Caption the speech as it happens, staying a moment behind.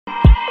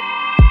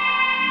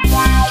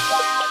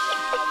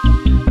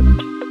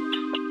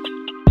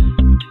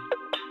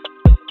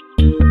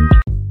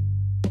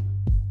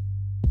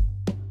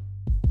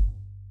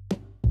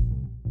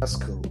That's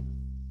cool.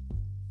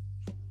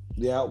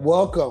 Yeah,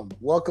 welcome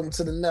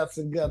to the Nuts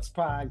and Guts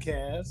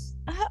podcast.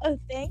 Oh,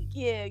 thank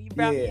you. You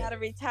brought me Yeah, out of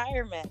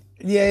retirement.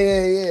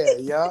 yeah.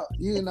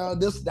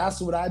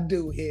 That's what I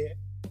do here.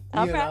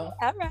 All You right, know,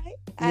 all right.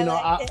 you I know,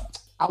 like I it.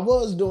 I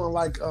was doing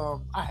like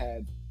I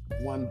had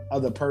one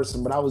other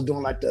person, but I was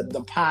doing like the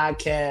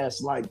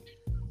podcast like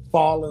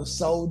fallen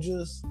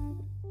soldiers.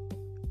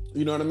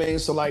 You know what I mean?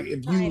 So like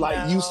if you I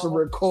like used to know.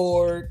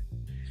 record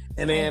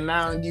and I, then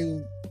now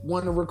you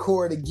want to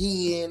record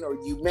again, or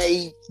you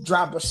may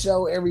drop a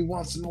show every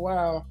once in a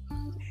while.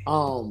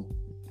 Um,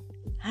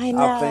 I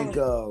I think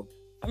know.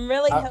 I'm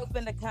really I,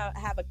 hoping to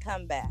have a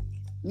comeback.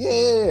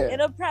 yeah,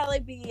 It'll probably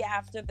be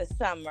after the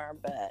summer,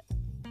 but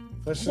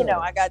for sure.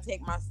 I got to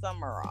take my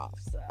summer off.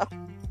 So,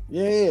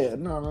 Yeah,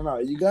 no.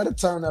 You got to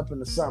turn up in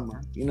the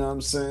summer. You know what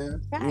I'm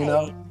saying? You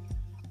right.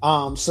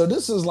 know. So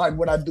this is like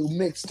what I do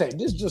mixtape.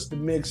 This is just a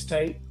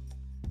mixtape.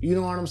 You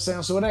know what I'm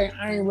saying? So I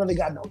ain't really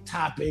got no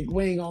topic.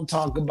 We ain't gonna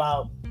talk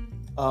about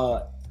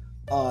uh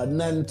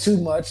nothing too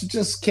much.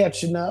 Just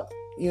catching up.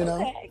 You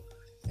know. Okay.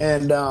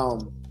 And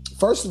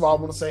first of all,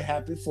 I want to say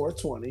happy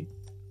 420.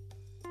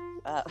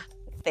 Uh,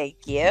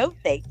 Thank you.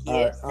 Thank All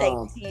you. right.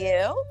 Same to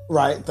you.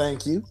 Right.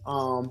 Thank you.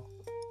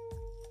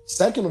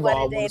 Second of What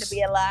all, a I day want to to.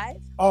 be alive.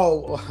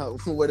 Oh,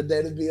 what a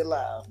day to be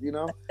alive. You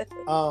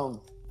know.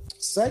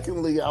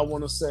 Secondly, I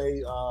want to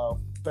say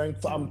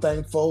I'm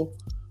thankful.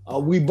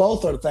 We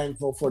both are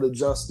thankful for the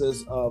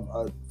justice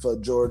of for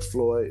George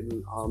Floyd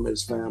and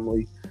his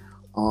family.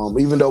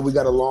 Even though we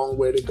got a long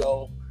way to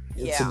go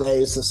in Yeah.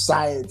 today's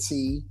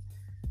society,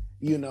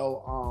 you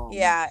know.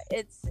 Yeah.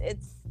 It's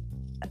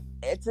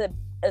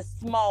a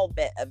small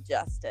bit of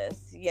justice.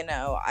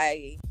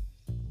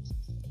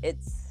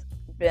 It's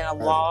been a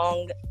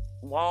long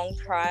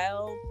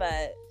trial,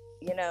 but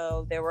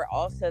there were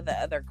also the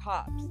other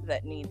cops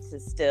that need to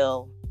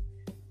still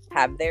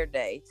have their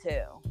day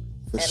too.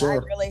 For And sure. I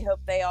really hope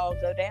they all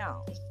go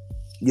down.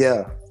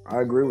 Yeah,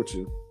 I agree with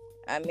you.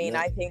 I mean,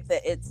 Yeah. I think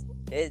that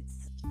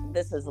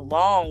this is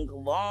long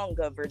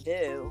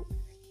overdue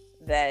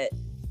that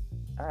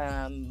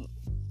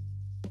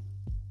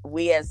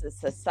we as a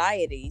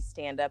society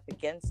stand up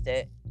against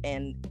it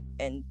and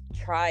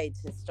try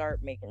to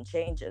start making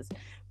changes.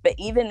 But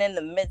even in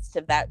the midst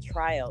of that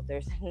trial,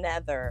 there's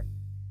another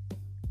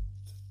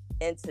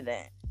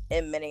incident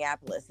in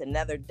Minneapolis,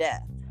 another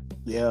death.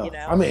 Yeah,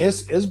 I mean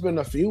it's been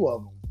a few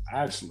of them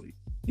actually.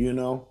 You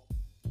know,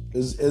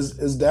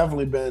 it's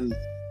definitely been.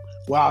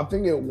 Well, I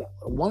think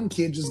one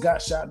kid just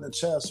got shot in the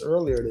chest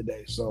earlier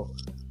today. So,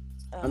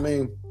 I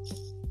mean,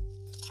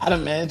 I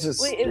don't man,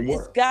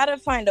 it's got to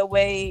find a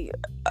way.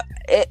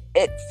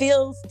 It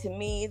feels to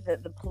me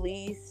that the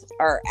police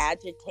are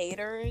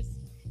agitators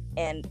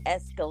and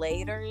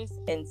escalators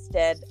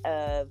instead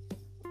of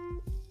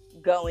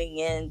going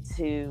in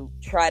to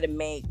try to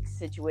make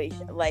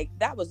situation like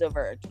that was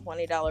over a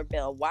 $20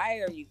 bill. Why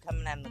are you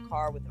coming out in the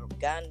car with a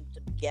gun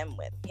to begin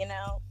with?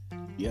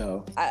 Yeah.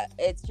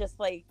 It's just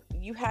like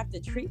you have to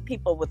treat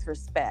people with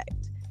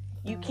respect.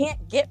 You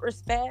can't get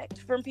respect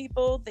from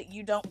people that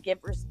you don't give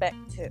respect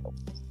to.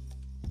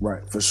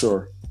 Right, for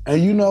sure.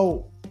 And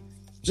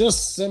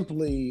just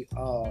simply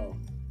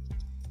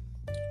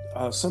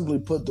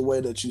put the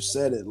way that you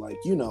said it, like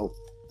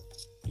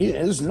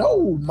there's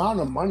no amount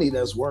of money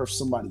that's worth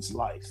somebody's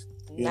life.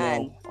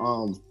 None.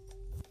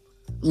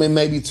 I mean,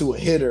 maybe to a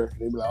hitter,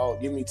 they'd be like, "Oh,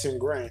 give me 10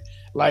 grand."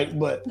 Like,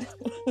 but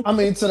I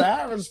mean, to the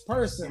average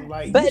person,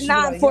 like, but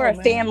not for a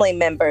man. family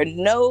member.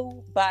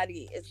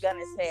 Nobody is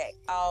gonna say,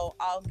 "Oh,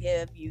 I'll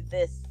give you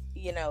this,"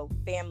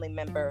 family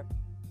member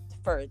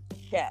for a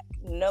check.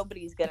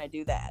 Nobody's gonna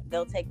do that.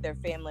 They'll take their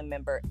family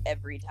member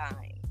every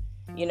time.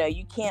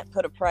 You can't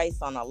put a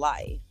price on a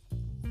life.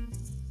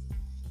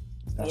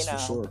 That's for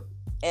sure.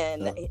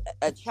 And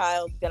a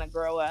child's gonna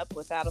grow up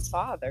without a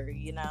father.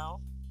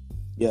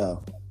 Yeah,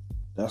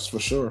 that's for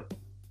sure.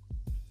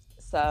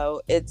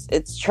 So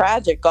it's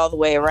tragic all the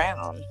way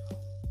around.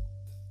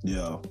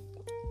 Yeah.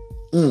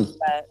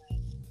 But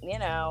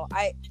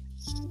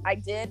I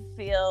did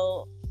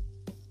feel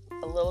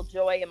a little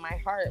joy in my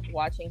heart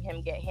watching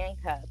him get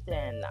handcuffed,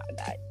 and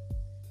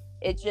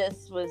it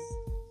just was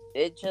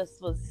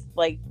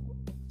like,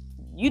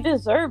 you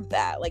deserve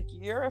that. Like,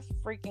 you're a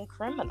freaking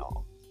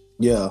criminal.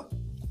 Yeah.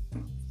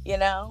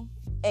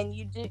 And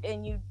you do,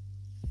 and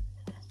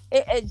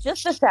it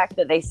just the fact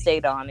that they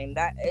stayed on him,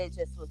 that it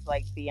just was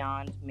like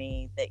beyond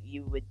me that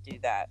you would do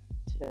that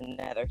to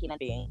another human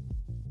being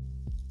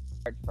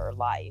for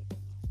life.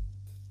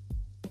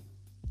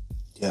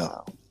 Yeah.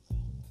 So.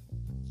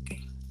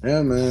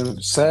 Yeah,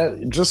 man. Sad.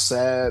 We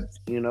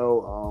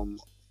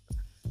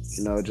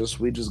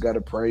just got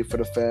to pray for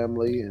the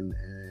family and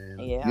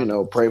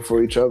pray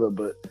for each other.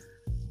 But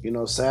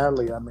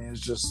sadly, I mean,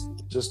 it's just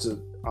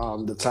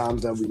the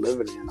times that we live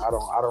in. I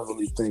don't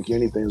really think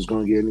anything's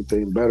going to get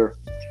anything better.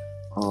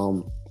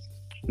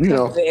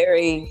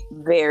 Very,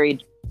 very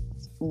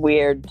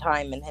weird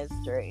time in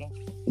history.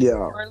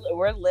 Yeah,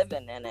 we're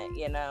living in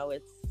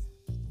it.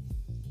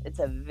 It's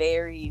a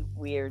very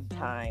weird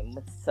time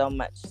with so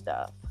much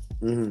stuff.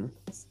 Mm-hmm.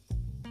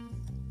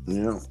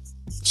 Yeah.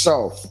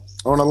 So,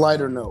 on a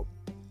lighter note,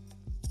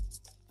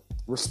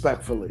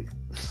 respectfully,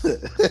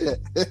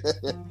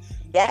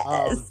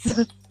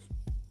 Yes.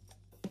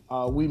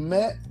 we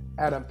met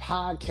at a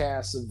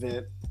podcast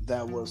event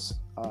that was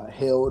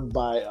held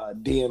by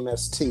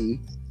DMST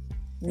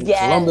in Yes.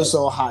 Columbus,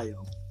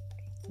 Ohio.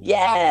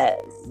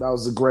 Yes. That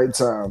was a great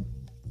time.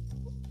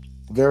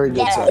 Very good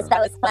Yes, time. that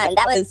was fun.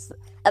 That was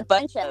a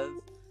bunch of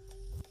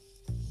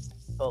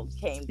people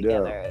came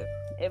together.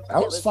 That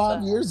was 5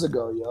 fun. years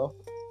ago, yo.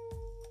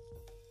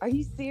 Are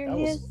you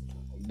serious?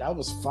 That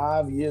was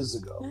 5 years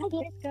ago. 5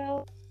 years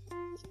ago?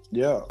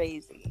 Yeah.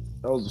 Crazy.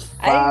 That was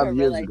I didn't 5 even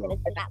years realize ago.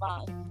 it's been that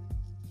long.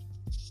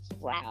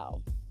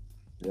 Wow.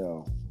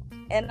 Yeah.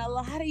 And a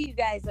lot of you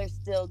guys are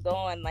still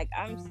going. Like,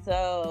 I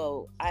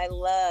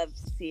love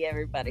to see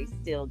everybody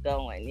still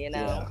going, you know?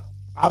 Yeah.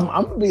 I'm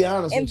gonna be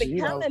honest and with you.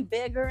 becoming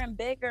bigger and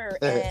bigger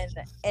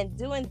and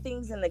doing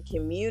things in the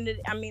community.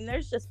 I mean,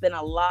 there's just been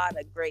a lot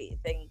of great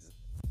things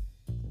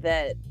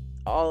that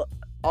all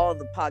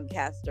the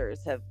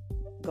podcasters have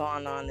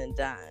gone on and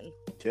done.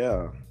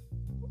 Yeah.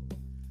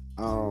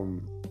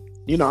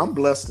 You know, I'm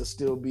blessed to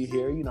still be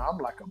here. You know, I'm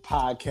like a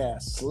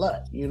podcast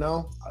slut, you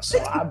know? So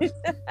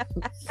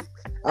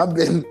I've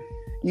been,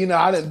 you know,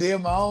 I done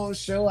did my own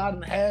show. I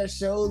done had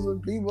shows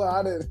with people.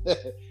 I done,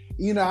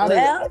 you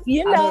know,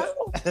 you're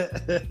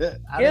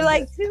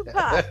like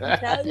Tupac. You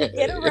know, you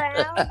get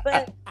around,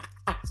 but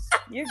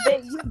you're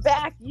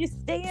back. You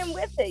staying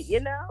with it, you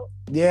know?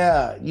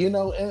 Yeah, you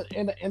know,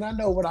 and I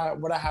know what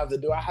I have to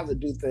do. I have to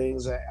do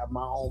things at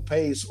my own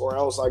pace, or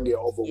else I get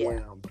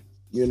overwhelmed. Yeah.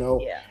 You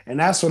know, and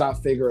that's what I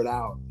figured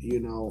out. You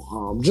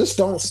know, just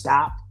don't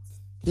stop,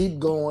 keep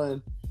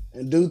going,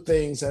 and do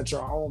things at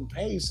your own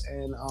pace.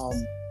 And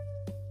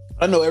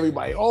I know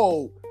everybody.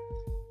 Oh,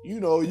 you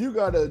know, you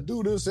got to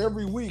do this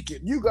every week,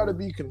 and you got to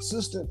be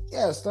consistent.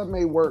 Yes, that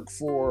may work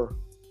for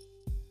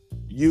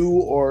you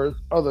or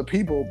other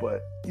people,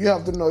 but you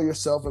have to know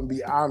yourself and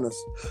be honest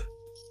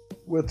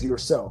with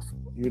yourself,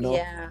 you know?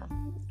 Yeah,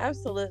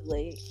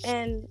 absolutely.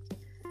 And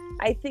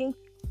I think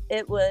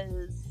it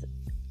was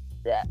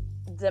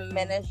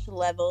diminished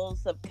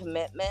levels of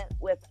commitment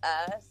with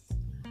us.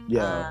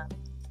 Yeah.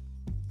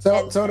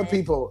 Tell the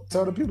people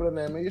the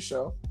name of your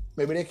show.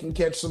 Maybe they can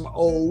catch some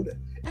old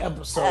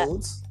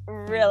episodes.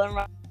 Real and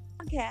Raw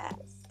podcast.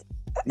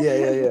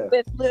 Yeah.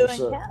 With Lou and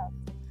Kel.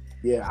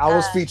 Yeah, I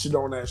was featured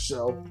on that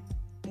show.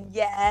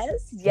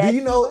 Yes. Do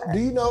you know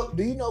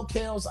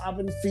Kels? I've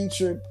been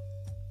featured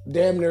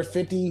damn near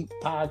 50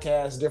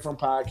 podcasts, different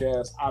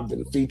podcasts I've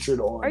been featured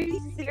on. Are you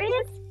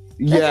serious?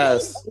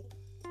 Yes.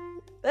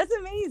 That's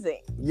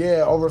amazing.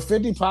 Yeah, over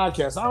 50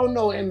 podcasts. I don't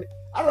know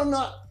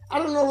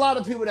a lot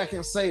of people that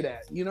can say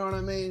that. You know what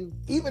I mean?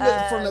 Even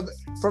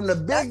from the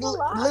big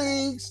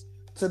leagues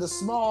to the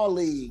small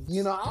league.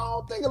 You know, I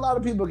don't think a lot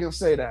of people can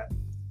say that.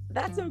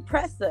 That's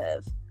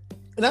impressive.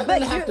 And I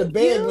didn't have to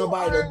beg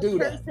nobody to do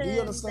that. Do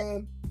you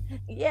understand?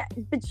 Yeah,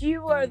 but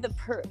you are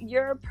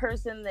you're a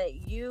person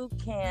that you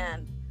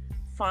can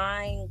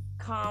find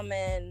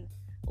common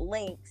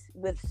links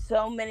with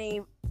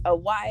a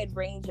wide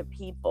range of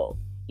people,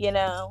 you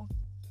know?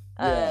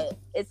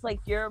 It's like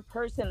you're a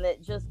person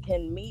that just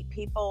can meet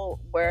people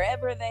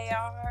wherever they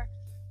are.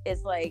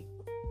 It's like,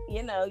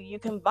 you know, you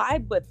can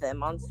vibe with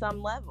them on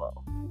some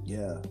level.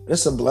 Yeah,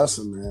 it's a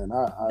blessing, man.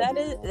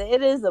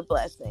 It is a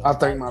blessing. I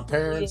thank my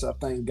parents. I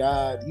thank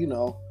God. You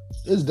know,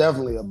 it's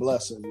definitely a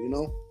blessing, you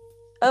know?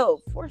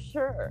 Oh, for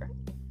sure.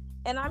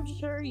 And I'm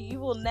sure you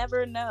will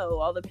never know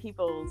all the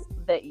people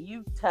that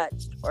you've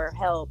touched or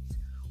helped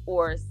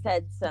or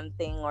said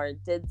something or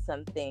did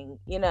something,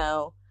 you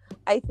know.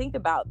 I think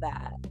about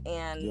that,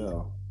 and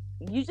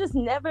you just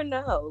never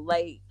know,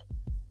 like,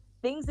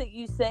 things that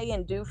you say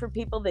and do for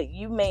people that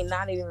you may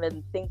not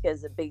even think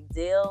is a big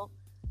deal.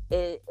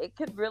 It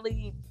could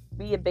really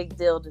be a big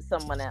deal to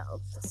someone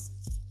else.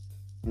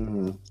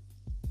 Mm-hmm.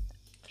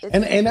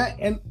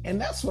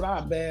 And that's what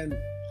I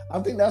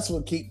think that's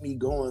what keep me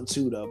going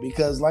too, though,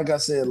 because like I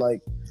said,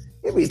 like,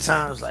 it be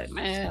times like,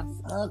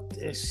 man, fuck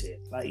this shit,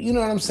 like, you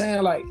know what I'm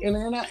saying, like,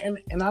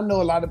 and I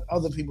know a lot of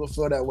other people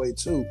feel that way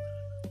too,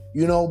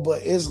 you know,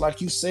 but it's like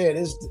you said,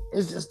 it's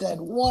just that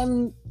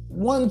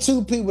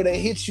two people that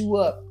hit you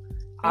up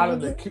out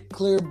of the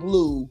clear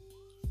blue,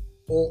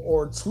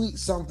 or tweet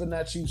something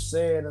that you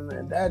said,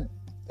 and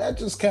that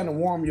just kind of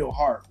warm your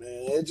heart, man.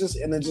 It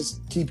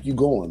just keep you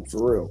going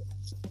for real.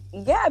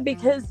 Yeah,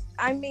 because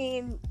I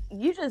mean,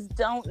 you just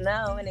don't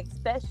know, and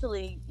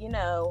especially, you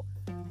know,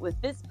 with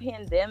this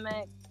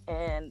pandemic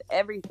and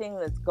everything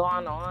that's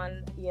gone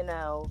on, you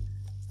know,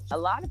 a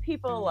lot of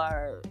people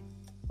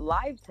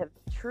lives have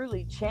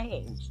truly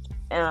changed.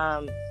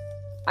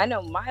 I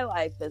know my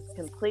life is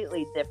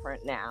completely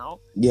different now.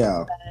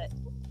 Yeah. But,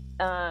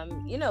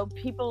 you know,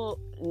 people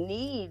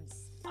need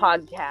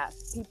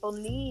podcasts. People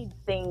need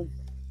things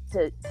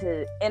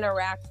to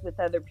interact with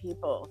other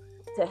people,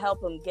 to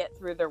help them get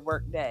through their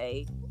work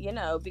day, you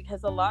know,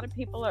 because a lot of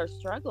people are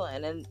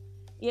struggling, and,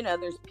 you know,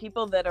 there's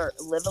people that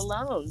live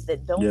alone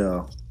that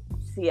don't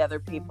see other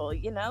people,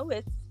 you know,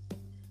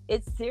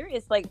 it's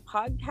serious. Like,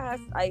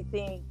 podcasts, I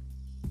think,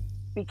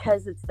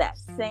 because it's that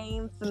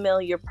same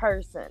familiar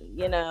person,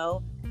 you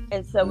know?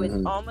 And so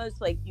it's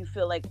almost like you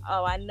feel like,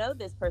 oh, I know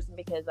this person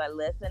because I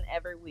listen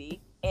every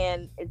week.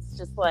 And it's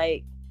just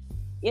like,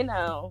 you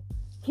know,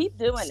 keep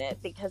doing it,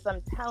 because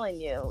I'm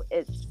telling you,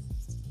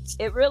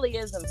 it really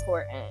is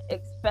important,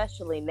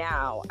 especially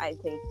now. I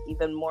think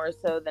even more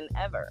so than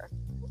ever,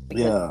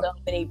 because so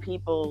many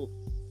people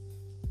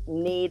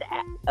need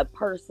a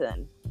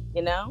person,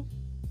 you know?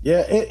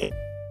 Yeah, it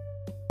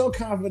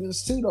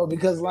confidence too, though,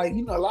 because like,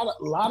 you know,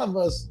 a lot of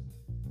us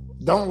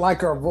don't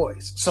like our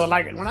voice. So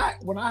like when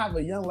I have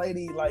a young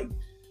lady like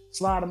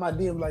slide in my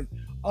DM like,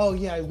 oh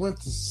yeah, I went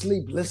to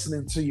sleep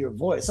listening to your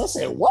voice, I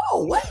said,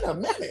 whoa, wait a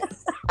minute.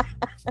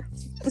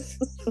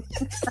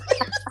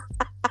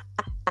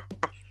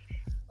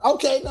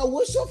 Okay, now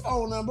what's your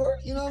phone number?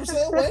 You know what I'm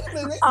saying? Wait a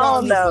minute.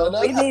 Oh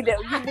no, you need to.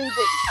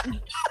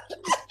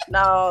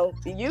 No,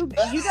 you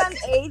done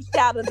aged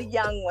out of the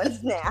young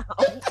ones now.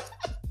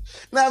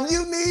 Now, if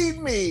you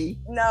need me,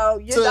 no,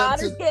 your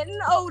daughter's getting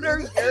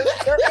older.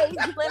 Your age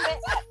limit.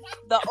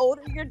 The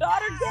older your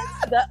daughter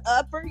gets, the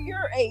upper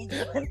your age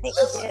limit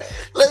gets.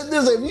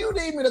 Listen, if you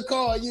need me to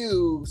call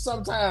you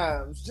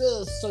sometimes,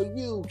 just so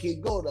you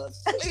can go to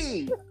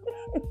sleep.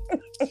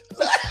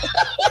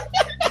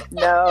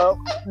 No,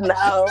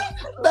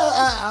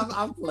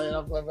 I'm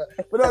playing.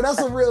 But no, that's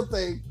a real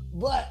thing.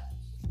 But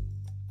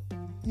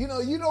you know,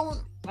 you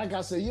don't. Like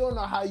I said, you don't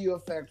know how you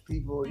affect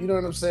people. You know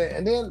what I'm saying?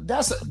 And then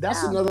that's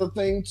another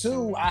thing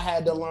too. I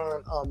had to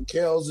learn,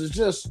 Kels, is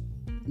just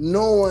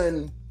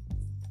knowing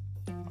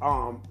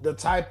the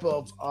type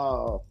of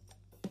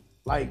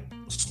like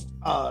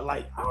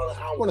I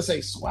don't want to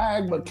say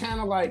swag, but kind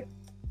of like,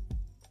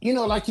 you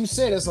know, like you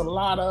said, there's a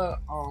lot of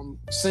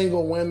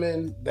single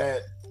women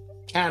that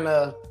kind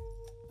of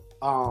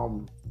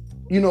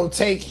you know,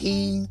 take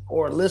heed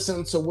or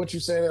listen to what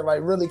you say and like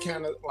really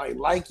kind of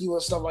like you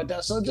and stuff like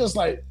that. So just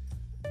like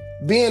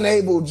being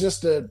able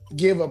just to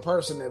give a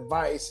person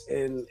advice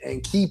and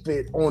keep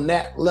it on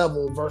that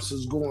level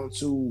versus going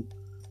to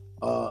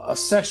a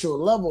sexual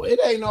level, it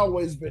ain't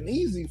always been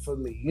easy for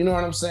me. You know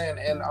what I'm saying?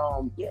 And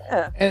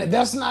and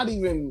that's not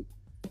even,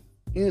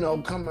 you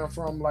know, coming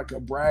from like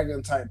a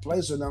bragging type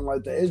place or nothing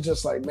like that. It's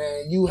just like,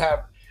 man,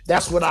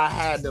 that's what I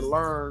had to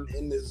learn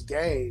in this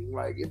game.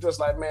 Like, it's just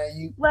like,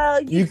 man,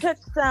 you took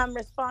some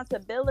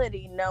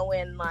responsibility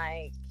knowing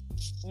like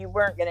you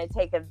weren't going to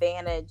take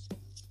advantage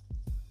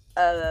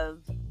of,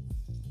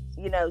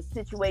 you know,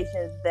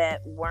 situations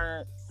that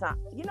weren't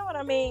you know what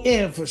I mean?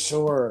 Yeah, for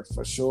sure.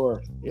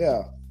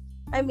 Yeah.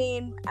 I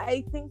mean,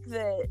 I think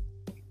that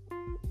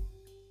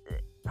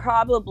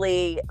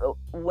probably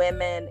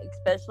women,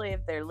 especially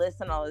if they're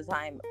listening all the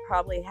time,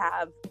 probably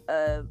have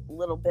a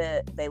little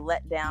bit, they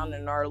let down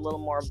and are a little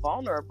more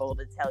vulnerable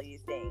to tell you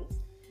things.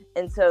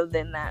 And so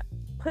then that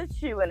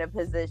puts you in a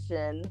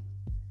position,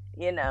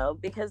 you know,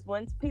 because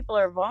once people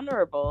are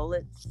vulnerable,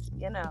 it's,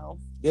 you know.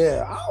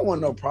 Yeah, I don't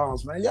want no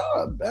problems, man.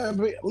 Y'all, man,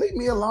 leave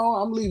me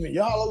alone. I'm leaving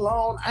y'all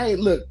alone. I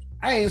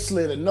ain't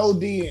slid in no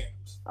DMs.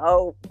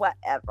 Oh,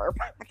 whatever.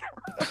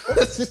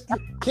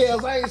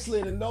 Kels, I ain't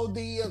slid in no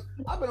DMs.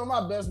 I've been on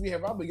my best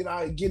behavior. I've been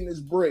out here getting this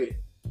bread.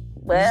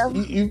 Well,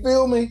 you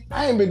feel me?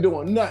 I ain't been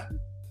doing nothing.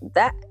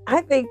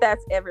 I think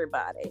that's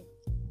everybody.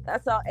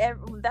 That's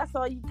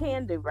all you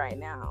can do right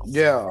now.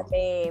 Yeah. I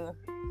mean,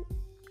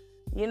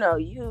 you know,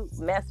 you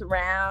mess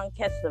around,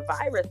 catch the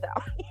virus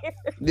out here.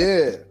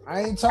 Yeah,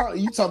 I ain't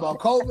talking. You talking about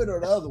COVID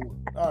or the other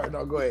one? All right,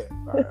 no, go ahead.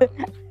 All right.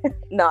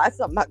 No, I'm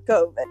talking about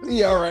COVID.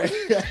 Yeah, all right.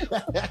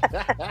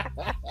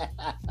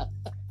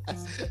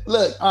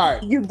 Look, all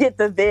right. You get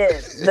the vid.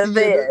 The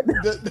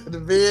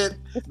vid,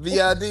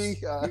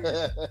 VID.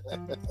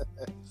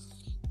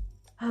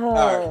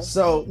 All right.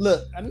 So,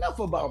 look, enough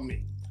about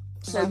me.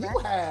 So you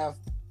have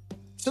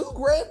 2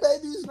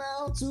 grandbabies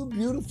now, 2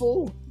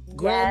 beautiful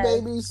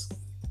grandbabies.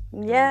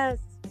 Yes,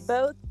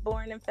 both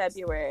born in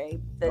February.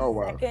 The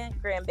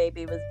second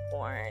grandbaby was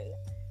born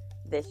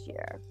this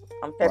year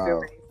on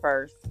February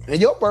 1st. And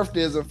your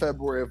birthday is in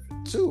February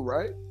too,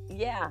 right?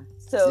 Yeah.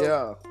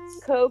 So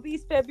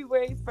Kobe's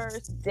February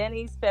 1st,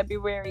 Denny's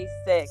February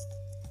 6th,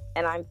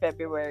 and I'm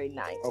February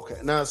 9th.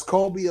 Okay. Now, is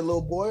Kobe a little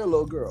boy or a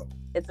little girl?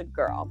 It's a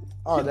girl.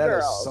 Oh, that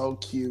is so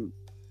cute.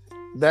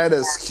 That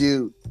is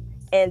cute.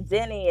 And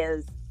Denny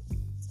is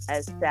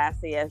as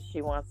sassy as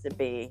she wants to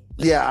be.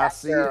 Yeah, I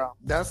see it.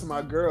 That's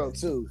my girl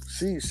too.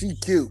 She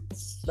cute.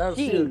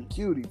 She's a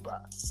cutie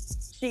pie.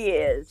 She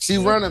is. She's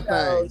running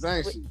things,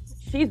 ain't she?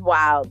 She's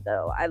wild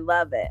though. I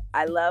love it.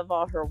 I love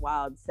all her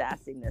wild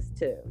sassiness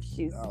too.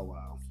 She's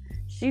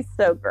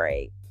so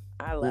great.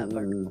 I love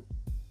her.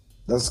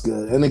 That's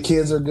good. And the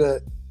kids are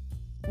good.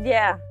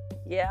 Yeah.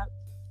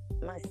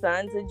 My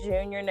son's a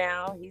junior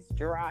now. He's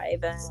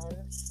driving.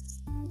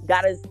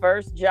 Got his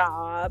first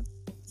job.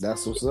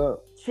 That's what's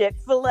up.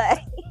 Chick-fil-A.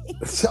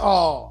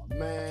 Oh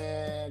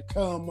man,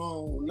 come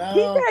on now.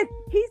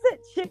 He's at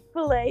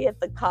Chick-fil-A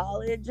at the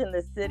college in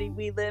the city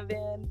we live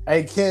in.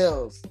 Hey,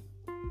 Kels,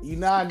 you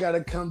know I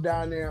gotta come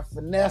down there and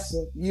finesse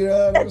him. You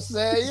know what I'm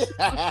saying?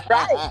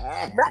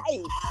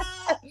 Right.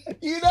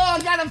 I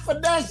gotta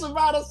finesse him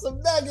out of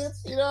some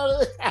nuggets. You know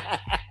what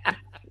I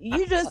mean?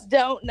 You just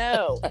don't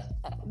know.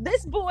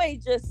 This boy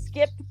just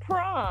skipped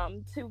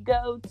prom to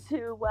go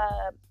to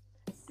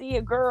see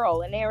a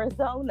girl in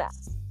Arizona.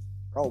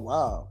 Oh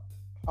wow.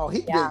 Oh,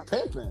 he Yeah. big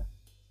pimping.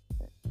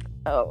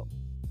 Oh,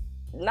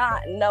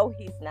 no,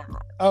 he's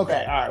not.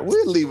 Okay, all right,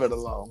 we'll leave it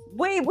alone.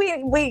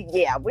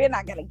 We're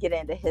not gonna get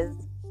into his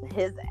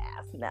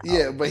ass now.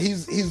 Yeah, but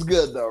he's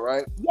good though,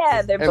 right?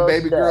 Yeah, they're And both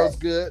baby good. girl's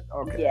good.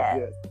 Okay, Yeah.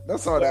 good.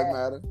 That's all that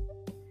matters.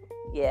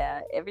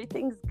 Yeah,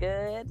 everything's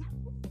good.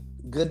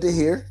 Good to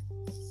hear.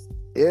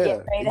 Yeah,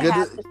 Get ready to good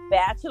have the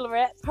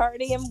bachelorette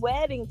party and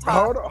wedding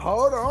party.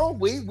 Hold on.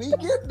 We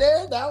get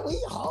there now.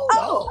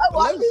 Hold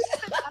on.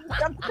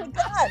 I'm the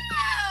gun.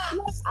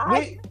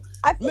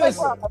 I feel like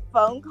we're on a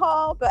phone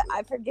call, but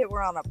I forget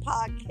we're on a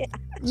podcast.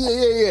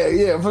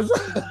 Yeah. For sure.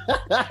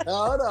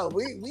 Hold on.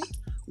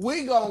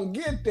 We gonna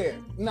get there.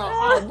 No,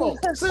 all right, well,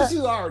 since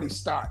you already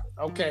started,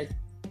 okay.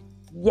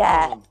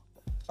 Yeah.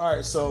 All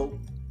right. So,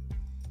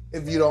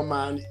 if you don't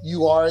mind,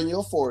 you are in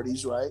your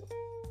 40s, right?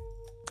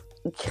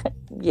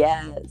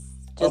 Yes.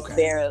 Just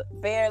Okay.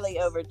 barely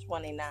over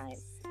 29.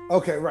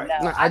 Okay, right.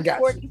 No, I I'm got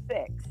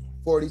 46. you.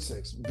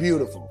 46.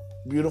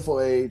 Beautiful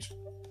age.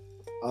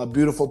 A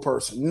beautiful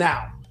person.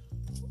 Now,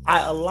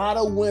 a lot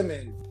of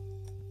women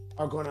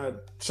are gonna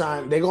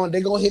chime. They're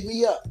gonna hit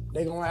me up.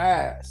 They're gonna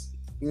ask.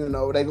 They're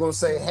gonna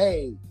say,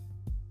 "Hey,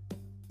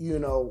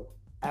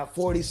 at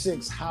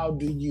 46, how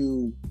do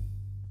you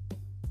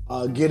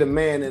get a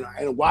man,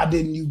 and why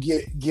didn't you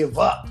give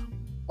up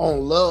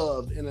on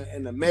love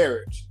in a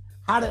marriage?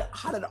 How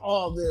did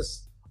all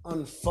this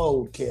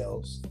unfold,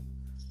 Kels?"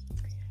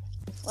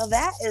 Well,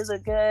 that is a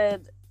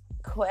good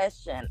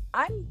question.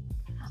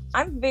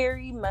 I'm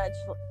very much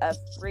a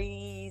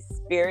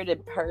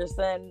free-spirited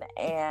person,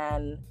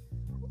 and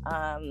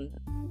I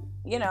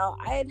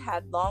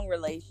had long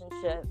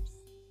relationships,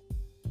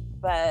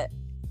 but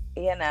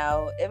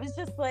it was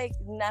just like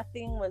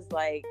nothing was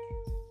like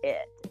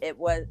it.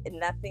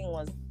 Nothing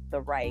was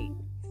the right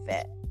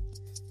fit,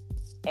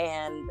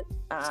 and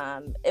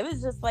it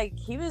was just like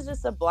he was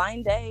just a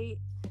blind date,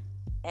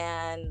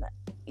 and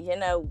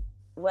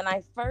when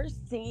I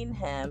first seen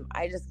him,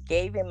 I just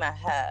gave him a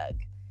hug.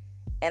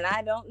 And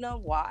I don't know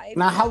why.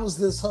 Now, how was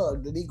this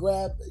hug? Did he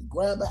grab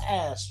an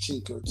ass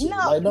cheek or two?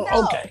 No.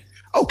 Okay,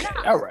 No.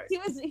 all right. He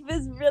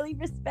was really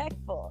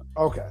respectful.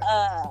 Okay.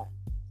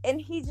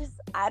 And he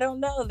just, I don't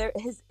know,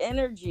 his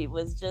energy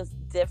was just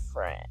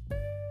different.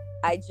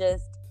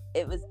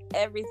 It was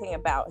everything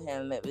about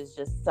him. It was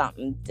just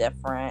something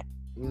different.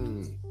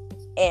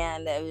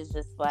 And it was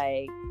just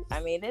like,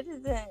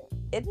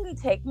 it didn't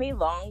take me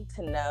long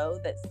to know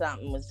that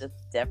something was just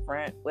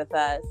different with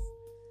us.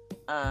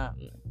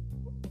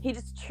 He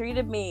just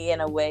treated me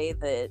in a way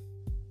that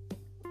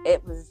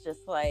it was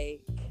just like,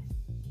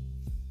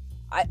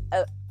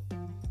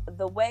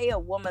 the way a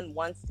woman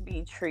wants to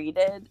be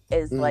treated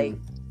is like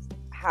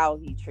how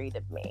he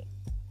treated me.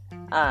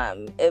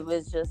 It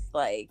was just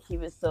like, he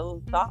was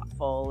so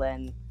thoughtful,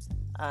 and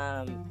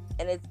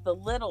it's the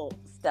little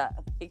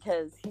stuff,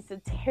 because he's so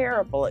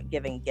terrible at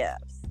giving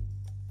gifts.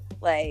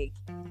 Like,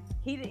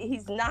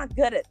 he's not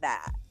good at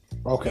that.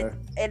 Okay.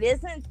 It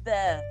isn't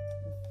the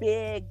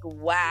big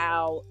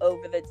wow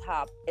over the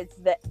top. It's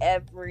the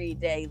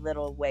everyday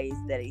little ways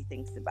that he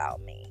thinks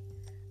about me.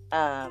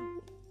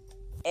 And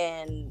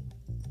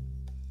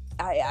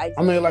I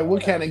mean, like,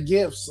 what kind of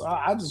gifts?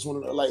 I just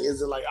want to, like,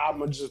 is it like, I'm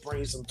gonna just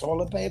bring some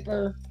toilet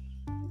paper,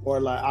 or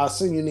like, I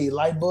assume you need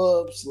light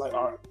bulbs, like,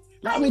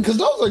 because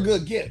those are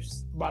good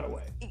gifts, by the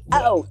way.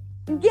 Oh,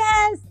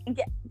 yes,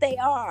 they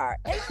are.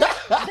 And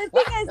the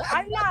thing is,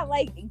 I'm not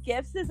like,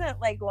 gifts isn't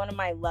like one of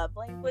my love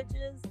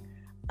languages.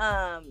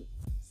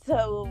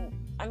 So,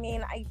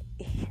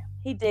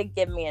 he did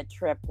give me a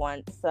trip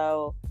once.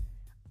 So,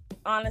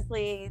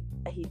 honestly,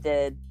 he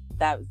did.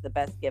 That was the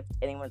best gift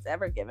anyone's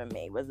ever given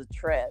me, was a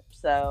trip.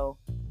 So,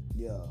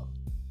 yeah.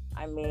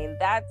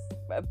 That's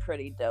a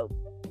pretty dope.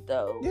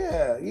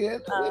 Yeah.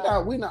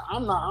 We not. I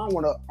don't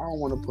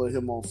want to put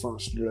him on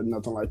Front Street or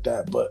nothing like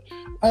that. But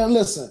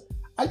listen,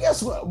 I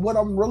guess what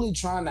I'm really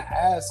trying to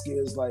ask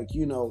is, like,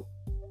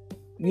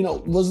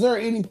 was there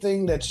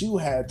anything that you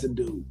had to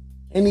do?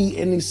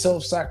 Any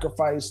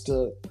self-sacrifice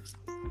to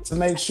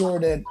make sure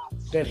that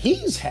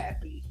he's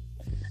happy?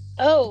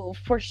 Oh,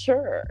 for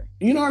sure.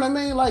 You know what I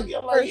mean? Like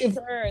if,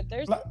 sure.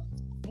 There's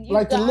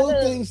the little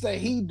things that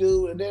he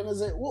do, and then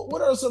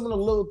what are some of the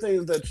little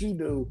things that you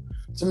do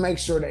to make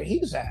sure that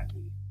he's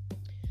happy?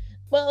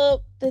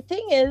 Well, the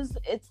thing is,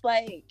 it's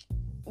like,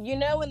 in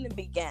the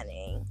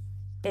beginning,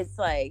 it's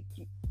like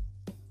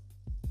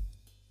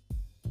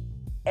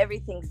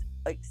everything's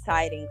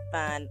exciting,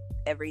 fun.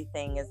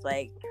 Everything is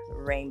like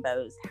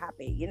rainbows,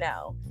 happy,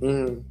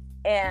 Mm-hmm.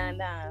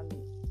 And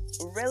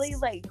really,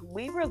 like,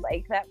 we were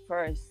like that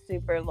for a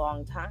super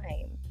long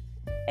time.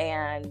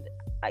 And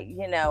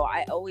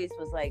I always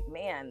was like,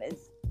 man,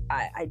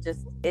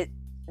 it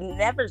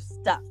never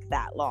stuck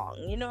that long,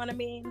 you know what I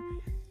mean?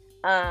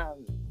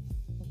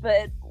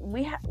 But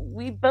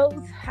we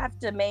both have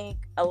to make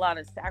a lot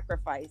of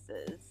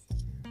sacrifices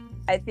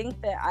I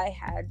think that I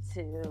had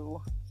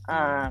to,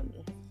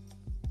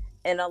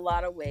 in a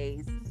lot of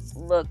ways,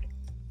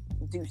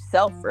 do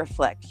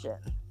self-reflection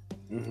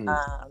Mm-hmm.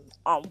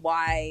 on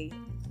why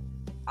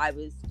I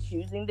was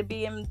choosing to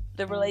be in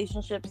the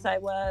relationships I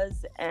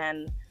was,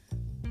 and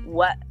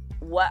what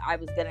I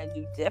was going to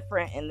do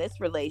different in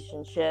this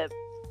relationship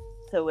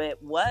so it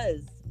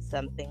was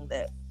something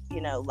that,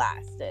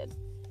 lasted.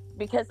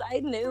 Because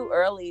I knew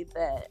early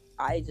that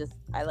I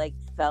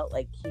felt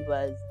like he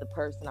was the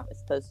person I was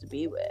supposed to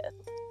be with.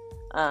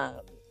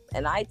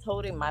 And I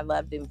told him I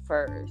loved him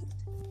first.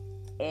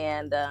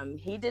 And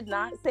he did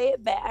not say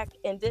it back,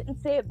 and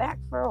didn't say it back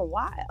for a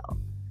while.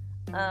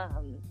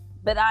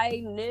 But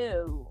I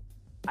knew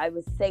I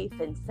was safe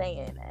in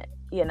saying it,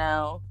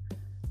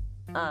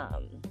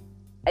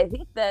 I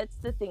think that's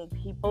the thing.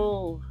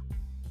 People,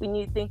 when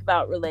you think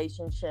about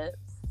relationships,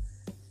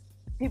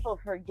 people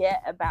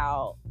forget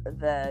about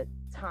the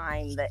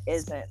time that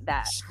isn't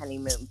that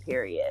honeymoon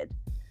period.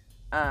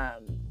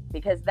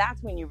 Because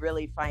that's when you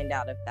really find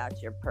out if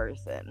that's your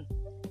person,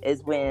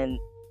 is when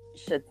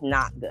shit's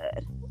not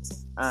good.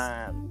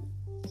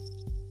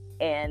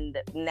 And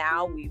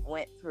now we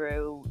went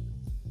through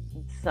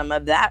some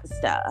of that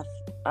stuff.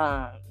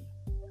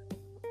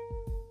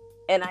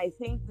 And I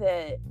think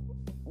that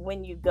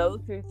when you go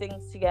through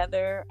things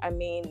together, I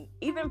mean,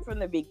 even from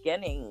the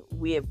beginning,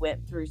 we had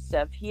went through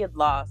stuff. He had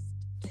lost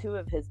 2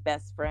 of his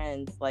best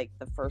friends, like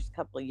the first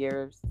couple of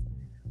years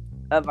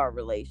of our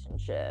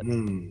relationship.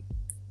 And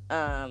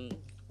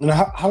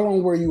how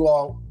long were you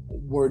all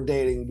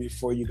dating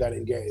before you got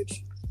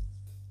engaged?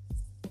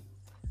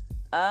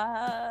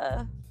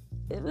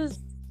 It was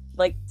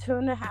like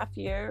 2.5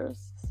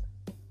 years.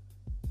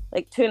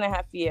 Like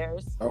 2.5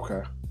 years.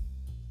 Okay.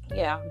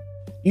 Yeah.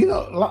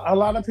 A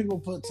lot of people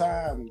put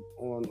time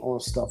on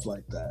stuff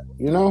like that.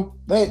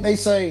 They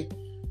say,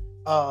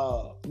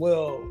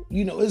 well,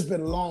 it's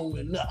been long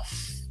enough.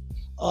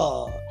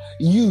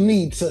 You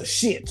need to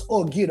shit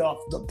or get off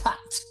the pot.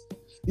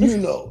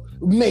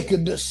 Make a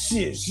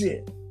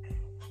decision.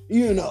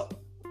 You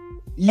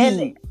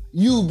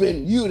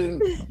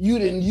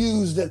didn't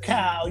use the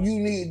cow. You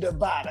need to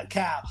buy the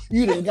cow.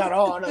 You didn't got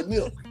all the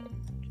milk.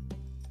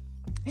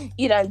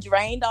 You done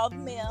drained all the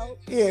milk.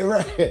 Yeah,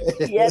 right.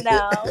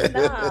 No.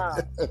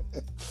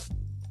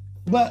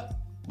 But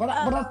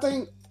I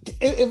think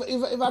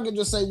if I could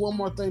just say one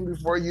more thing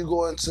before you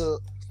go into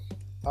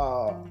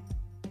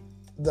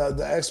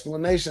the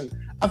explanation,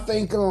 I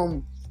think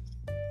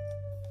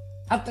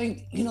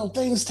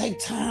things take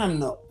time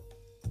though.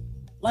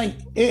 Like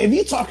if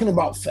you're talking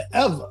about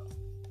forever,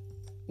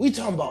 we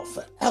talking about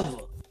forever.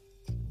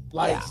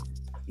 Like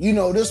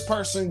this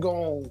person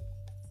gonna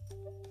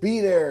be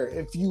there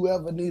if you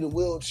ever need a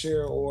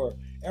wheelchair or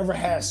ever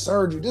had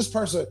surgery. This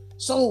person,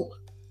 so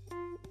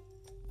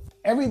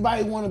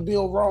everybody want to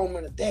build Rome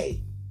in a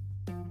day,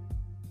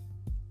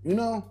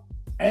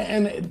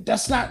 and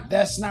that's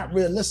not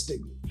realistic.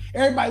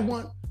 Everybody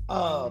want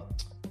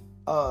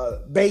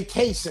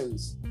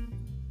vacations,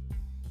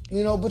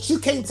 but you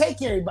can't take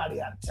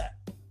everybody out of town.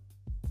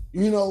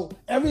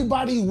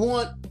 Everybody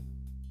want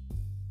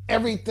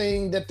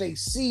everything that they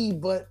see,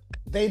 but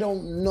they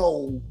don't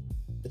know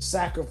the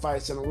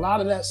sacrifice, and a lot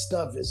of that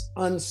stuff is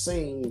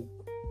unseen.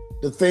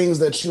 The things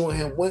that you and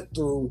him went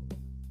through,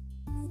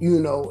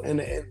 and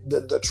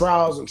the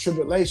trials and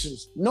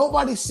tribulations,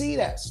 nobody see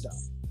that stuff.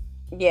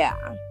 Yeah.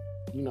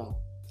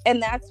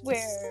 And that's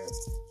where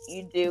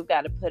you do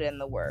got to put in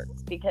the work,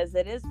 because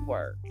it is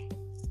work.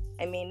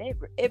 I mean,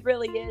 it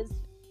really is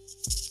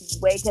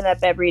waking up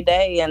every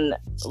day and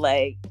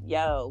like,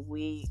 yo,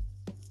 we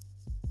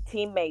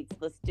teammates,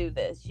 let's do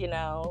this,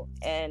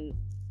 and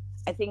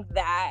I think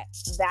that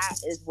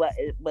is what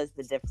it was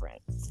the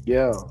difference.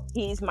 Yeah.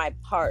 He's my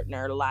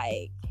partner.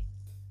 Like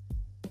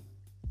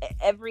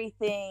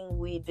everything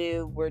we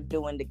do, we're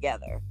doing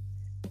together.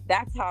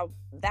 That's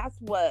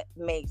what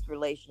makes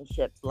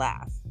relationships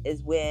last,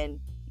 is when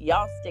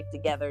y'all stick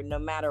together no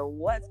matter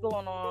what's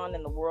going on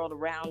in the world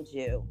around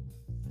you.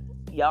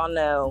 Y'all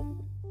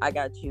know I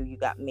got you, you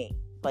got me.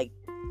 Like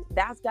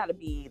that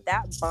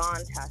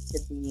bond has to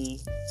be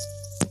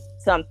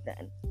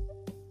something.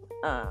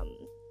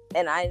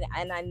 And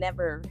I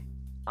never,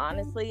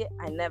 honestly,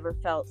 I never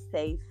felt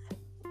safe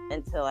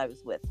until I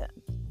was with him.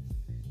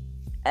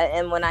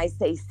 And when I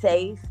say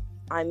safe,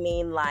 I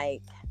mean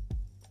like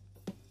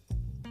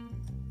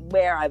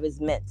where I was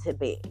meant to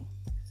be.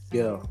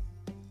 Yeah.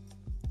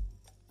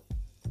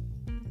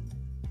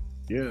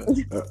 Yeah,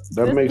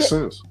 that makes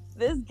sense.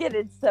 This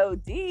getting so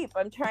deep.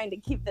 I'm trying to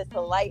keep this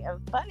light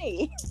and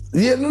funny.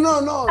 Yeah,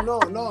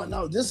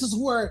 no. This is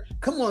where,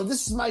 come on,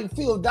 this is my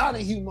Phil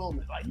Donahue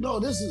moment. Like, no,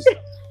 this is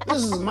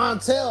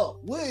Montel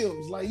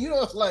Williams. Like,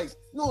 it's like,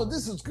 no,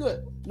 this is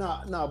good.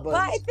 No, but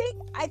I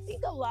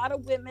think a lot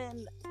of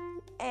women,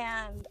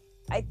 and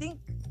I think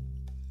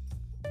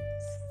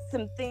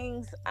some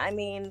things,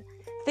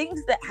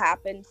 things that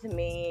happened to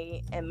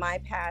me in my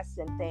past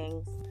and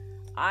things,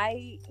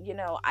 I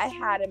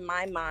had in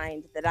my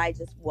mind that I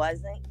just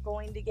wasn't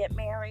going to get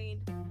married.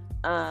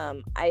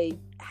 I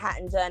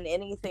hadn't done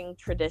anything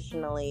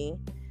traditionally,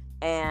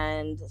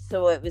 And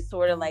so it was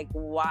sort of like,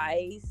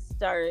 why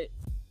start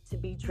to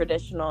be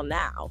traditional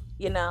now,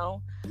 you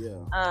know?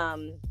 Yeah.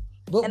 Um,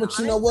 and But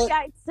you know honestly, what?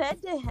 I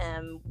said to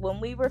him when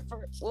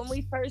when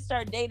we first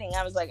started dating,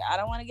 I was like, I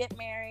don't want to get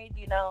married,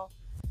 you know.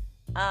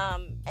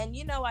 And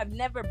you know, I've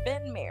never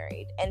been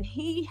married, and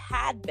he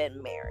had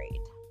been married.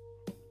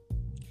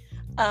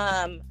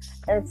 Um,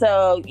 and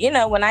so, you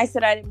know, when I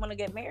said I didn't want to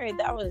get married,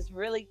 that was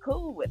really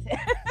cool with him.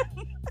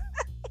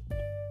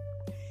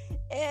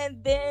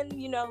 And then,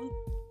 you know,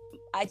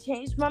 I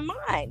changed my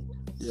mind.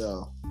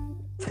 Yeah.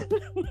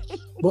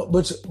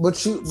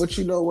 But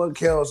you know what,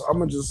 Kels? I'm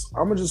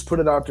gonna just put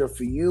it out there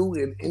for you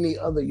and any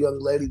other young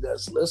lady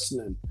that's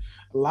listening.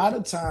 A lot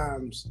of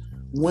times,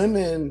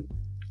 women,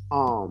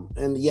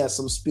 and yes,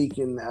 I'm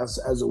speaking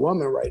as a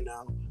woman right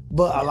now,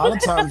 but a lot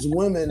of times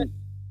women,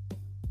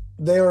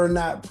 they are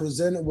not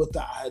presented with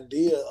the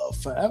idea of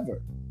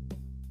forever,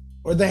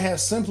 or they have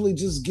simply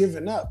just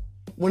given up.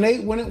 When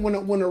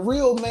a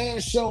real man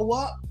show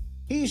up,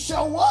 he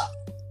show up.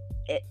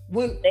 It,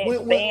 When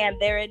bam,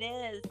 there it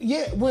is.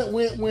 yeah,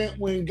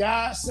 when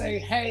guys say,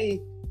 hey,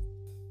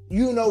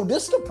 you know,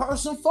 this the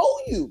person for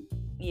you.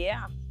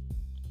 Yeah.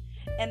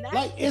 And that's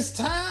Like, it's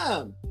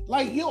time.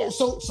 Like, yo, yeah.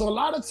 so a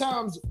lot of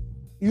times,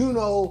 you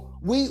know,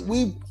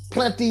 we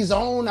plant these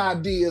own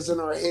ideas in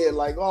our head,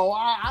 like, oh,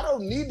 I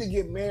don't need to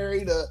get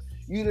married.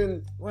 You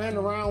done ran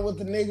around with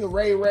the nigga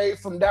Ray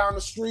from down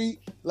the street,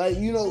 like,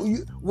 you know,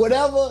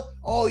 whatever.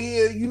 Oh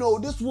yeah, you know,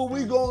 this is what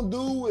we gonna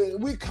do,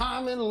 and we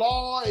common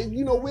law, and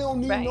you know, we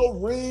don't need Right. no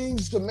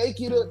rings to make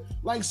it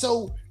like.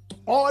 So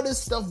all this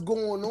stuff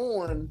going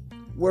on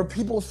where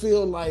people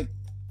feel like,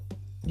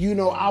 you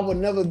know, I would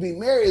never be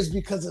married is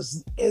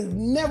because it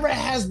never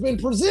has been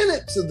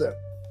presented to them.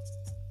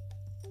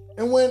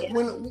 And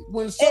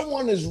when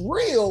someone is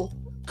real,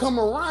 come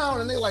around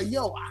and they're like,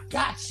 yo, I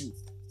got you.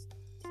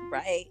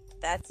 Right.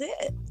 That's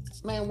it.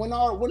 Man, when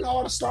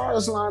all the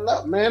stars line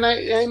up, man,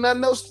 ain't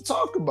nothing else to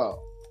talk about.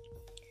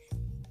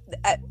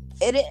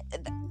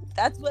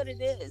 That's what it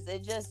is.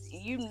 It just,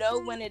 you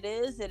know, when it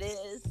is,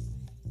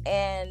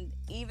 and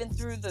even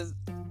through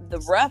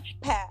the rough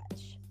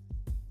patch,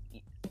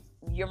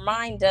 your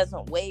mind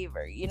doesn't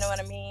waver. You know what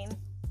I mean?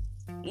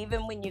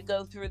 Even when you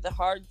go through the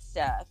hard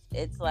stuff,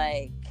 it's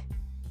like,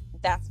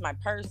 that's my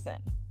person.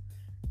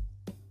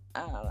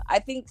 I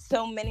think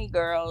so many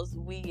girls,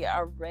 we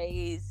are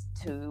raised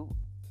to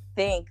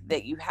think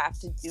that you have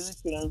to do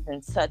things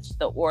in such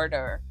the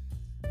order,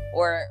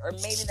 or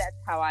maybe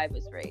that's how I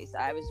was raised.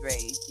 I was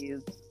raised,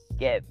 you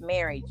get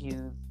married,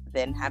 you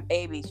then have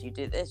babies, you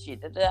do this, you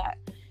do that,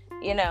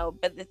 you know.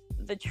 But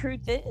the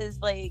truth is,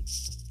 like,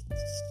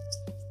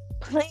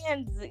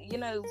 plans, you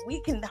know,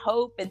 we can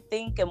hope and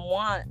think and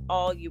want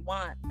all you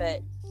want,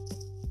 but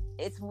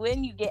it's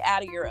when you get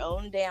out of your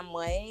own damn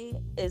way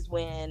is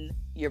when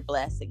your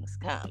blessings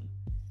come.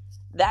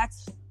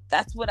 That's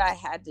what I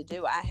had to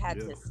do. I had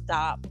to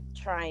stop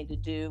trying to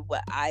do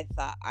what I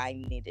thought I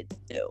needed to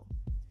do.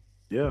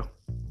 Yeah.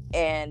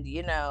 And,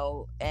 you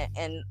know,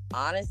 and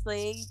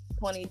honestly,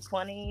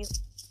 2020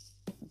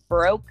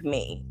 broke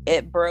me.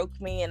 It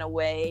broke me in a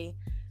way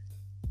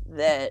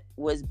that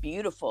was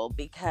beautiful,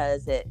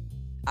 because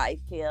I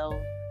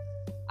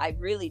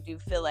really do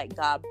feel like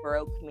God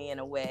broke me in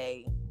a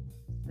way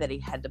that he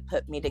had to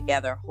put me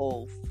together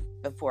whole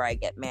before I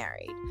get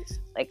married.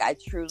 Like, I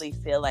truly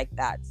feel like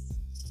that's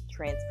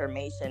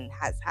transformation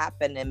has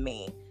happened in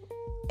me.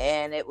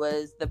 And it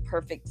was the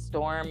perfect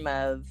storm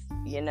of,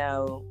 you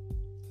know,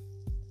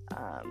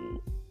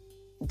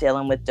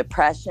 dealing with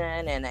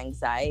depression and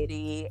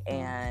anxiety,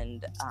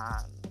 and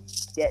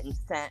getting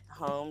sent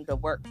home to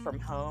work from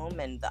home,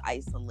 and the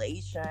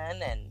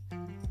isolation, and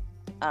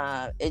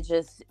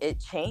it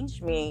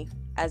changed me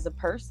as a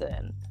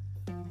person.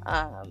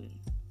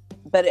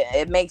 But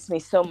it makes me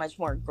so much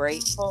more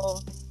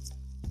grateful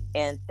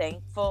and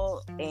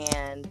thankful,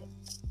 and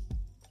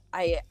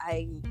I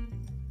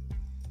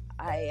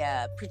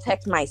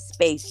protect my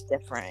space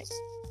different,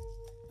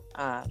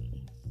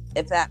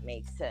 if that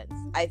makes sense.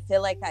 I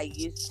feel like I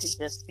used to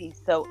just be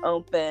so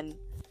open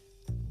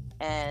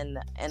and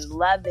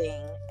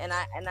loving, and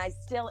I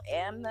still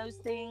am those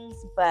things,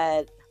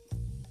 but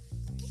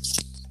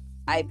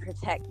I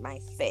protect my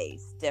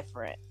space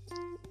different.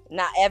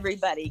 Not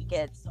everybody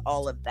gets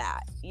all of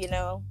that, you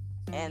know?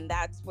 And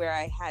that's where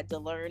I had to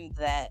learn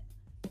that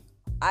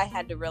I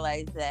had to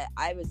realize that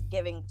I was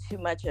giving too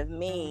much of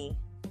me,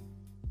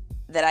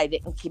 that I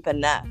didn't keep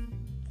enough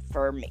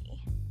for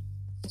me,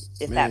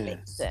 if that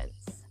makes sense.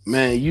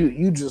 Man,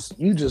 you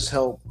just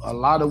help a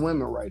lot of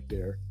women right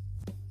there.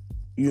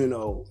 You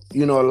know,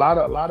 a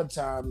lot of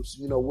times,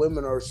 you know,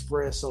 women are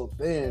spread so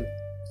thin,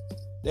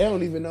 they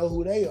don't even know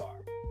who they are.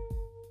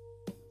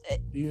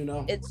 You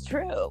know, it's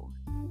true.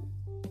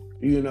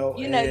 You know,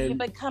 you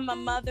become a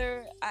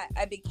mother.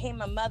 I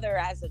became a mother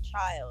as a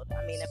child.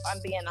 I mean, if I'm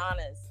being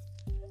honest,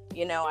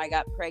 you know, I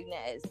got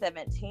pregnant at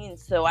 17,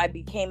 so I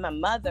became a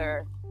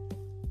mother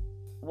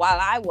while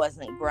I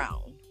wasn't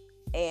grown,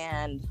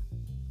 and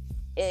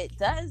it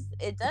does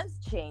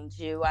change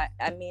you.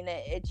 I mean,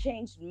 it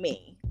changed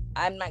me.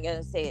 I'm not going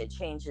to say it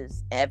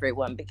changes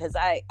everyone, because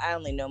I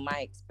only know my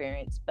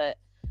experience, but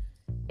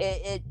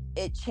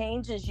it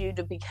changes you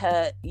to,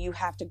 because you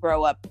have to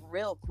grow up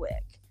real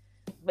quick,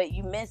 but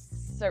you miss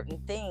certain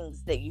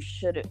things that you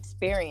should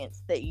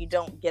experience that you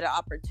don't get an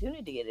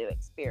opportunity to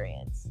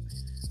experience.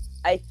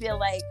 I feel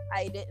like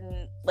I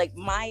didn't, like,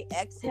 my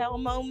exhale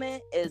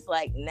moment is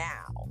like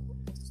now.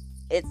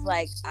 It's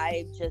like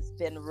I've just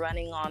been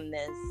running on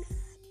this,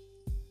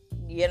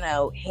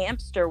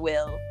 hamster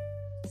wheel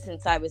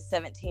since I was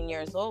 17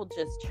 years old,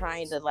 just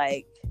trying to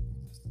like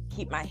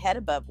keep my head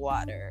above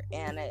water.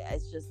 And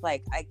it's just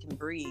like I can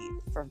breathe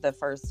for the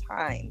first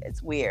time.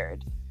 It's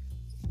weird.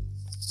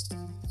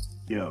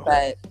 Yeah.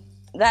 But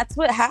that's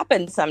what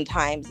happens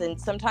sometimes.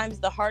 And sometimes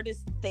the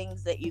hardest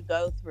things that you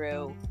go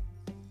through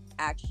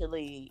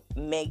actually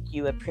make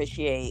you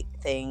appreciate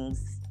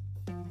things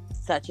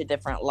such a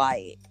different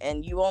light.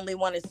 And you only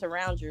want to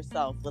surround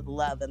yourself with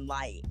love and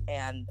light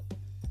and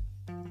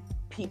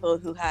people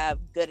who have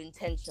good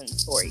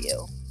intentions for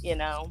you,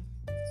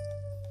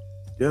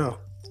 Yeah.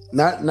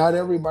 Not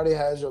everybody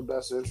has your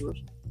best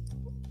interest.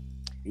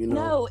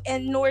 No,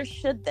 and nor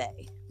should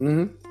they.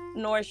 Mm-hmm.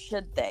 Nor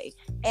should they.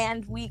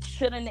 And we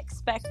shouldn't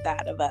expect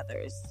that of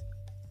others.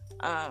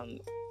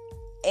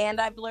 And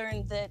I've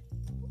learned that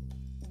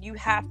you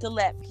have to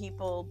let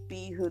people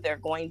be who they're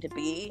going to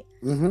be.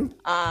 Mm-hmm.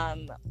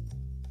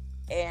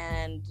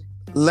 And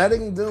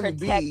letting them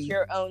protect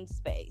your own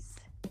space.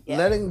 Yeah.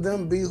 Letting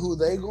them be who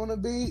they're going to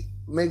be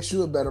makes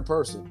you a better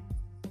person.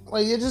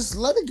 Like, you just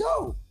let it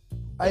go.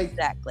 Like,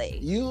 exactly.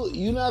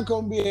 You're not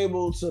going to be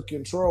able to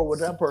control what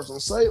that person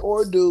say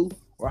or do,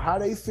 or how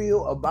they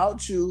feel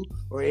about you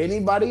or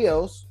anybody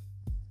else.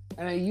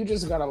 And you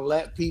just got to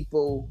let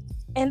people.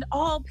 And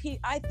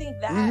I think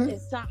that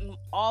is something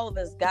all of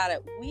us got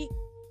it.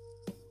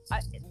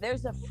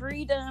 There's a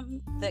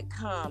freedom that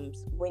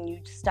comes when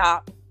you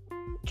stop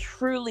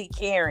truly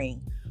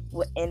caring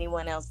what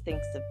anyone else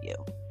thinks of you.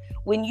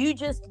 When you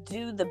just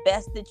do the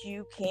best that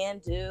you can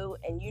do,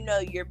 and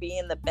you're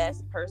being the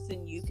best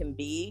person you can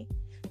be,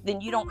 then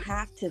you don't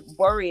have to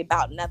worry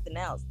about nothing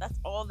else. That's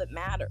all that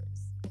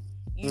matters.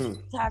 You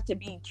just have to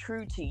be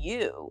true to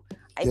you.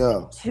 I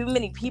think too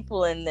many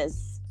people in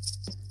this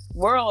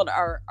world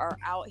are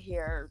out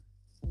here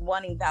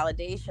wanting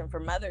validation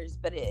from others,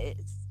 but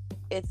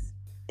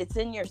it's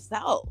in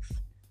yourself.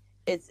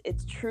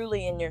 It's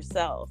truly in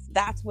yourself.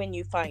 That's when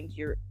you find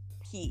your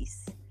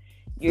peace.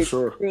 You're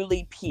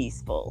truly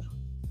peaceful.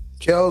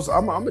 Kels,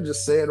 I'm gonna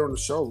just say it on the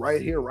show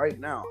right here, right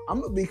now. I'm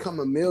gonna become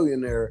a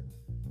millionaire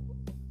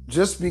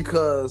just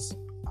because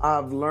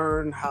I've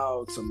learned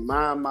how to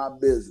mind my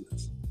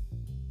business.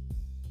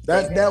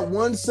 That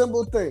one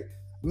simple thing.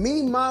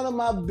 Me minding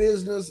my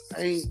business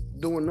ain't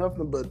doing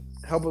nothing but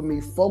helping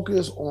me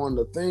focus on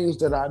the things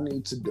that I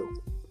need to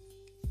do.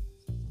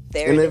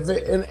 If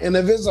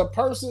it's a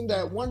person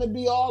that want to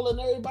be all in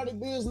everybody's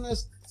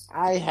business,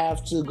 I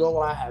have to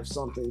go. I have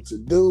something to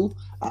do.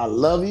 I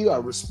love you. I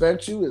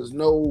respect you. There's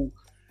no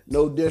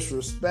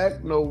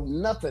disrespect, no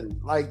nothing.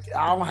 Like,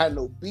 I don't have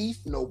no beef,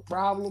 no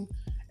problem.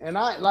 And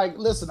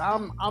listen,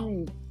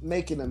 I'm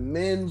making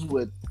amends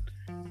with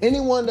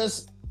anyone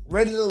that's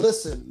ready to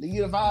listen.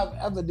 If I've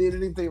ever did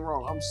anything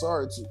wrong, I'm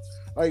sorry to.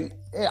 Like,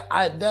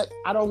 I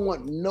don't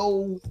want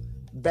no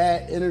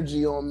bad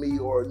energy on me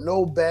or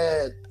no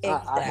bad.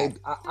 Exactly.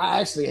 I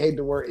actually hate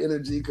the word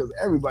energy because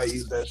everybody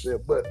uses that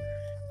shit, but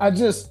I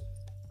just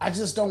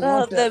don't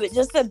want that.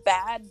 Just a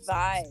bad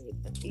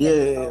vibe.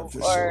 Yeah, for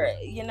or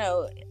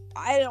sure.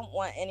 I don't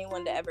want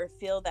anyone to ever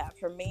feel that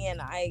for me,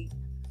 and I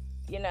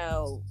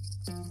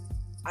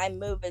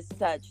move as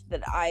such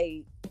that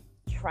I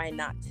try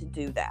not to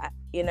do that.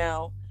 Yeah.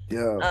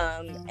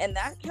 And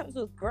that comes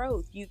with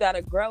growth. You got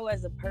to grow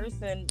as a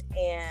person,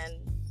 and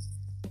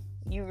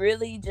you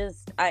really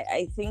just,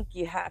 I think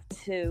you have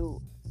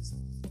to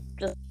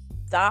just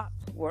stop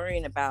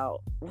worrying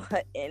about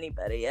what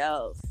anybody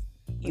else.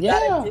 You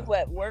got to do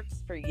what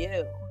works for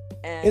you.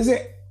 And is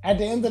it, at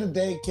the end of the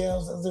day,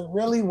 Kels, is it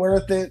really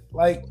worth it?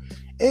 Like,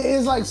 it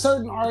is like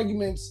certain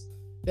arguments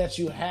that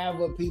you have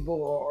with people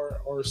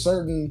or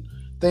certain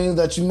things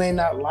that you may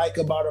not like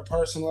about a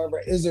person or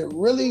whatever. Is it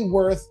really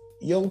worth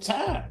your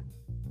time?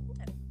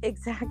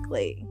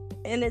 Exactly.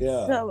 And it's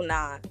so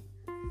not.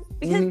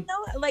 Because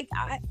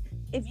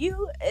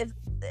if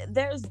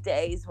there's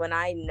days when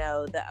I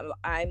know that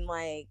I'm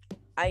like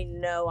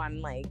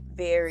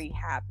very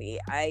happy.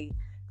 I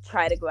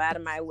try to go out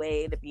of my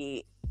way to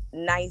be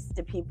nice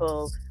to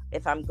people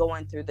if I'm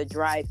going through the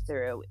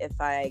drive-through, if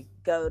I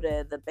go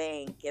to the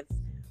bank, if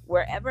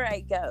wherever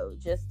I go,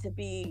 just to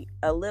be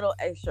a little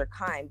extra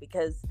kind,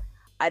 because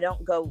I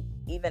don't go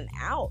even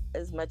out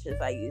as much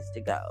as I used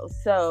to go.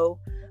 So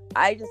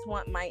I just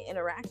want my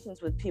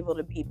interactions with people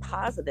to be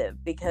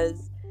positive,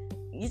 because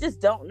you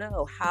just don't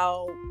know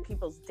how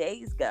people's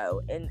days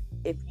go. And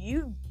if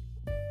you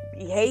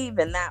behave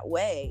in that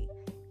way,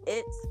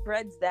 it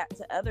spreads that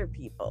to other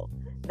people.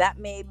 That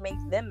may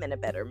make them in a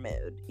better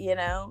mood,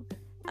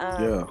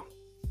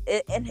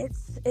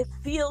 It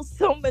feels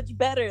so much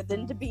better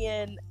than to be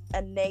in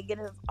a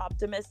negative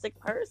optimistic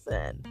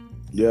person.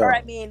 Yeah. Or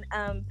I mean,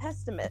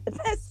 pessimist,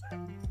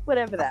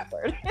 whatever that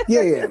word.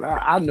 Yeah.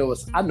 I know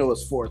it's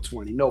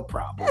 420. No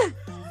problem.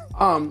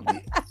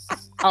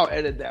 I'll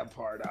edit that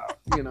part out.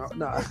 You know,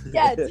 no.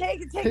 Yeah,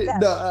 take that.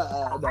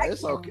 No,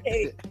 it's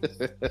okay.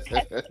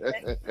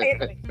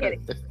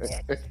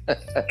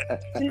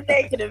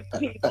 Negative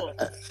people.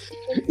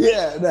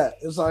 Yeah,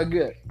 it's all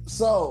good.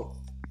 So,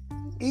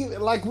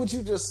 even like what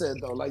you just said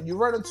though, like you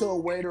run into a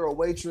waiter or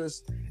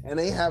waitress and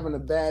they having a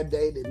bad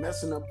day, they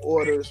messing up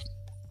orders,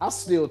 I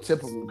still tip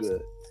them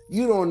good.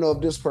 You don't know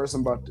if this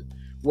person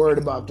worried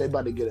about they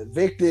about to get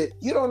evicted.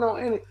 You don't know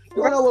you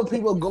don't know what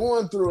people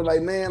going through.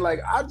 Like, man, like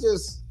I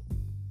just,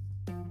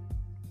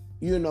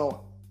 you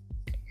know,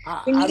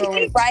 I don't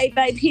do right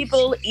by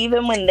people,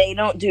 even when they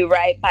don't do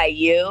right by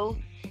you.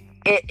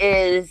 It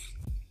is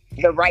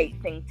the right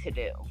thing to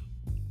do.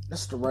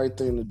 That's the right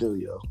thing to do,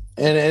 yo.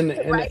 And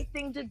the right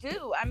thing to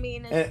do. I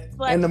mean, it's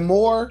and the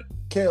more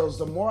Kels,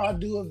 the more I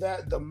do of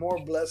that, the more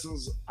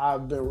blessings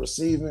I've been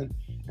receiving.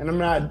 And I'm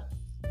not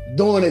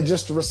doing it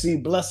just to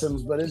receive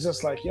blessings, but it's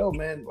just like, yo,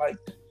 man, like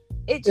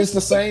it's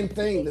the same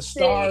thing. The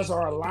stars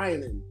are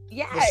aligning.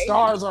 Yeah, the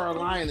stars are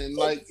aligning.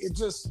 Like it's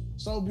just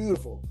so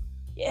beautiful.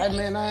 Yeah, like,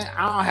 man, I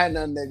don't have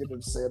nothing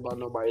negative to say about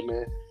nobody,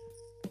 man.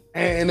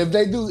 And if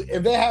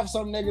they have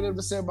something negative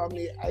to say about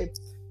me,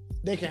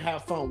 they can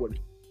have fun with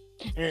it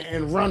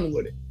and run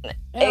with it.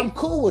 And I'm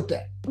cool with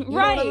that. You know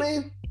what I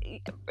mean?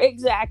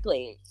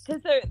 Exactly.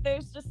 Because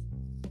there's just,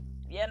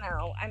 you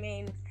know, I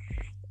mean,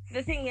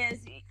 the thing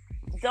is,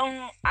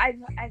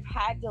 I've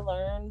had to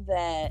learn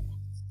that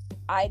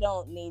I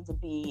don't need to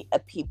be a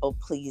people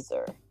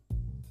pleaser.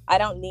 I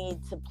don't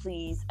need to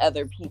please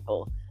other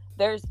people.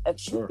 There's a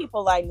few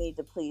people I need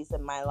to please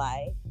in my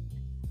life.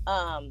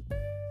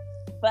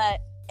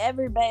 But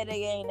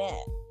everybody ain't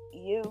it.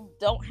 You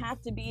don't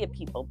have to be a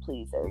people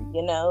pleaser,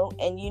 you know,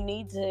 and you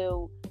need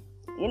to,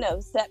 you know,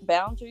 set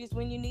boundaries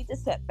when you need to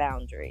set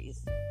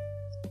boundaries.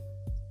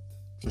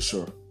 For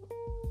sure.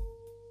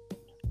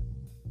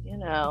 You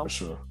know. For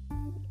sure.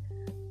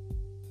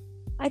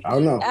 I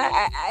don't know.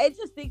 I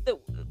just think that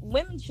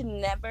women should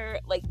never,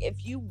 like, I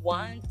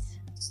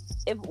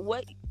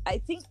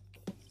think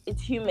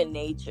it's human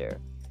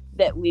nature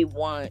that we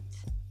want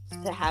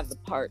to have a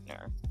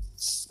partner.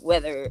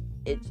 Whether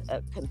it's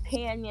a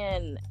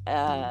companion,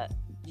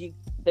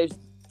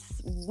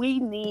 we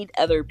need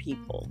other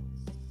people,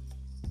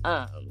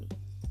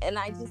 and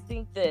I just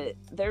think that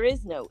there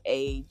is no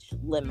age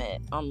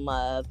limit on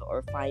love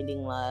or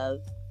finding love,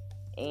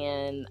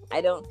 and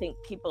I don't think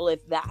people,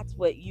 if that's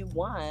what you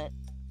want,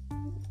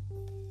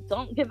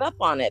 don't give up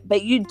on it.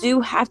 But you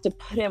do have to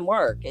put in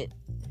work.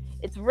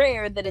 It's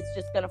rare that it's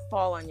just gonna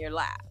fall on your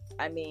lap.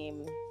 I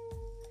mean,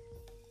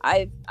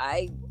 I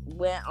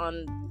went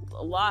on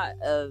a lot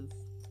of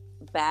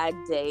bad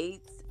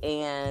dates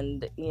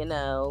and, you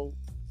know,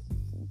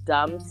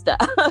 dumb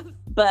stuff,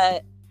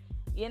 but,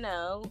 you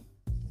know,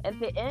 at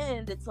the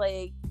end, it's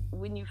like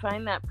when you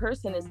find that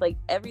person, it's like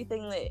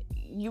everything that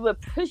you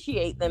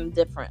appreciate them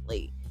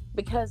differently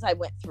because I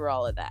went through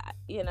all of that,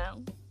 you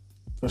know?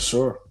 For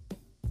sure.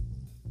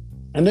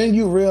 And then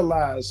you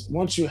realize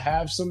once you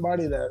have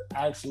somebody that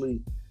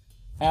actually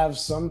have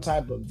some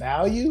type of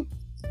value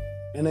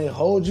and they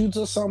hold you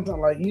to something,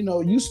 like, you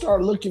know, you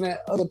start looking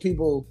at other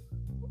people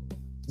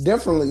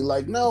differently.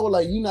 Like, no,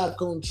 like, you're not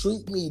going to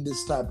treat me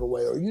this type of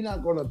way, or you're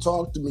not going to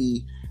talk to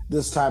me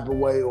this type of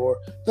way, or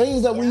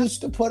things that we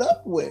used to put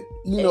up with,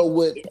 you know,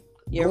 with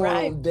going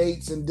on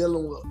dates and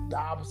dealing with the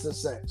opposite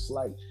sex.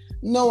 Like,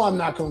 no, I'm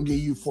not going to give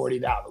you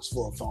 $40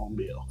 for a phone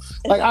bill.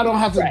 Like, I don't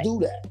have to do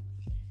that.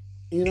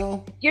 You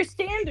know? Your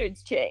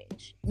standards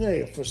change.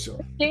 Yeah, for sure.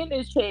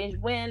 Standards change.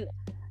 When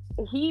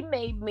he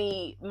made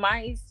me,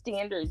 my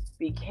standards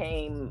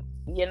became,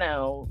 you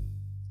know,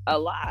 a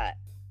lot.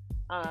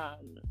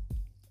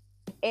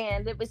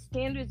 And it was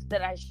standards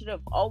that I should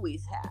have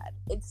always had.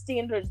 It's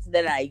standards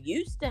that I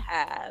used to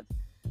have.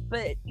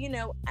 But, you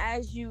know,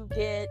 as you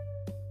get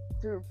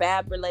through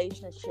bad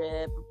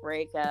relationship,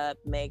 breakup,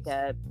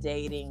 makeup,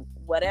 dating,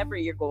 whatever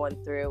you're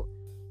going through,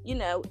 you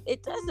know,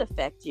 it does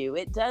affect you.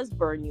 It does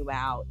burn you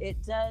out.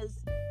 It does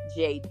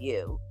jade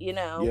you, you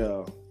know?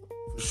 Yeah,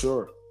 for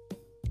sure.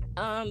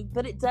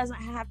 But it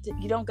doesn't have to,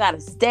 you don't got to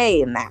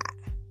stay in that.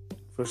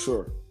 For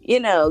sure. You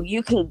know,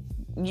 you can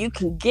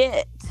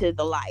get to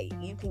the light.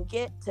 You can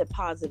get to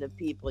positive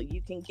people.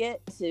 You can get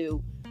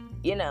to,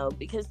 you know,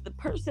 because the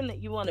person that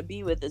you want to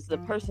be with is the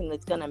person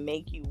that's going to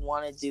make you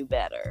want to do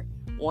better,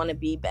 want to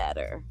be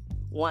better,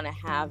 want to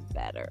have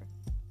better.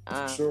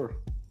 Sure.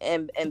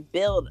 And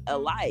build a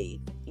life,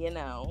 you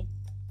know.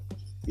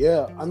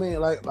 Yeah, I mean,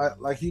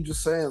 like you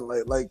just saying,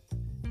 like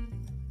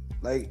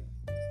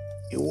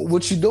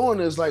what you're doing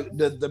is like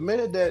the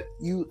minute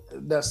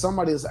that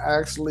somebody is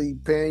actually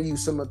paying you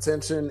some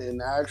attention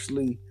and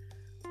actually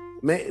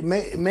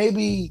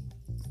maybe,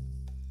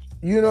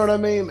 you know what I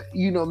mean?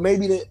 You know,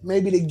 maybe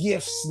the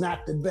gift's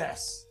not the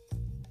best,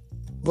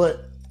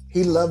 but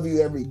he love you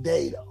every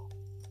day though,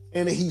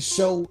 and he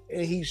show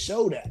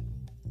that.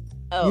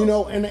 Oh. You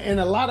know, and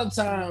a lot of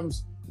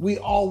times we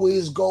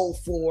always go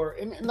for,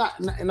 and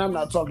I'm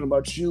not talking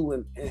about you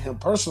and him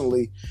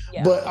personally,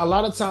 but a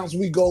lot of times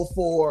we go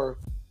for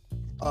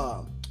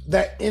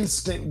that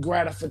instant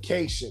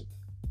gratification.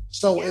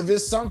 So if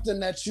it's something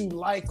that you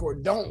like or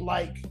don't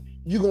like,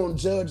 you're gonna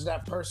judge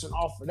that person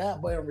off of that.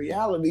 But in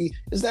reality,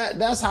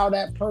 that's how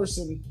that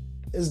person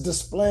is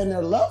displaying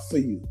their love for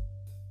you.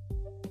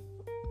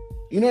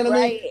 You know what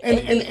I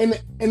mean?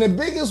 And the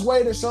biggest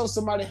way to show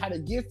somebody how to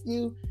gift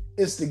you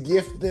is to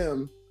gift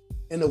them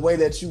in the way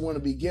that you want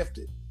to be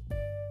gifted.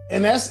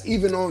 And that's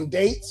even on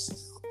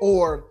dates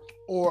or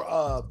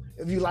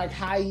if you like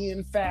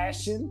high-end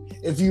fashion,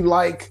 if you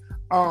like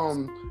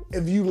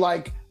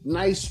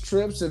nice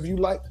trips, if you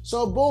like,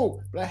 so boom,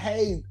 but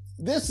hey,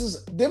 this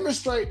is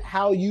demonstrate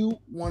how you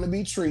want to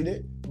be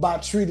treated by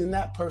treating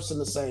that person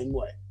the same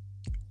way.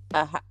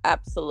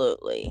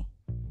 Absolutely.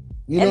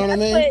 You know what I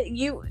mean?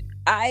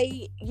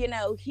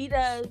 He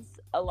does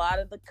a lot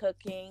of the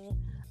cooking.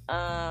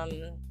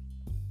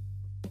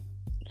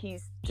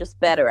 He's just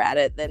better at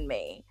it than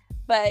me.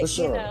 But,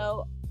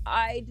 sure.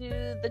 I do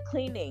the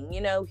cleaning.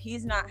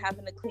 He's not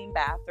having to clean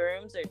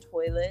bathrooms or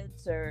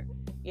toilets or,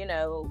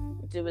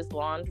 do his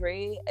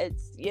laundry.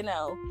 It's,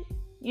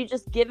 you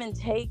just give and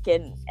take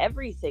in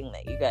everything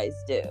that you guys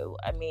do.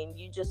 I mean,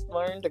 you just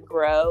learn to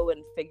grow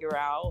and figure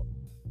out,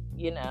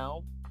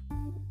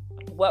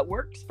 what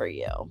works for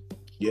you.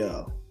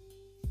 Yeah,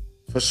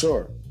 for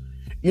sure.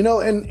 And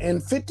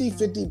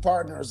 50-50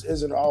 partners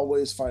isn't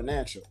always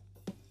financial.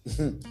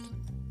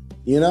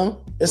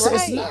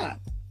 It's not.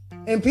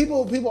 And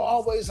people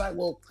always like,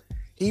 well,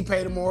 he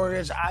paid a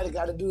mortgage, I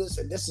got to do this,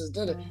 and this is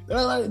that.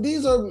 Like,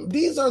 these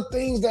are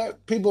things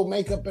that people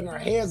make up in their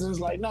heads, and it's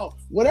like, no,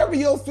 whatever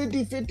your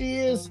 50-50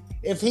 is,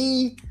 if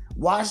he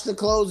wash the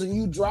clothes and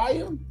you dry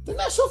them, then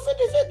that's your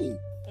 50-50.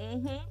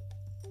 Mm-hmm.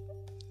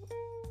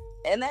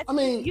 And that's,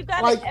 you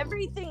got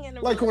everything in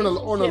a like on a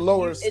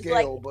lower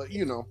scale, but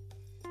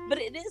But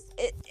it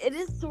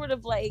is sort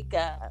of like,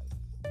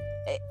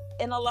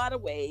 in a lot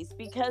of ways,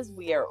 because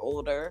we are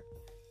older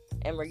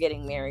and we're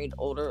getting married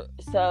older,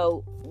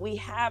 so we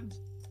have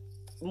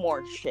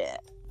more shit.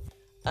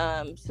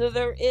 So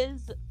there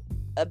is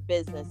a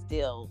business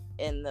deal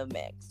in the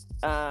mix.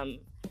 And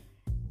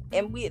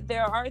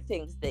there are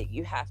things that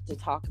you have to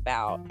talk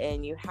about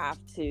and you have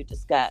to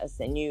discuss,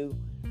 and you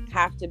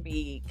have to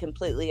be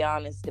completely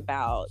honest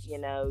about,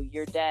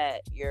 your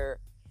debt, your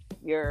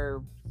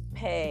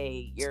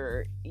pay,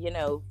 your,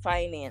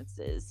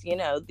 finances.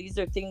 These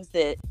are things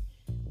that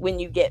when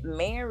you get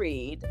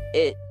married,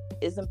 it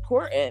is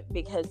important,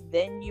 because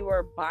then you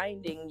are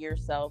binding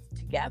yourself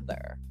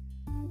together.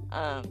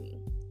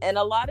 And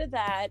a lot of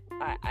that,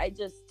 I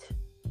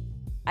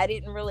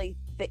didn't really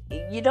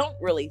you don't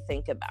really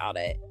think about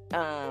it.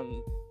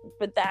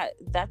 But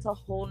that's a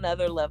whole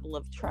nother level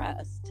of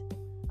trust.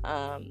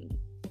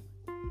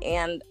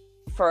 And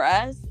for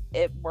us,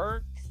 it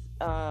works.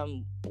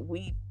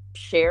 We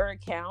share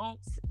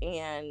accounts,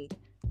 and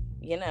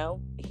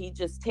he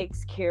just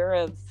takes care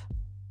of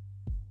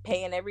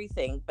paying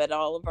everything, but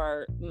all of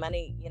our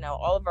money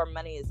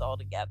is all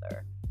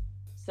together.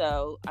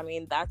 So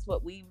that's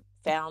what we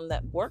found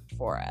that worked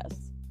for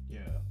us. Yeah.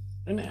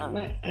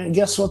 And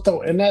guess what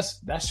though? And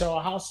that's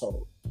your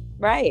household,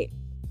 right?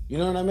 You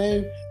know what I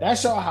mean?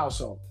 That's your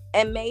household.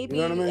 And maybe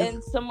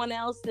in someone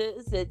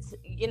else's, it's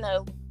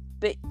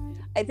but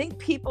I think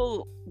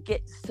people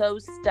get so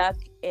stuck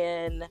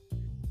in,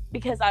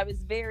 because I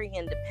was very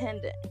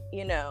independent,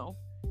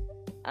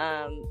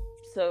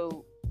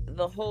 so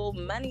the whole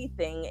money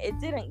thing, it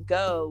didn't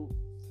go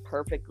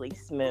perfectly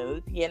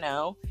smooth.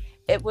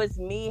 It was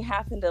me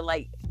having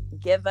to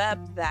give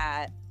up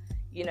that,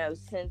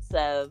 sense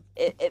of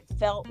it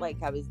felt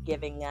like I was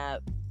giving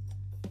up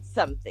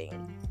something.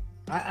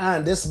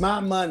 This is my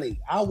money.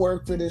 I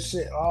work for this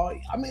shit.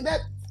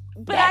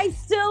 But I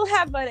still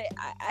have money.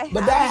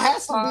 But that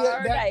has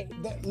to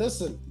be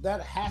listen.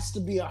 That has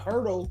to be a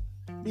hurdle,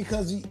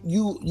 because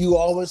you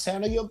always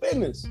handle your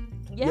business.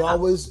 Yeah.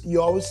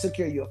 You always take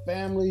care of your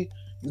family.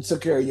 You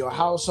took care of your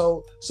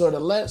household. So to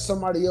let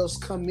somebody else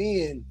come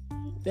in,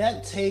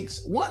 that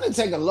takes to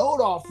take a load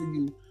off for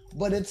you,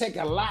 but it take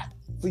a lot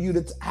for you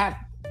to have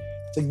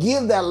to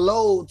give that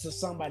load to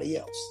somebody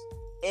else.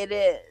 It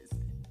is.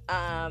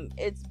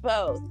 It's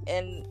both,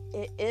 and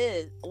it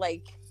is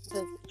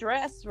the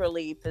stress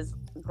relief is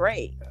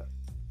great,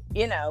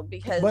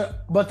 because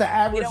but the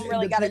average, we don't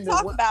really got to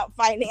talk about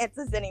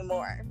finances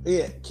anymore.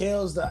 Yeah,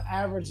 Kels, the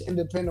average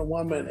independent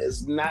woman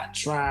is not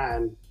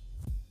trying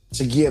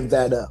to give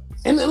that up.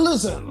 And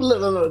listen,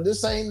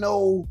 this ain't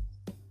no.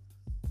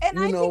 And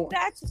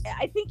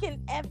I think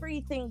in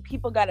everything,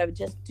 people got to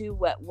just do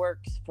what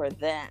works for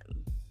them.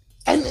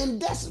 And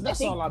that's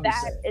all I'm saying.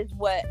 That is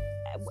what,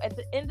 at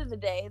the end of the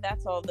day,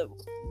 that's all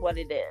what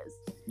it is.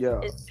 Yeah.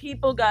 Is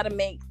people got to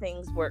make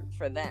things work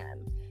for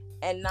them,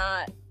 and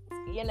not,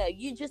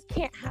 you just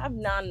can't have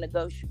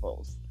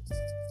non-negotiables.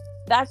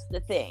 That's the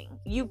thing.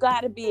 You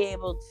got to be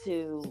able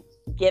to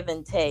give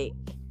and take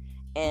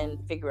and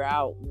figure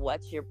out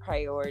what's your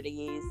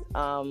priorities,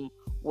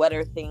 what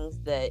are things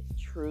that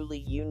truly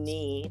you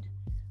need,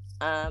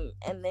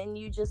 And then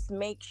you just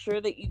make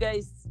sure that you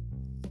guys,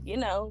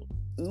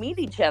 meet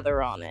each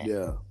other on it.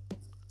 Yeah.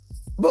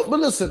 But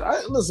listen,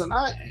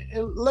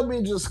 and let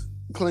me just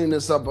clean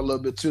this up a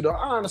little bit too. Though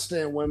I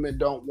understand women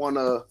don't want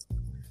to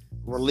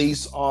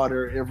release all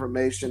their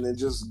information and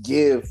just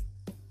give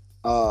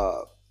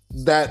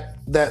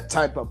that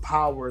type of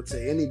power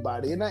to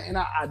anybody, and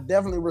I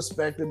definitely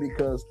respect it,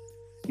 because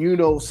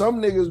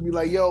some niggas be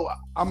like, yo,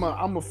 I'm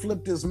a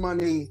flip this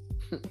money.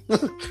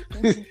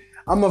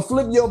 I'm gonna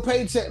flip your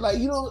paycheck,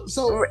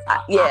 so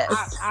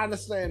yes. I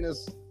understand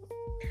this.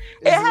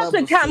 It has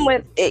to come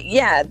with it.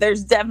 Yeah,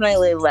 there's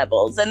definitely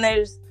levels, and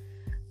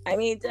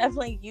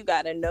definitely you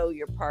got to know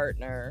your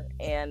partner.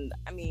 And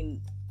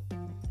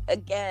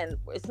again,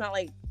 it's not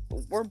like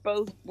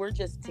we're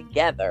just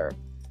together.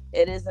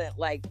 It isn't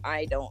like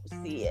I don't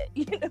see it.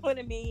 You know what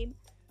I mean?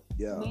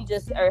 Yeah. We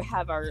just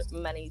have our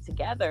money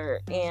together,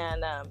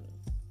 and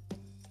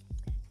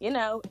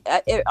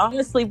it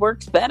honestly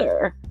works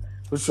better.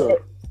 For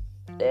sure.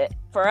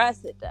 For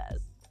us, it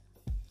does.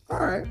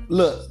 All right.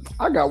 Look,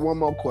 I got one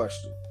more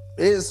question.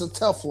 It's a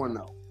tough one,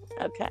 though.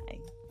 Okay.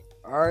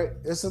 All right.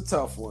 It's a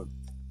tough one.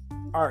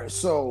 All right.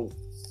 So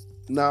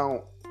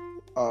now,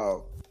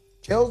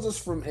 Kels is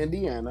from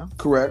Indiana,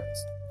 correct?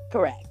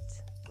 Correct.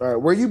 All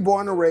right. Were you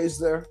born and raised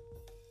there?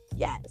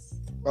 Yes.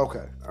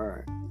 Okay. All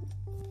right.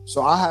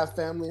 So I have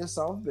family in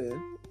South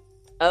Bend.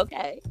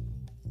 Okay.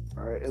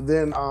 All right. And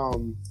then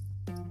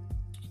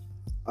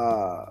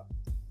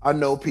I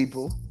know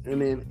people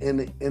in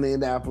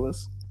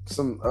Indianapolis.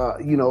 Some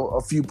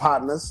a few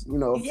partners.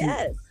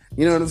 Yes.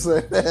 You know what I'm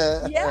saying?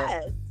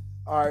 Yes.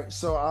 All right.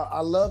 So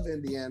I love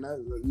Indiana.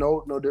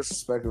 No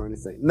disrespect or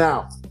anything.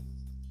 Now,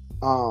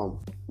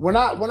 when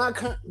I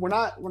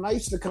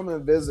used to come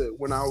and visit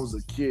when I was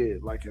a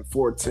kid, like at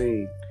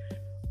 14,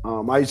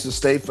 I used to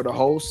stay for the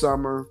whole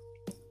summer,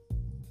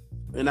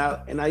 and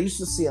I used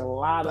to see a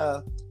lot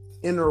of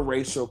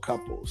interracial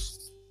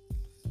couples.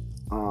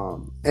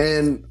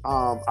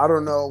 I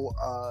don't know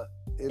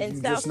if in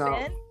you South just now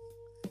Bend?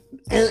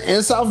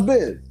 in South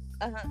Bend.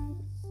 Uh-huh.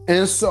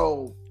 And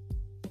so,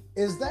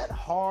 is that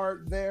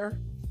hard there?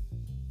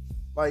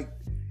 Like,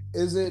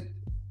 is it?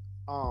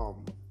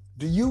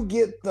 Do you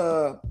get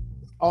the,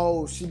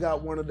 oh, she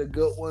got one of the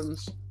good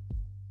ones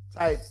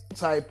type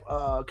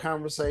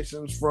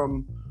conversations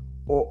from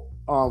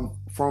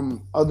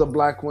other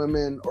Black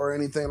women or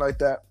anything like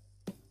that?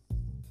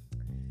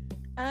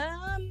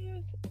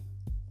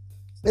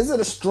 Is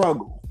it a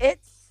struggle?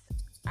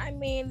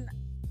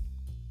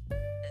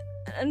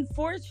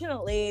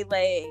 Unfortunately,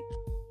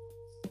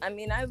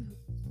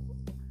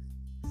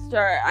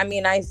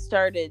 I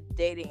started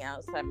dating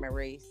outside my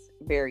race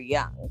very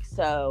young.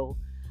 So,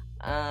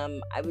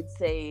 I would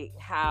say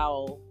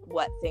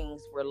what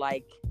things were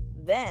like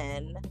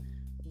then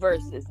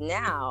versus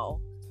now,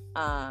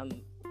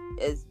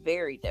 is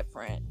very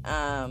different.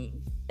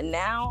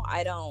 Now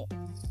I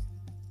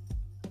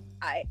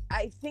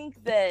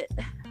think that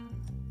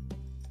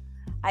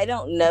I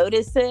don't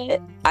notice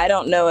it. I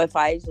don't know if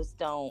I just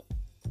don't.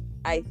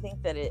 I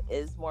think that it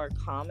is more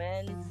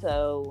common.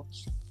 So,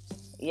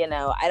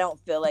 I don't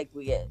feel like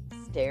we get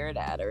stared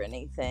at or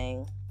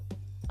anything.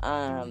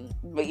 But,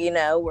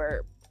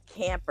 we're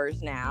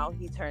campers now.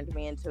 He turned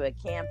me into a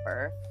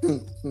camper.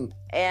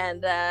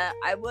 And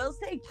I will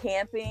say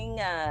camping,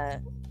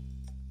 I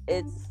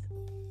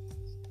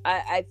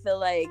feel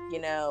like,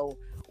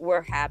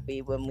 we're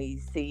happy when we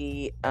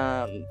see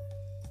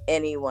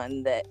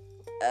anyone that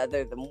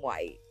other than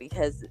white,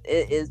 because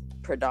it is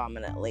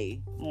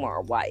predominantly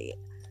more white.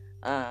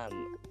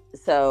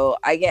 So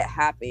I get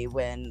happy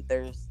when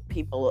there's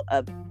people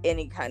of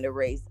any kind of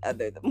race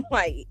other than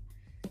white,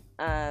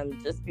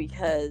 just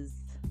because,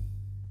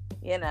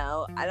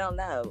 I don't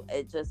know,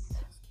 it just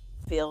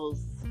feels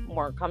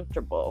more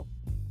comfortable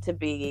to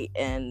be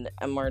in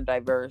a more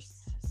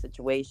diverse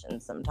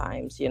situation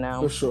sometimes,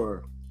 For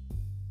sure.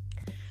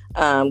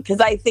 Because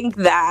I think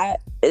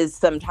that is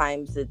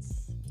sometimes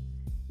it's,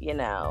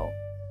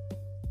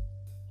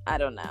 I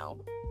don't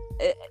know.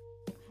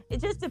 It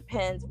just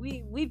depends.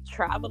 We've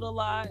traveled a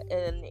lot,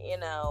 and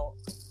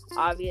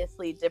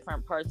obviously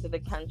different parts of the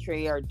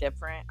country are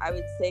different. I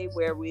would say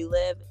where we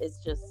live is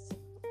just,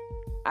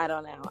 I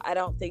don't know. I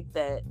don't think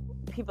that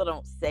people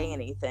don't say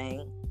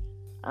anything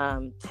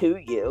to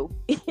you,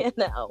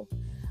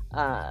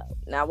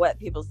 Now what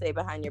people say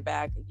behind your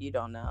back, you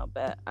don't know,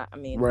 but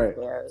right.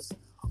 Who cares?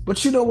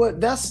 But you know what?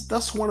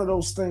 That's one of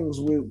those things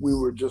we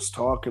were just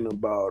talking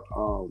about.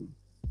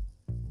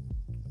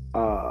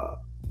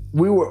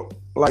 We were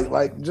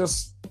like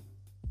just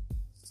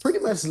pretty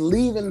much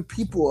leaving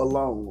people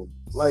alone,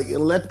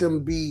 and let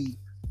them be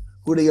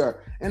who they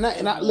are. And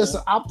I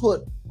listen, I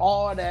put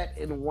all that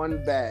in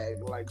one bag.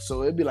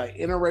 So it'd be like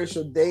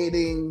interracial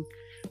dating,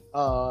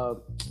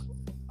 or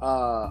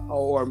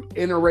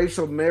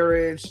interracial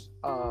marriage,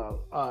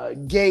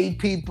 gay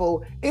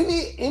people,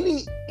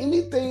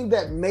 anything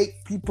that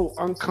make people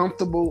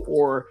uncomfortable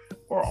or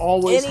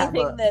always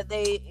anything that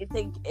they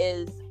think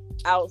is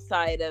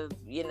outside of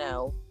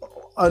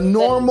a the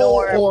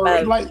normal norm or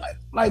of,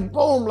 like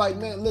boom, like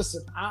man,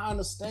 listen, I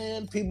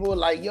understand people are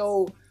like,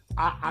 yo,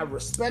 I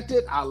respect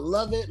it, I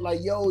love it, like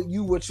yo,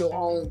 you with your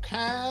own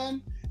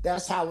kind,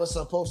 that's how it's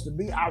supposed to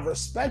be. I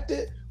respect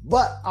it,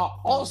 but I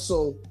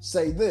also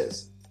say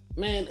this,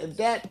 man, if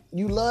that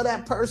you love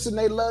that person,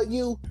 they love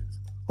you,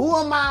 who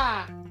am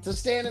I to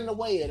stand in the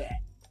way of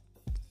that?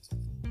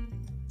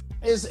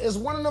 It's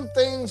one of them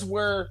things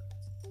where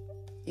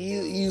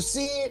you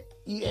see it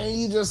and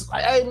you just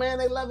like, hey man,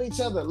 they love each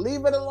other.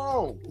 Leave it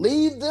alone.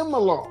 Leave them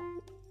alone.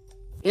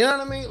 You know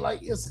what I mean? Like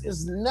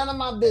it's none of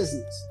my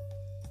business.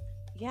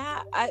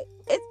 yeah,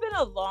 it's been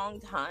a long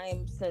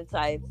time since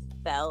I've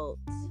felt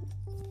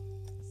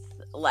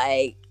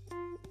like,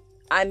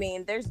 I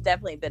mean, there's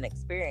definitely been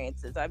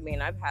experiences. I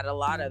mean, I've had a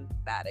lot of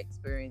bad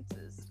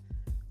experiences.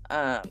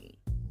 Um,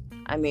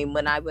 I mean,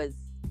 when I was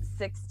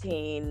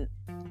 16,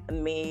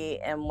 me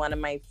and one of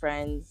my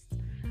friends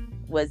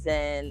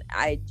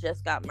I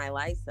just got my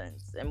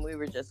license and we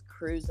were just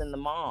cruising the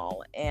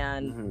mall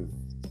and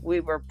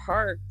we were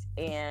parked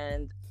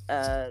and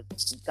a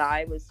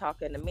guy was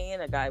talking to me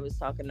and a guy was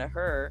talking to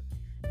her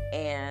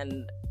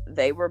and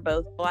they were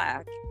both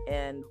black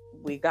and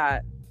we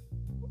got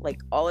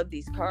like all of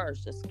these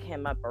cars just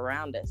came up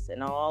around us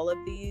and all of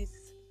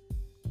these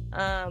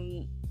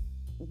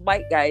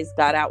white guys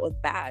got out with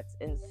bats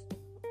and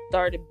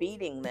started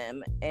beating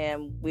them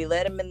and we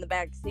let them in the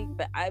back seat,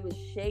 but I was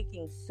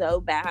shaking so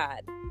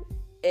bad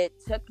it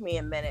took me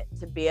a minute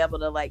to be able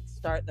to like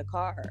start the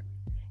car,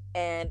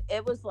 and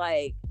it was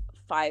like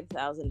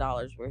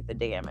 $5,000 worth of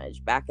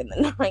damage back in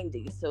the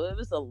 90s, so it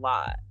was a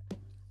lot.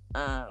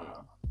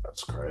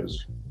 That's crazy.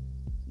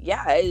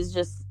 Yeah, it was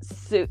just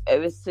it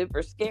was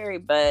super scary,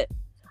 but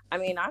I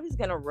mean, I was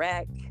gonna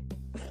wreck.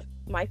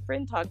 My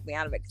friend talked me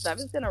out of it because I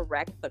was gonna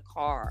wreck the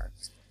car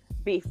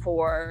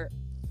before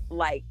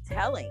like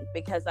telling,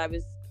 because I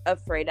was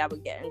afraid I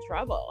would get in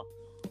trouble.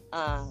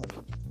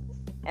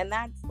 And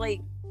that's like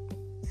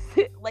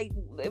it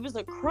was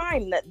a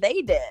crime that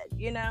they did,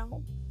 you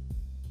know?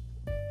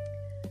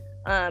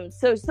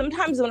 So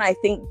sometimes when I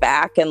think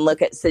back and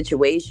look at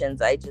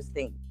situations, I just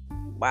think,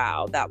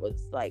 wow, that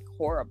was like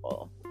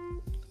horrible.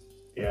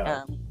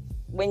 Yeah.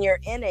 When you're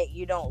in it,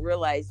 you don't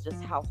realize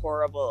just how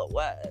horrible it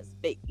was.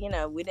 But, you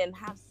know, we didn't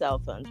have cell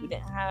phones. We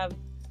didn't have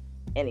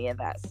any of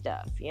that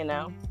stuff, you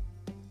know?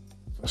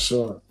 For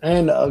sure.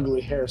 And the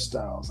ugly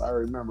hairstyles. I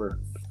remember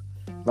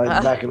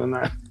back in the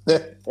night.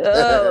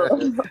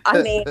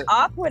 I mean,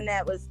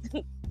 Aquanet was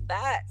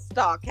that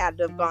stock had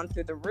to have gone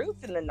through the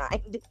roof in the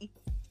 90s.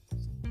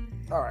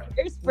 All right.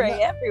 Hairspray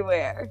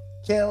everywhere.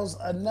 Kels,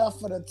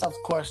 enough of the tough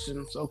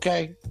questions,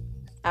 okay?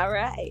 All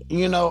right.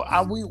 You know,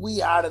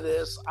 we out of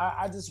this.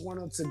 I just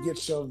wanted to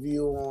get your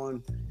view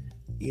on,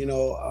 you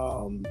know,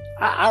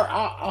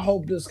 I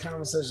hope this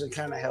conversation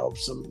kind of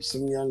helps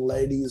some young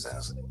ladies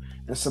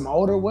and some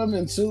older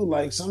women too.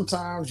 Like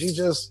sometimes you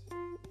just,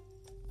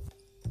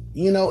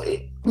 you know,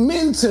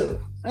 men too.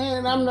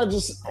 And I'm not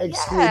just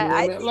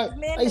excluding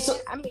women.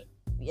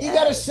 You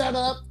gotta shut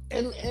up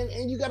and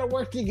you gotta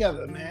work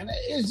together, man.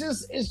 It's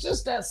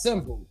just that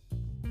simple.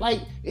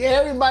 Like,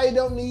 everybody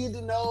don't need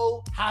to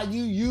know how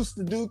you used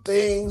to do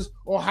things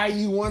or how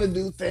you want to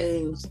do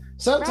things.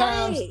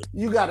 Sometimes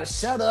you gotta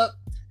shut up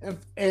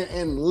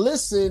and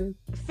listen.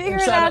 Figure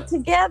it out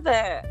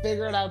together.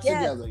 Figure it out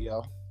together,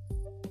 yo.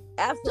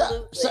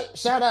 Absolutely.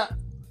 Shut up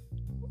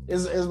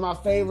is my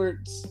favorite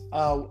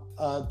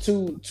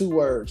two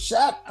words.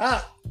 Shut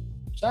up.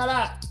 Shut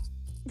up.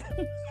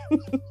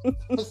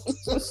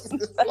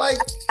 Like,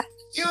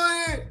 you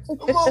ain't a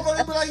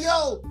motherfucker be like,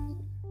 yo,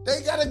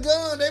 they got a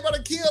gun, they about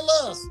to kill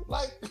us.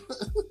 Like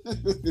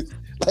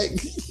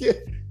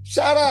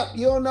shut up.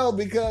 You don't know,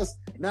 because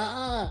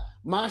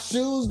my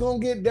shoes gonna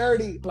get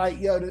dirty. Like,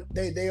 yo,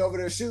 they over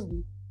there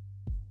shooting.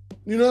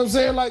 You know what I'm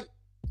saying? Like,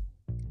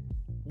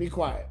 be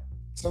quiet.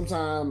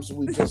 Sometimes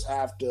we just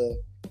have to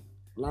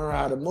learn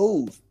how to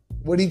move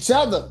with each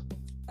other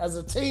as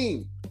a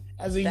team,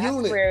 as a unit.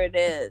 That's where it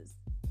is.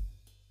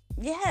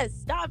 Yes,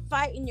 stop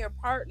fighting your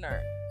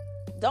partner.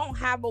 Don't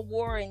have a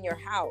war in your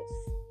house.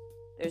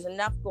 There's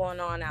enough going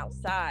on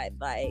outside.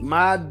 Like,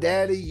 my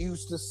daddy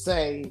used to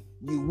say,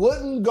 you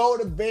wouldn't go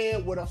to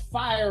bed with a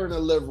fire in the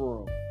living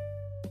room.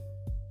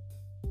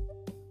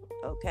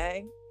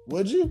 Okay.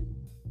 Would you?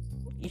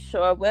 You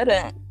sure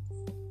wouldn't.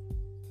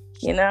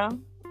 You know?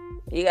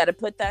 You got to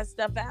put that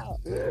stuff out.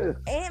 Yeah.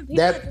 And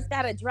people just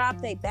got to drop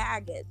their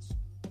baggage.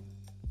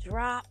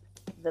 Drop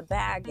the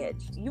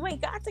baggage. You ain't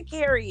got to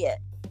carry it.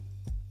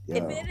 Yeah.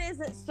 If it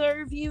doesn't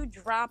serve you,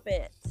 drop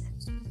it.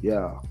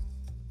 Yeah.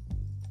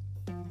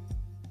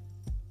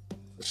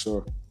 For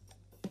sure.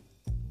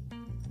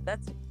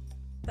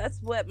 That's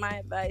what my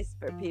advice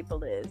for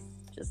people is.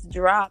 Just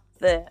drop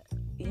the,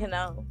 you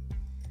know,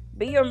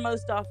 be your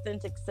most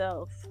authentic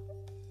self.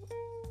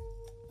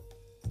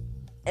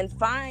 And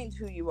find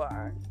who you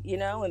are, you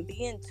know, and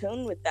be in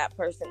tune with that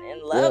person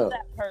and love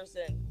that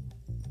person.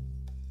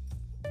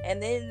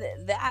 And then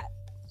that,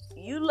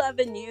 you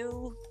loving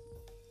you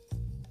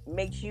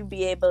makes you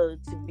be able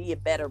to be a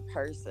better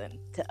person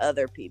to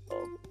other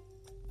people.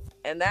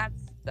 And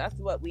That's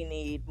what we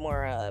need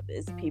more of,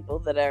 is people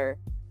that are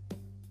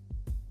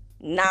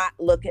not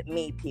look at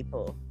me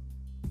people.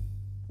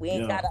 We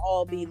ain't gotta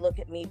all be look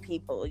at me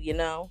people, you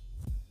know?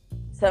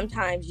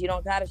 Sometimes you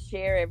don't gotta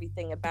share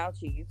everything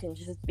about you. You can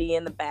just be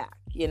in the back,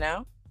 you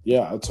know?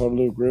 Yeah, I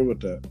totally agree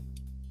with that.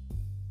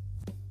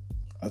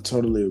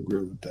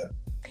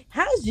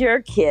 How's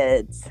your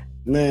kids?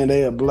 Man,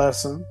 they a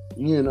blessing,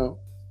 you know.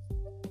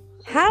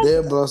 They're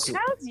a blessing.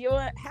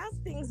 How's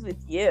things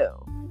with you?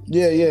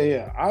 Yeah.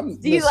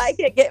 Do you like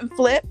it getting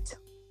flipped?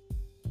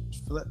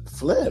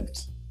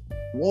 Flipped?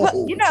 Whoa.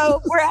 Well, you know,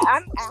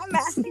 I'm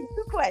asking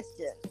you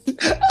questions.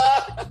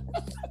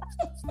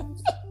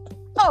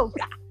 Oh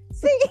God.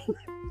 See?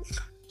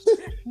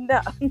 No,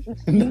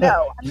 I'm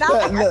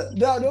not.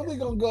 No, we're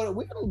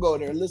gonna go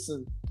there.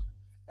 Listen,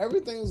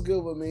 everything's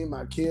good with me.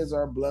 My kids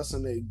are a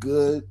blessing. They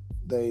good.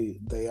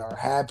 They are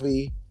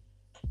happy.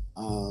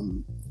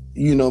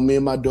 You know, me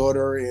and my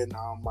daughter and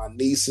my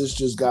nieces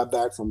just got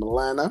back from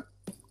Atlanta.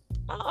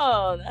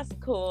 Oh, that's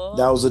cool.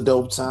 That was a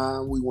dope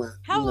time. We went.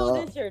 How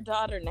old is your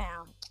daughter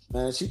now?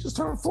 Man, she just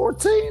turned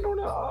 14 on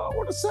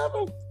the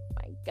 7th.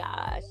 My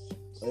gosh,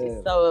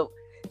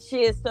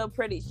 she is so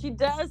pretty. She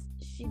does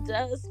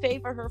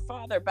favor her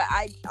father, but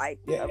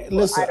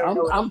listen,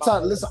 I'm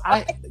talking. Listen,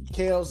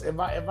 Kels, if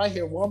I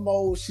hear one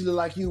more, she look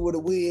like you with a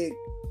wig.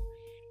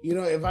 You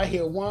know, if I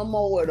hear one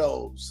more of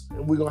those,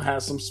 we're gonna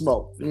have some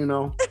smoke. You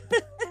know.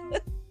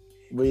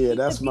 But yeah,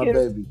 that's my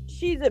baby.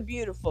 She's a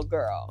beautiful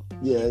girl.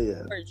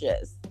 Yeah.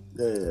 Gorgeous.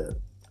 Yeah.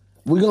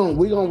 We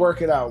gonna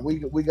work it out.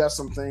 We got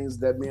some things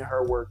that me and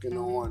her working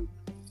on,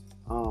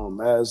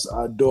 as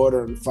a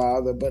daughter and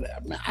father. But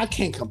I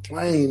can't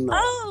complain. Though.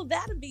 Oh,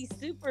 that'd be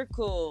super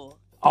cool.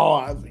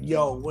 Oh,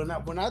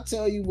 when I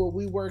tell you what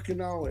we working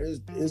on,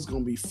 it's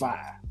gonna be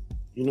fire.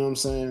 You know what I'm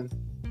saying?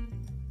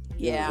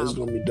 Yeah, it's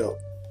gonna be dope.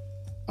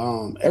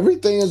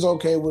 Everything is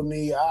okay with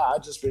me. I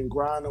just been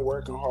grinding,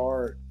 working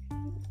hard,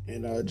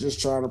 and just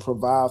trying to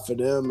provide for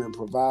them and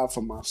provide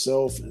for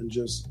myself, and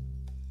just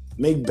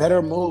make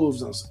better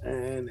moves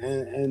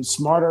and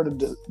smarter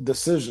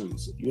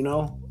decisions. You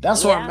know,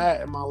 that's where I'm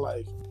at in my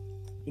life.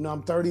 You know,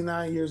 I'm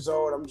 39 years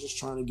old. I'm just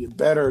trying to get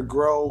better,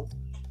 grow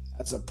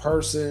as a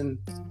person.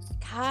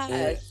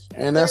 Gosh,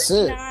 and that's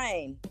it.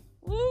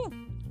 Woo.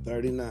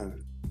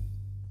 39.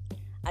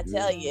 I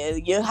tell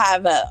you, you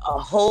have a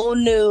whole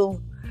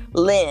new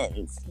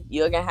lens.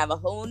 You're gonna have a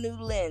whole new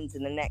lens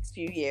in the next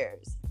few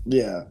years.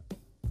 Yeah,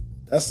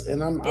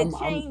 it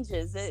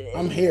changes.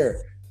 I'm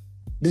here.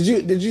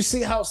 Did you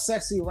see how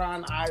sexy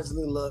Ron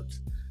Isley looked?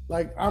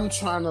 Like, I'm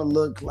trying to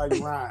look like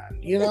Ron.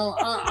 You know,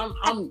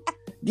 I'm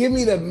give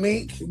me the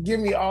mink, give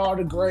me all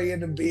the gray in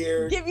the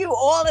beard. Give you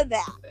all of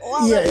that.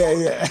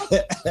 Yeah.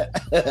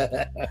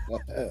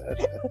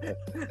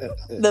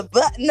 The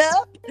button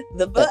up,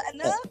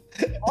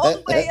 all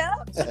the way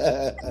up.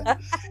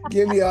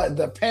 Give me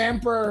the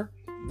pamper,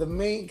 the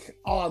mink,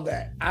 all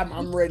that.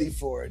 I'm ready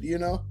for it, you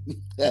know?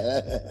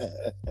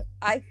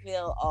 I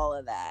feel all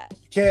of that.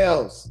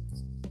 Kels.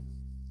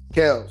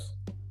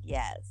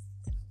 Yes.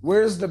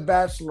 Where's the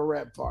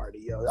bachelorette party,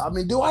 yo? I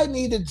mean, do I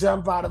need to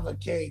jump out of a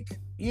cake?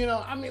 You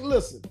know, I mean,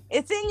 listen.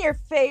 It's in your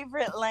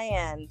favorite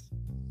land.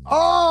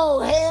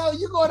 Oh, hell,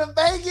 you go to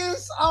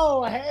Vegas?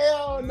 Oh,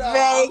 hell no.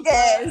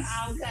 Vegas.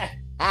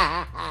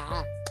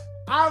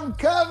 I'm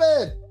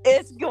coming.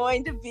 It's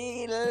going to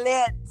be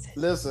lit.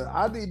 Listen,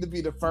 I need to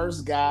be the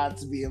first guy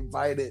to be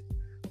invited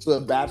to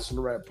a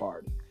bachelorette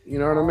party. You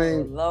know what I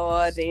mean?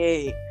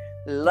 Lordy.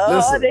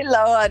 Listen,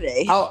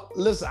 Lordy.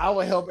 I will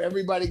help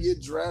everybody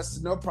get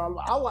dressed. No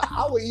problem. I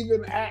will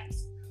even act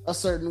a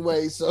certain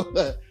way so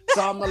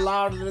I'm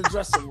allowed in the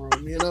dressing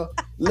room, you know?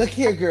 Look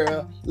here,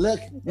 girl.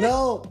 Look.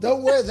 No,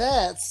 don't wear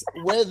that.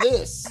 Wear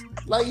this.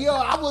 Like, yo,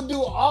 I will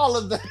do all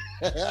of that.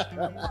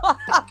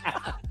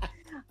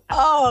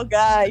 Oh,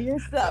 God, you're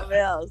something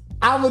else.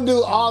 I would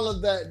do all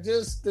of that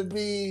just to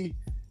be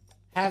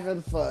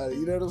having fun.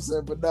 You know what I'm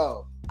saying? But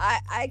no.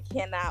 I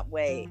cannot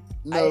wait.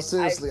 No,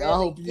 seriously. I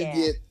hope you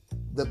get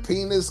the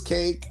penis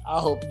cake. I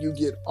hope you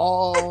get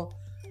all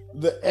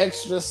the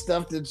extra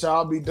stuff that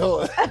y'all be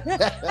doing.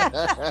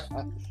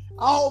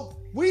 I hope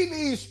we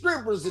need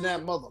strippers in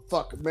that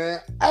motherfucker,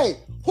 man. Hey,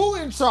 who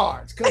in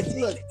charge? Because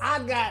look, I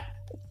got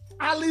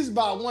at least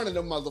about one of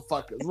them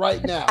motherfuckers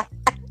right now.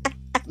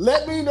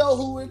 Let me know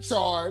who in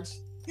charge,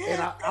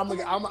 and I'm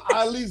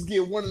at least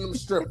get one of them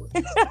strippers.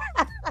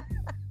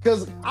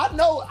 Cause I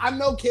know,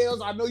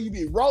 Kels, I know you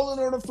be rolling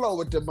on the floor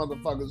with them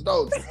motherfuckers,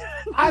 don't you?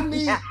 I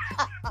need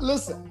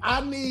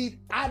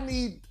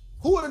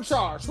who in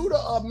charge? Who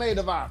the maid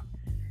of honor?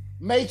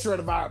 Matron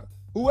of honor?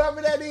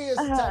 Whoever that is,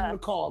 tell them to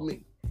call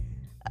me.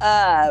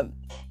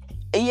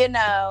 You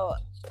know,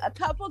 a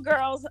couple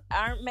girls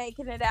aren't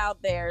making it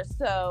out there,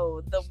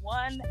 so the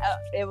one,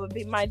 it would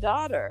be my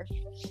daughter.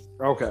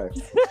 Okay.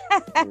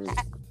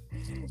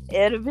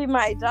 It'll be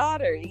my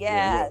daughter,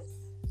 yes.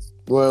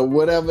 Well,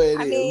 whatever it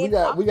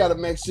is, we got to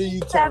make sure you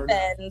turn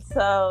 7, up.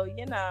 So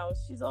you know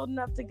she's old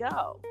enough to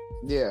go.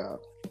 Yeah,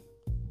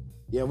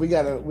 we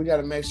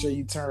gotta make sure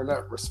you turn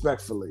up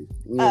respectfully.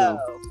 You know?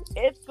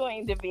 It's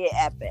going to be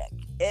epic.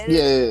 It is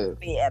Yeah, gonna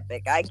be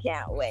epic. I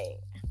can't wait.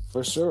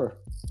 for sure.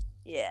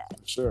 Yeah.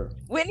 For sure.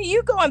 When are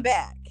you going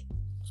back?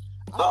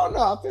 I don't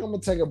know. I think I'm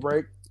gonna take a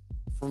break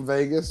from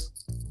Vegas.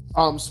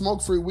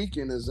 Smoke Free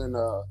Weekend is in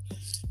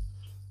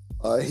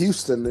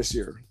Houston this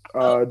year.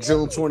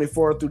 June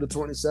 24th through the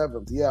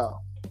 27th. Yeah.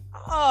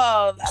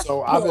 Oh, that's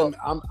So cool.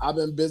 I've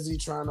been busy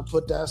trying to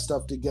put that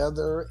stuff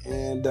together,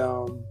 and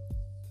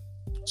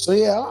so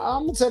yeah,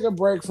 I'm gonna take a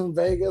break from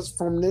Vegas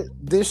from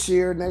this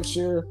year, next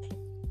year.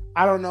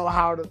 I don't know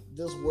how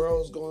this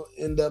world's gonna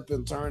end up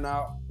and turn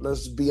out.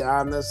 Let's be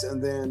honest,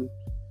 and then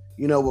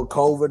with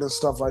COVID and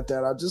stuff like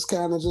that, I just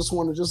kind of just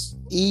want to just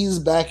ease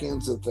back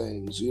into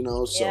things, So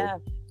Yeah,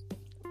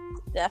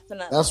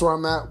 definitely. that's where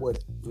I'm at with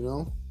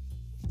it,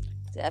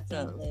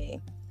 Definitely.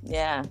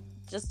 Yeah.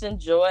 Just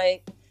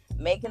enjoy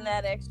making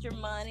that extra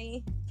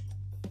money,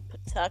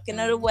 tucking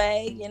it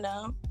away,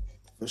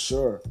 For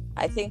sure.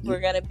 I think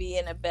we're going to be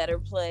in a better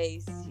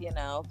place,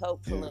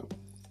 hopefully.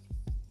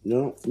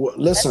 Well,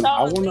 listen,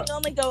 I want we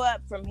only go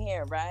up from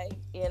here, right?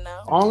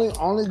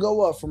 only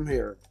go up from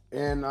here.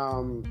 And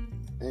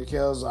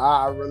Kels,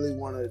 I really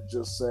want to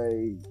just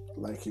say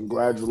like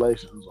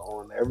congratulations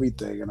on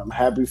everything, and I'm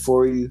happy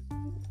for you.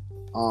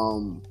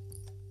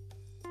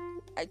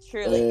 I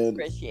truly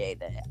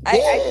appreciate it. Yeah,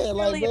 I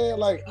truly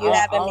appreciate you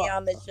having me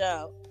on the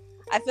show.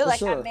 I feel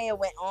like I may have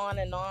went on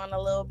and on a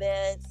little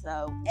bit,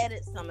 so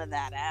edit some of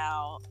that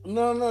out.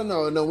 No.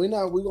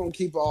 We're gonna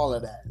keep all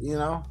of that,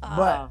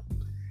 But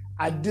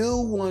I do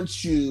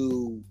want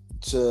you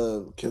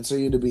to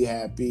continue to be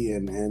happy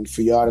and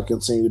for y'all to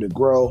continue to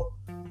grow.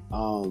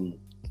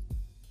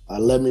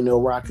 Let me know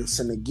where I can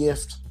send a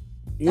gift.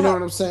 You know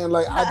what I'm saying?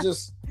 Like I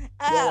just,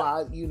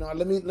 let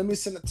me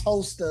send a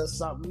toaster or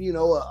something.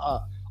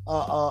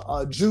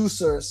 A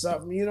juicer or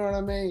something. You know what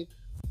I mean?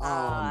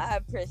 I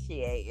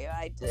appreciate you.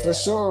 I do. For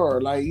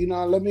sure. Like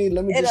let me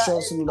just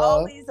show some love.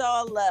 Always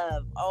all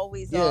love.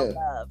 Always all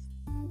love.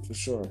 For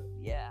sure.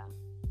 Yeah.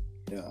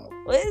 Yeah.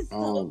 Well, it's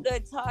so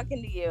good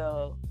talking to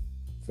you.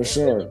 For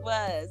sure. Really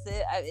was.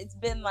 It's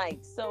been like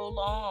so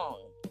long.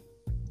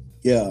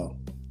 Yeah.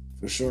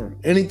 For sure.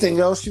 Anything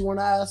else you want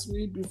to ask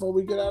me before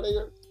we get out of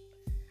here?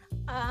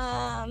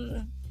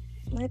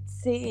 Let's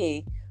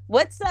see.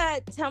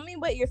 Tell me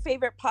what your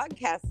favorite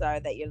podcasts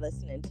are that you're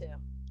listening to.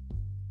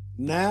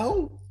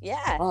 Now?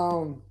 Yeah.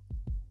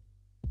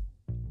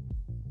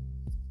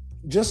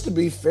 Just to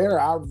be fair,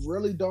 I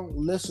really don't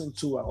listen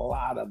to a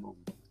lot of them.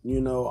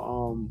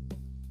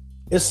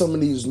 It's some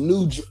of these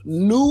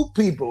new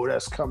people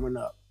that's coming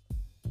up.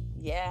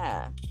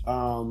 Yeah.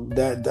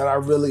 That I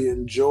really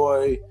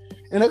enjoy.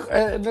 And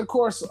of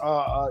course,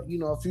 a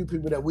few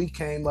people that we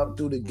came up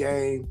through the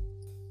game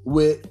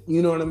with,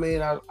 you know what I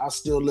mean? I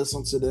still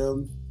listen to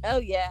them. Oh,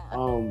 yeah.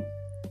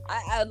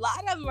 A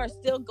lot of them are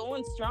still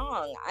going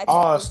strong.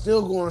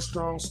 Still going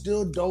strong.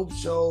 Still dope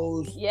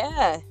shows.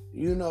 Yeah.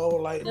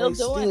 Like still they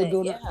still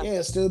doing it.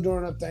 Yeah, still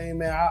doing a thing,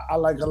 man. I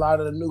like a lot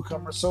of the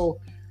newcomers. So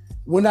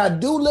when I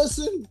do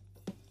listen,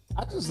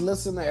 I just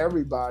listen to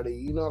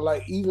everybody,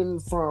 like even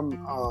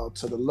from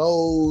to the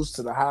lows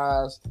to the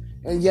highs.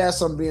 And yes,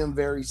 I'm being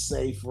very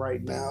safe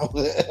right now.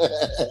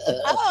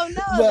 Oh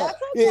no, that's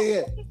okay.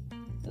 Yeah.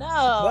 No,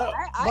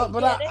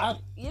 I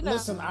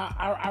listen.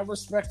 I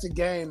respect the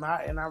game,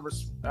 I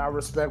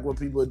respect what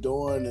people are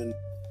doing, and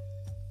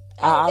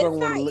I don't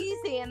want to. It's not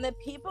easy, and the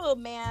people,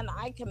 man,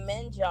 I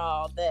commend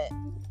y'all that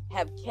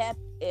have kept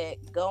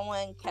it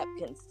going, kept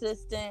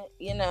consistent.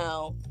 There's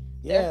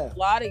a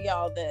lot of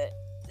y'all that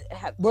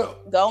have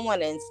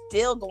going and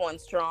still going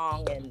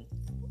strong,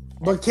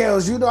 But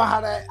Kels, you know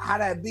how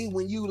that be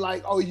when you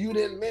like, oh, you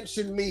didn't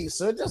mention me,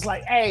 so it's just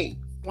like, hey.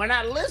 When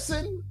I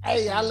listen,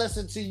 I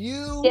listen to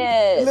you.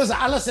 Yes. Listen,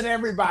 I listen to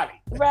everybody.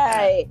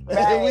 Right.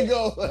 Here we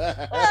go.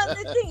 Well,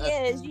 the thing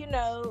is,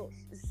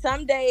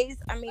 some days,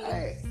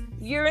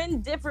 you're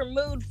in different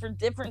mood for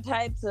different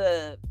types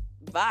of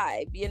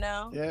vibe,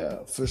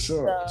 Yeah, for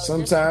sure. So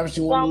sometimes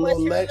you want a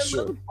little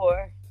lecture.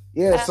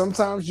 Yeah,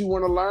 sometimes you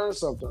want to learn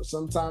something.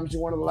 Sometimes you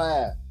want to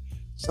laugh.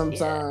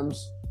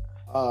 Sometimes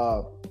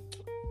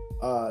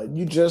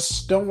you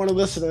just don't want to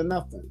listen to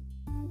nothing.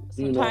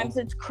 Sometimes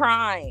it's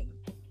crime.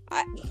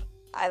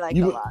 I like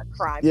a lot of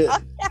crime. Yeah,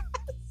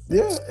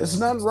 it's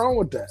nothing wrong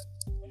with that.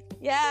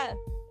 Yeah,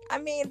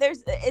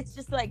 it's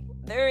just like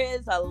there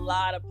is a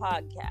lot of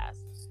podcasts,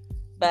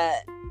 but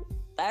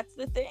that's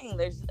the thing.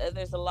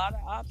 There's a lot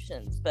of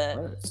options, but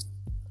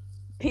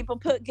people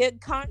put good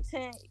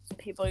content.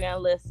 People are gonna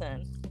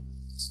listen.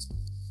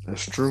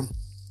 That's true.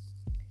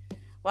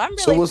 Well, I'm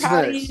really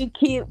proud of you.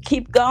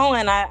 Keep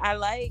going.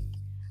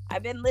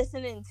 I've been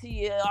listening to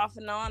you off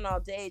and on all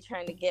day,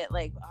 trying to get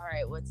like, all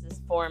right, what's this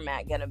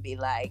format gonna be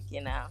like?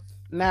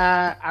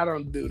 Nah, I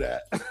don't do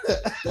that.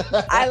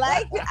 I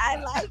like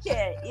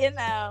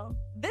it.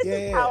 This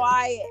is how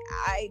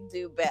I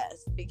do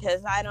best,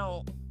 because I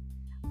don't.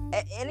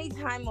 At any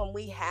time when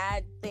we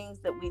had things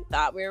that we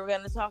thought we were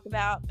going to talk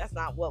about, that's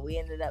not what we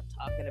ended up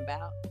talking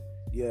about.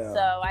 Yeah.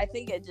 So I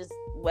think it just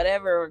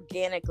whatever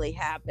organically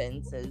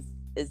happens is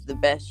is the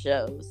best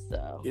shows.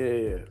 So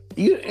Yeah.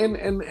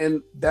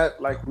 And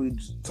that, like we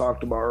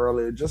talked about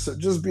earlier,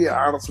 just be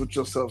honest with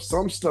yourself.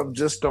 Some stuff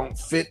just don't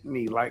fit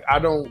me. Like, I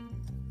don't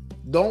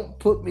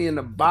put me in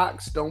a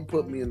box. Don't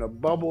put me in a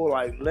bubble.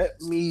 Like,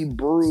 let me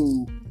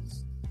brew.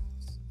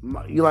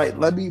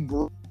 Let me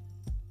brew.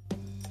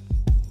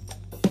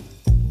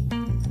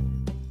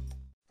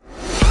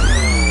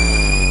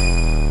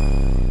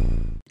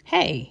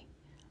 Hey,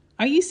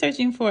 are you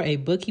searching for a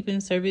bookkeeping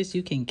service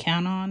you can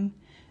count on?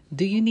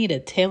 Do you need a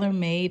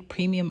tailor-made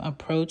premium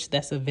approach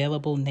that's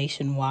available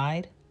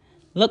nationwide?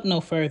 Look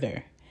no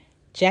further.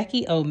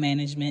 Jackie O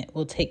Management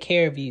will take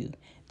care of you.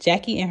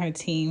 Jackie and her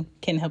team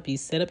can help you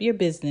set up your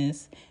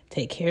business,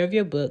 take care of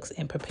your books,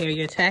 and prepare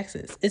your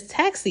taxes. It's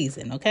tax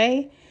season,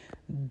 okay?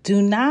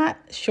 Do not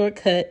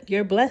shortcut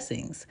your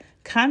blessings.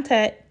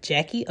 Contact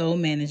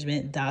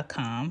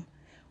JackieOManagement.com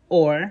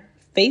or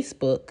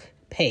Facebook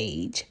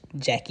page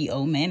Jackie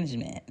O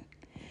Management.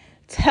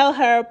 Tell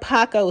her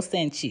Paco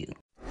sent you.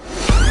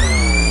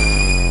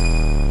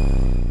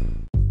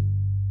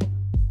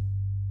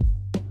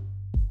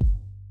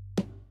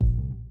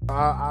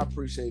 I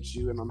appreciate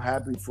you, and I'm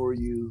happy for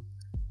you.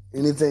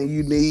 Anything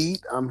you need,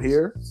 I'm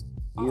here.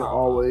 You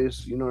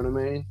always, you know what I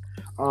mean?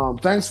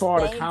 Thanks for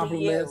all the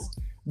compliments.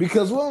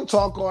 Because we don't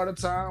talk all the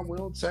time, we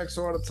don't text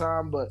all the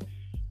time, but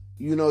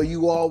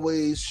you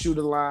always shoot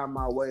a line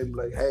my way,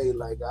 like, hey,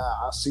 like,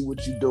 I see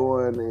what you're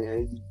doing,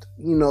 and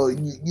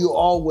you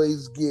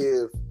always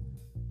give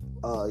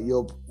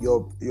your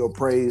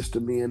praise to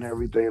me and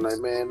everything, like,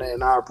 man,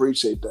 and I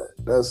appreciate that.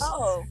 That's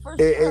for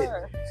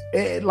sure.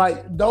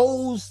 Like,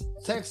 those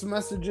text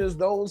messages,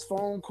 those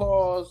phone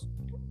calls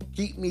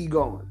keep me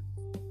going.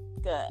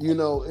 Good.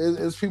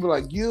 It's people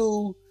like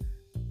you,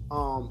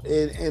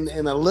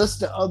 and a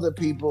list of other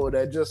people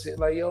that just hit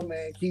like, yo,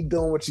 man, keep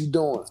doing what you're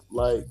doing,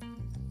 like.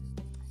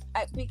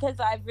 Because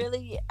I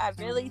really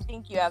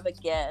think you have a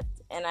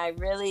gift, and I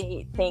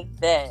really think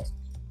that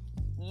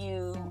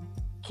you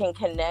can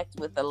connect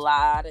with a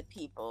lot of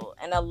people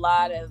and a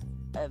lot of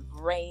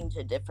range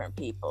of different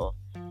people,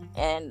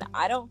 and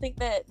I don't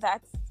think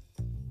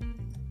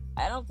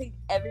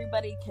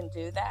everybody can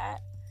do that,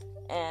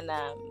 and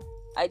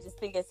I just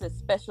think it's a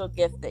special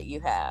gift that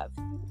you have.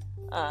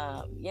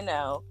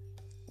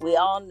 We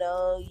all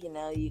know,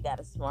 you got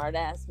a smart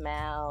ass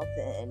mouth,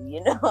 and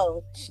you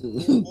cuss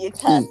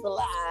a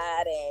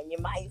lot, and you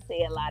might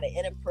say a lot of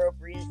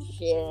inappropriate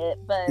shit.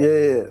 But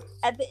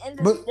at the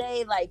end of the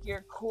day, like,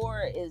 your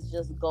core is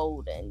just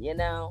golden,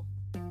 Yeah,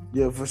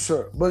 for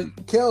sure. But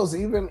Kels,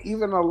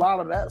 even a lot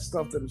of that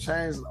stuff that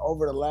changed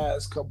over the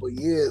last couple of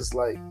years,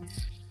 like,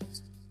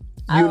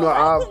 I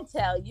can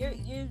tell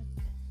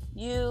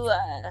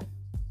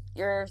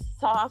you're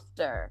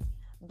softer,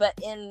 but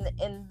in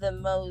the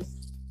most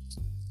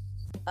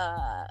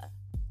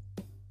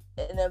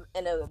in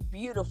a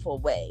beautiful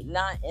way,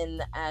 not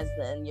as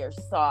in you're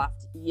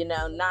soft,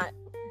 not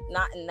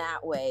in that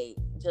way.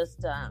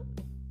 Just no.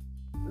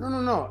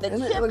 The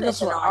chip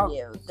isn't on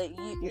you. That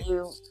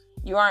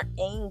you aren't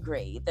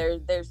angry.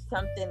 There's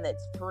something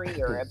that's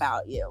freer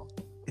about you.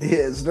 Yeah,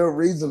 there's no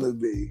reason to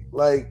be.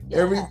 Like,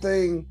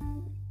 everything,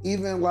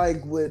 even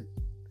like with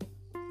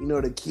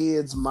the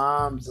kids'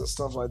 moms and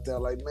stuff like that.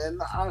 Like, man,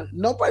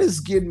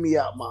 nobody's getting me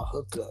out my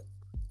hookup.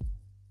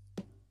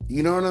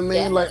 You know what I mean?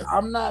 Yes. Like,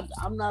 I'm not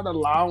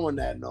allowing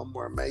that no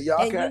more, man.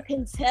 Y'all you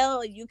can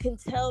tell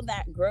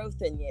that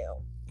growth in you.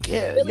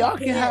 Yeah, really, y'all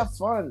can have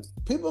fun.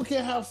 People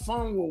can have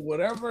fun with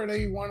whatever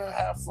they want to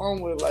have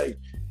fun with. Like,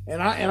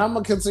 and I'm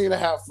gonna continue to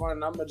have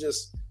fun. I'm gonna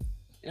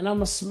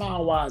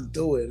smile while I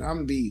do it. And I'm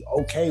gonna be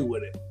okay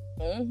with it.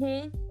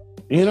 Mm-hmm.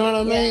 You know what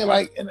I mean?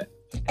 Like,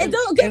 and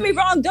don't get me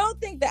wrong. Don't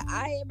think that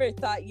I ever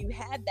thought you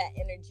had that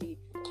energy,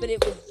 but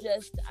it was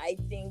just, I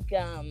think,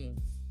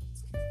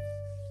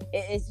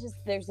 it's just,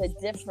 there's a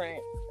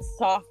different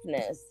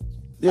softness.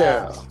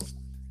 Yeah.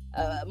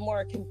 A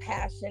more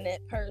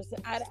compassionate person.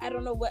 I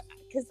don't know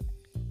because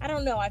I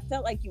don't know. I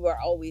felt like you were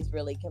always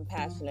really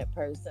compassionate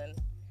person.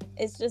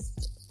 It's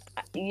just,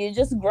 you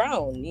just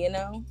grown,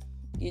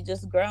 you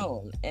just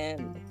grown,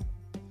 and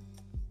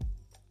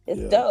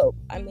it's dope.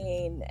 I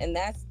mean, and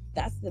that's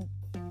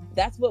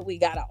what we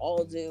gotta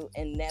all do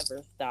and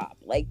never stop.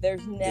 Like,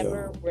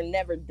 we're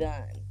never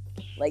done.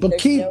 Like,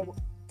 there's no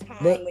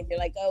time when you're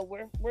like, oh,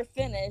 we're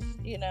finished,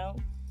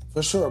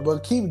 For sure,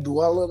 but keep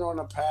dwelling on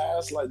the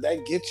past, like,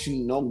 that gets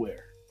you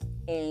nowhere.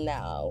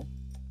 No,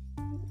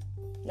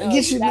 it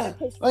gets you gotta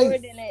push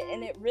forward in it,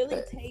 and it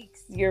really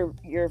takes your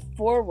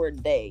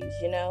forward days.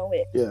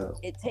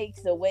 It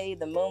takes away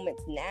the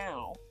moments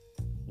now.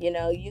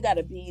 You got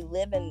to be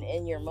living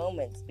in your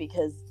moments,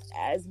 because,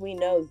 as we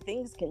know,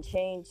 things can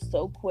change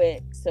so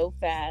quick, so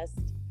fast.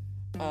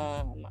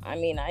 I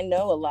mean, I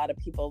know a lot of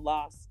people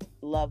lost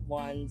loved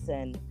ones,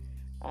 and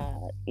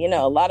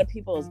a lot of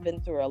people has been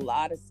through a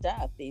lot of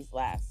stuff these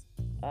last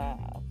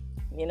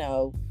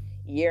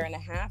year and a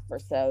half or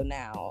so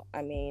now.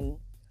 I mean,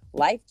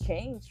 life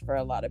changed for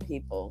a lot of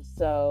people,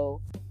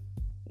 so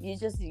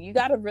you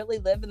got to really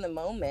live in the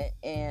moment,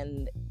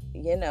 and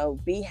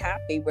be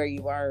happy where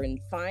you are, and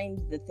find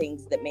the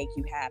things that make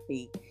you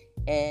happy,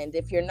 And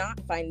if you're not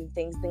finding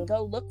things, then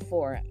go look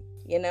for them,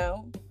 you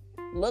know?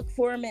 Look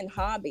for them in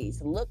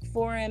hobbies. Look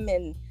for them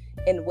in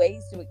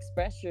ways to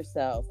express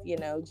yourself, you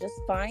know? Just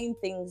find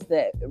things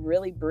that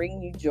really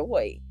bring you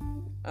joy.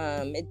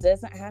 It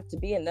doesn't have to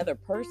be another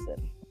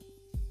person.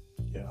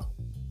 Yeah.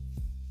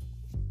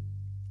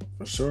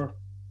 For sure.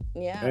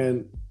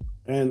 Yeah.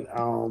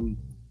 And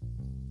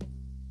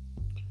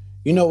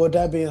you know, with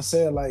that being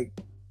said, like,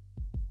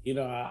 you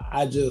know,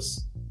 I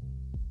just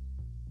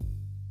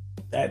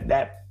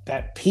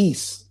that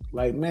peace,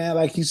 like, man,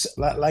 like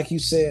you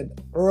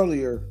said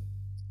earlier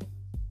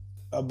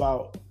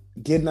about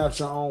getting out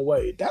your own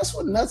way. That's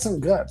what Nuts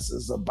and Guts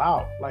is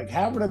about. Like,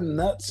 having the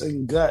nuts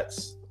and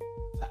guts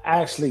to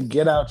actually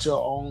get out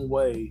your own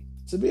way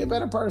to be a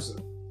better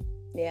person.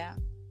 Yeah.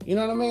 You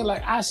know what I mean?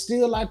 Like, I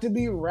still like to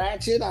be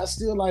ratchet. I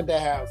still like to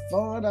have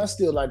fun. I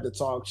still like to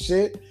talk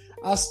shit.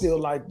 I still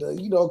like to,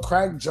 you know,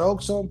 crack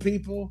jokes on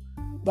people.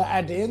 But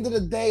at the end of the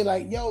day,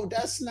 like, yo,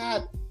 that's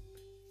not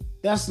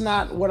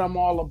what I'm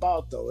all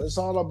about, though. It's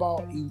all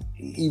about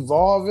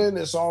evolving.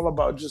 It's all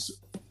about just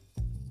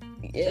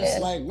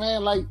like,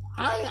 man, like,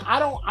 I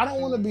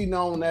don't want to be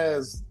known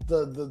as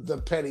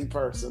the petty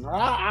person. Or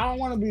I don't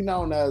want to be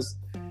known as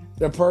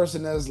the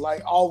person that's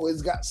like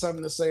always got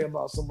something to say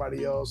about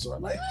somebody else, or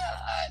like,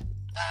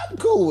 I'm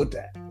cool with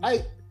that.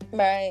 Like,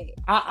 right.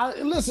 I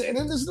listen,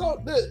 and it's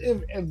no,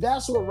 if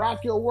that's what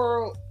rock your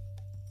world,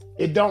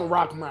 it don't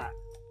rock mine.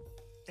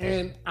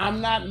 And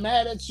I'm not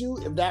mad at you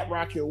if that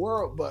rock your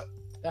world, but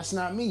that's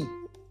not me.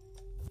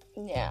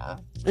 Yeah.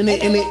 And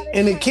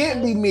it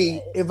can't be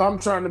me if I'm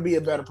trying to be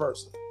a better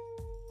person.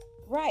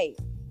 Right.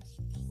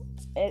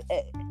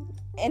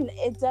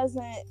 It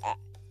doesn't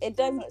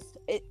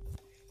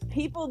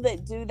people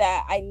that do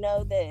that, I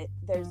know that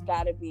there's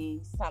got to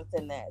be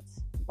something that's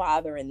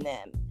bothering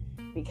them,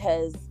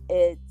 because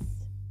it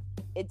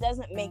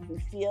doesn't make you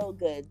feel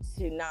good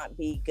to not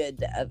be good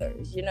to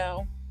others, you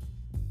know?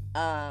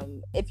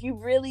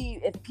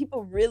 If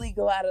people really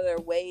go out of their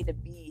way to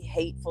be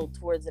hateful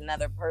towards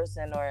another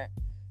person, or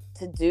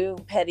to do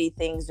petty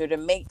things, or to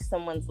make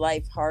someone's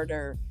life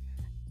harder,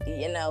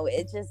 you know,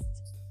 it just,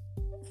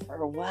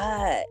 for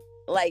what?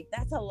 Like,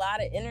 that's a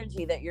lot of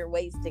energy that you're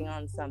wasting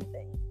on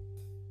something.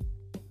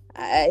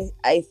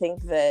 I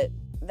think that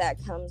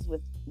comes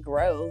with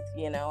growth,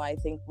 you know. I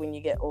think when you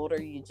get older,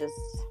 you just,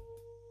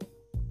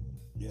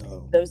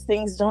 those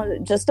things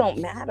don't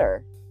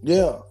matter.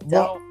 Yeah.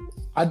 Don't.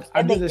 I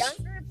the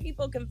younger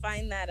people can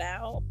find that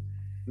out,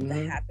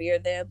 the happier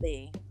they'll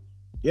be.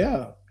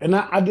 Yeah. And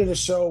I did a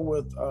show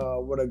with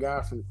a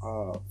guy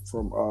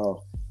from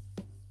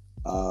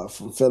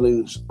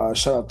Philly.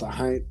 Shout out to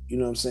Hank. You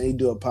know what I'm saying? He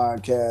do a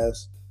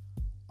podcast.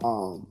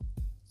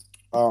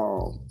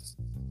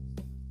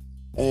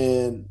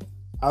 And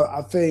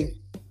I think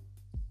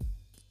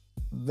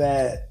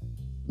that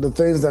the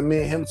things that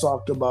me and him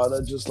talked about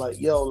are just like,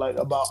 yo, like,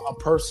 about a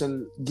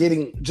person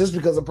just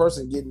because a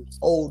person getting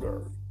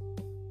older,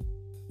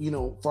 you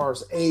know, as far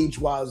as age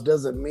wise,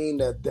 doesn't mean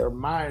that their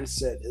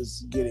mindset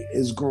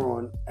is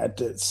growing at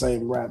the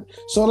same rate.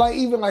 So, like,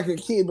 even like a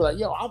kid be like,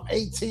 yo, I'm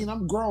 18,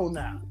 I'm grown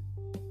now.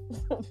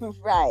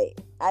 Right.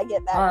 I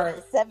get that. All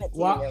right.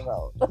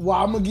 17-year-old. Well,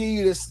 I'm gonna give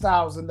you this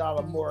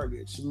 $1,000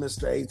 mortgage,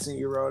 Mr.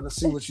 18-year-old, and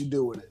see what you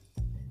do with it.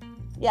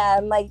 Yeah,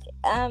 I'm like,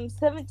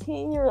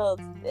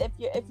 17-year-olds. If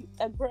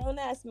a grown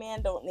ass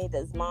man don't need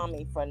his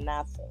mommy for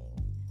nothing.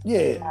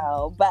 Yeah. You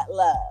know, but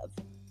love.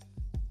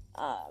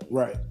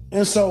 Right.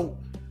 And so,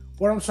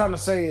 what I'm trying to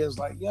say is,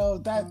 like, yo,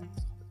 that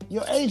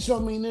your age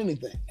don't mean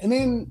anything. And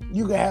then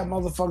you can have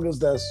motherfuckers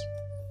that's,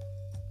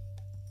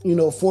 you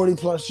know, 40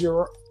 plus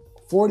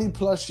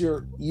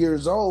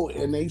years old,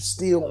 and they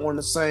still on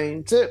the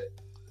same tip.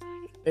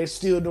 They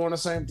still doing the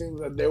same things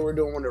that they were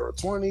doing when they were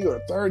 20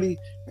 or 30.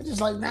 They're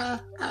just like, nah,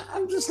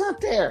 I'm just not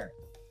there.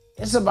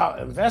 It's about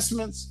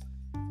investments.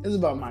 It's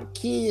about my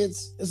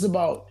kids. It's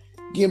about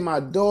getting my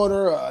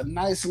daughter a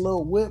nice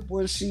little whip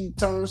when she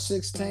turns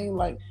 16.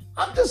 Like,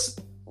 I'm just,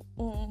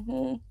 you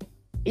know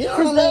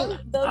what I mean?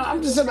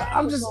 I'm just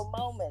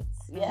moments.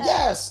 Yeah.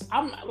 Yes,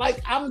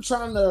 I'm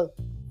trying to.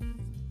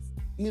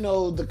 You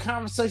know, the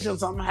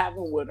conversations I'm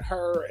having with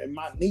her and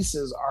my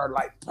nieces are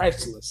like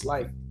priceless.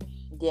 Like,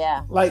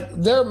 yeah, like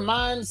their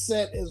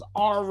mindset is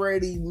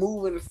already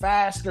moving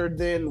faster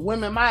than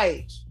women my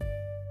age.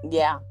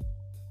 Yeah,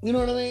 you know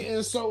what I mean.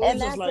 And so it's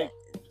just like,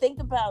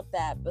 think about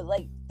that, but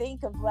like,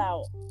 think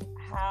about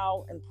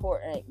how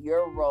important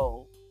your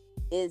role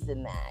is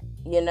in that.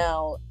 You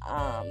know,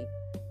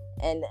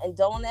 and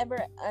don't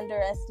ever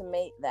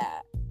underestimate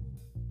that,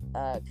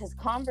 because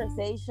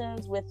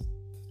conversations with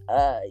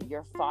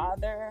your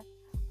father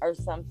are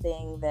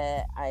something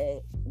that I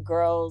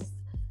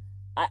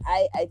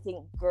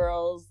think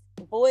girls,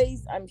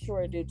 boys I'm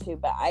sure do too,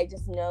 but I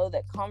just know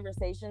that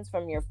conversations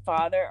from your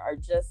father are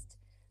just,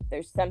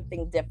 there's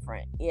something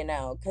different, you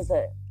know, because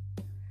a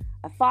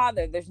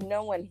father, there's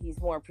no one he's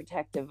more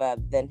protective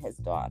of than his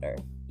daughter,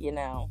 you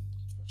know.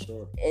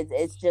 Sure.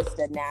 It's just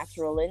a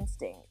natural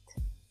instinct.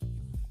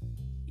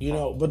 You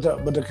know, but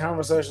the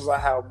conversations I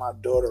have with my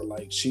daughter,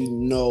 like, she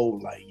know,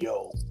 like,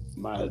 yo,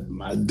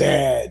 my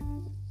dad,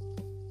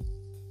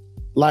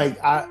 like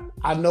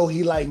I know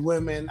he like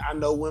women. I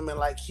know women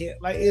like him.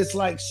 Like it's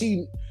like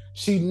she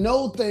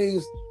know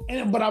things,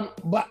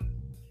 but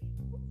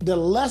the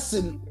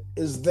lesson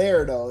is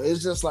there though.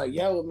 It's just like,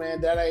 yo,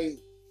 man, that ain't.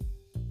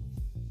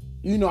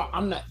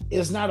 I'm not.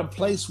 It's not a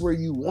place where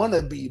you want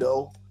to be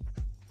though.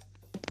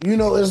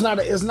 It's not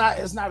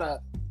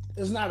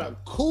a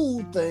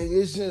cool thing.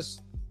 It's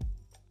just,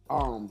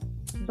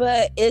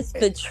 but it's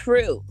the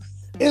truth.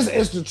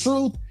 It's the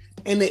truth,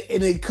 and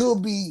it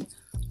could be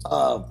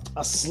a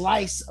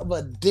slice of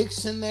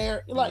addiction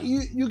there. Like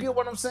you get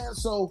what I'm saying?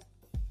 So,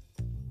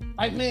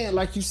 like, man,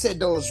 like you said,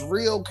 those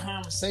real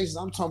conversations.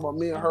 I'm talking about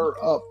me and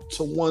her up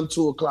to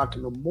 1-2 o'clock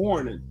in the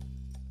morning.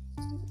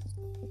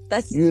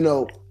 That's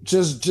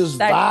just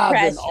vibing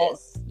precious.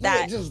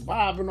 Just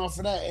vibing off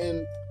of that,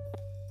 and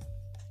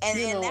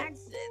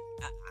that's.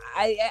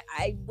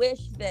 I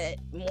wish that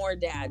more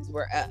dads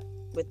were up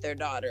with their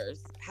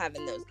daughters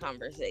having those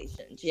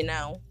conversations,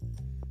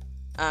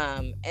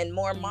 and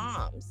more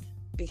moms,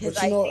 because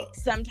I think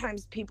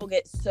sometimes people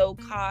get so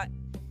caught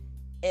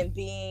in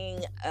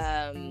being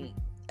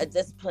a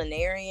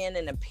disciplinarian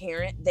and a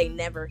parent, they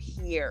never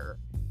hear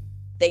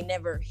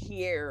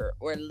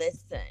or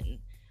listen,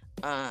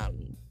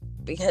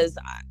 because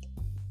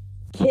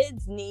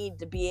kids need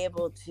to be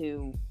able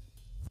to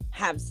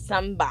have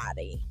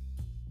somebody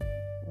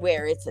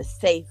where it's a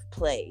safe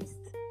place,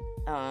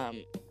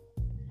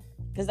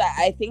 because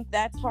I think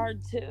that's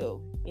hard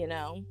too.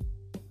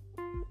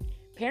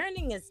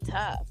 Parenting is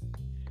tough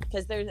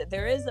because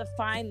there is a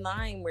fine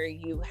line where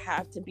you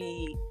have to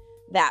be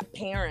that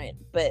parent,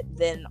 but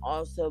then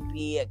also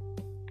be a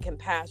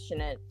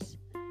compassionate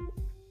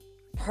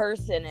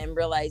person and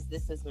realize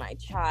this is my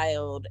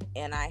child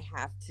and I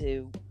have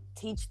to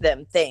teach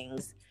them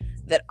things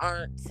that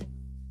aren't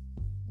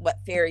what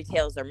fairy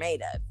tales are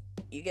made of.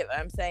 You get what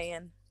I'm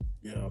saying?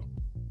 Yeah.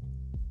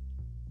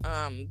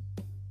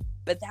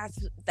 But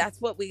that's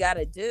what we got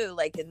to do.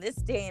 Like in this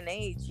day and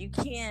age, you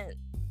can't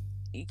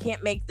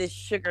make this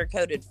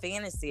sugar-coated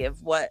fantasy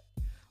of what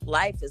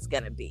life is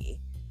going to be.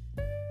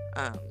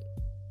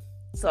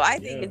 So I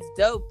think it's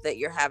dope that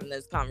you're having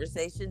those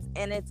conversations,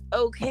 and it's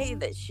okay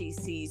that she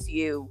sees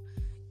you,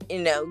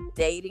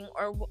 dating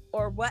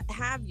or what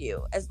have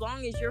you, as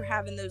long as you're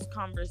having those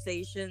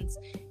conversations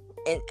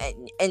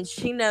and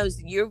she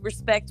knows you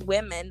respect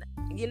women.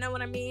 You know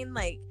what I mean?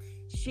 Like,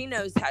 she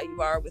knows how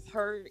you are with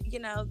her,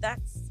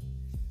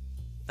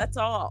 that's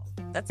all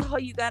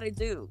you got to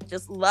do.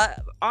 Just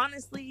love.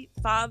 Honestly,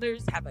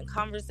 fathers having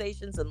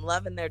conversations and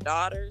loving their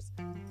daughters,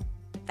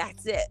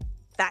 that's it.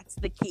 That's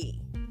the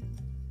key.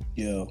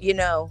 Yeah.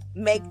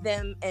 Make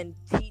them and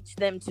teach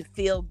them to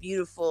feel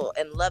beautiful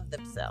and love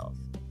themselves.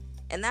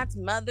 And that's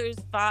mothers,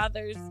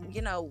 fathers,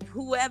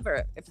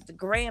 whoever. If it's a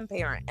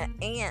grandparent, an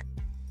aunt,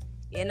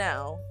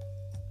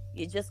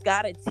 you just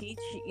got to teach,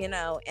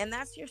 and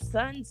that's your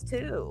sons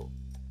too.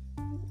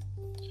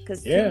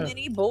 Because too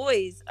many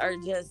boys are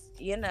just,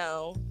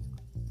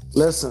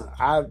 Listen,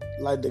 I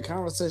like the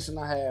conversation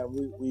I had.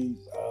 We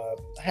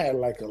had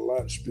like a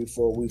lunch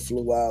before we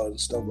flew out and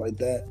stuff like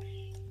that,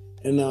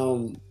 and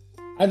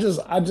I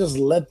just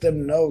let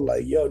them know,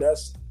 like, yo,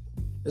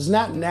 it's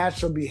not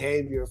natural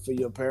behavior for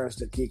your parents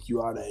to kick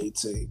you out at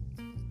 18.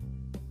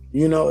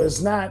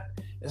 It's not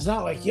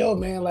like, yo,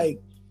 man,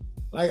 like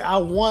I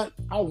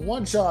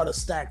want y'all to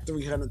stack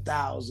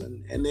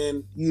 300,000, and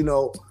then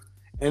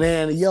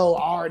yo,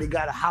 I already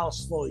got a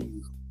house for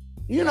you,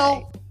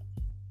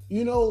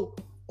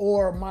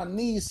 or my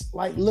niece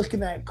like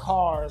looking at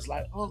cars,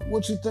 like,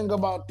 what you think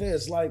about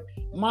this? Like,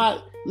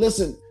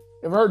 listen,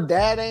 if her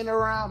dad ain't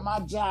around, my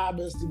job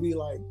is to be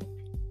like,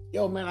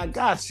 yo, man, I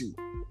got you.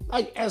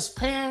 Like, as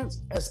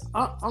parents, as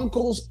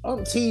uncles,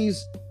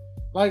 aunties,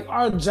 like,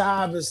 our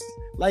job is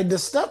like the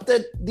stuff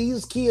that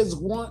these kids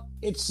want,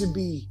 it should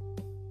be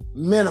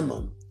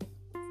minimum.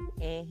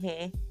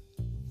 Mm-hmm.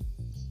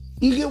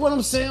 You get what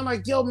I'm saying?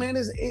 Like, yo, man,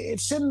 it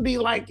shouldn't be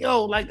like,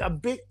 yo, like a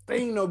big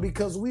thing though,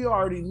 because we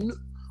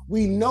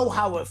know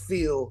how it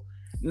feel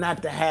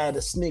not to have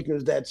the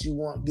sneakers that you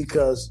want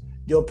because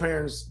your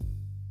parents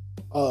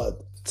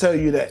tell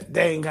you that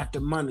they ain't got the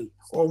money,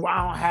 or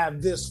I don't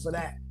have this for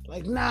that.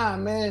 Like, nah,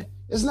 man,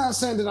 it's not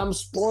saying that I'm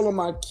spoiling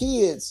my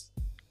kids,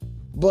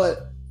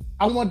 but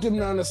I want them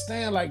to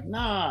understand, like,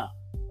 nah,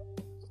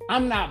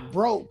 I'm not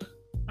broke.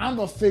 I'm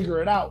gonna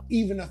figure it out,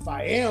 even if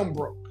I am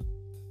broke.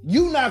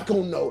 You not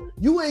gonna know.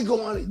 You ain't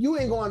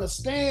gonna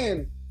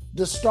understand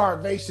the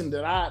starvation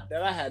that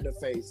I had to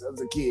face as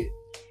a kid.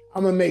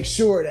 I'm gonna make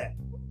sure that.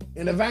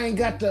 And if I ain't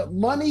got the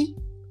money,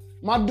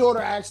 my daughter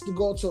asked to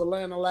go to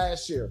Atlanta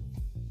last year.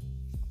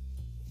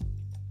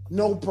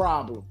 No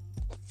problem.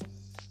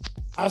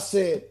 I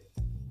said,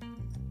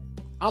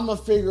 I'm gonna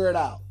figure it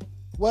out.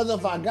 Whether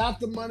if I got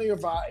the money or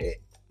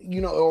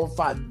if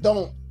I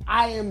don't,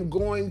 I am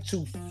going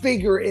to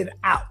figure it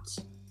out.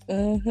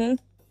 Mm-hmm.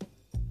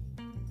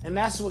 And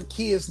that's what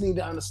kids need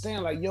to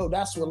understand. Like, yo,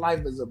 that's what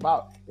life is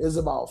about. It's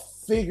about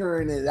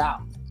figuring it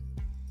out.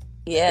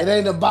 Yeah. It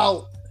ain't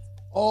about,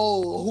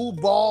 who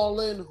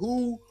balling,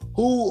 who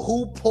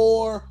who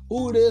poor,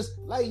 who this.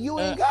 Like you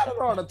ain't got it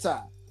all the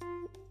time.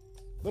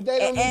 But they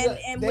don't need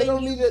to. They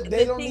don't need to.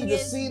 They don't need to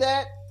see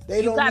that.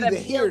 They don't need to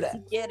hear that. To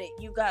get it,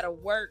 you gotta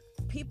work.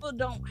 People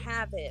don't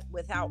have it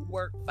without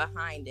work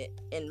behind it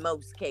in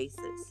most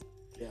cases.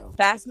 Yeah.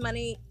 Fast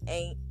money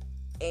ain't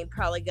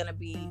probably gonna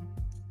be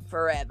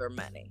forever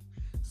money.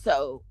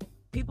 So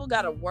people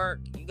gotta work.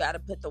 You gotta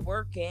put the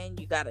work in.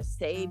 You gotta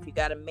save. You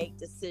gotta make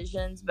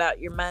decisions about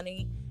your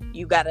money.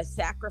 You gotta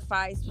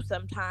sacrifice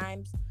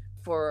sometimes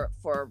for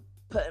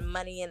putting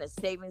money in a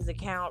savings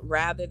account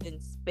rather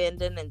than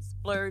spending and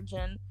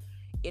splurging.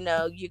 You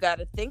know, you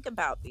gotta think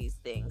about these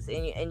things,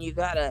 and you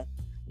gotta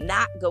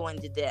not go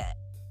into debt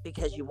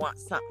because you want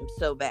something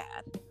so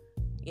bad.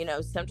 You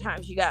know,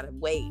 sometimes you gotta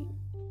wait.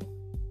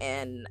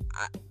 And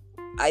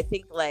I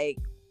think like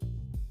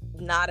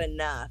not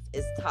enough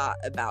is taught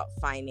about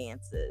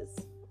finances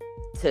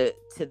to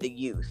the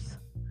youth.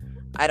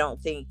 I don't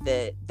think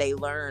that they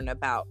learn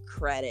about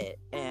credit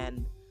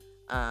and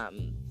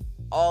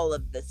all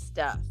of the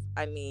stuff.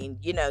 I mean,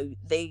 you know,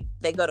 they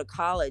go to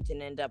college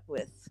and end up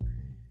with,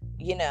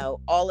 you know,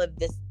 all of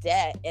this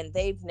debt, and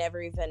they've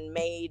never even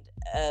made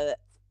a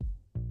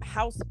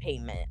house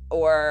payment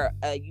or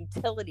a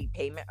utility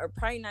payment, or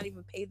probably not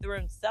even paid their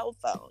own cell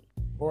phone.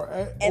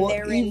 And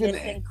they're in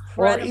this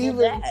incredible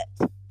debt.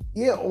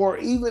 Yeah, or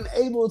even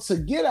able to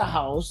get a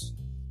house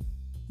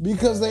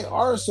because they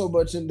are so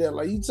much in debt.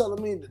 Like you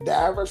telling me the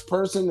average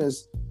person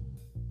is,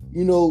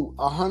 you know,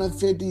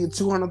 $150,000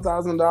 to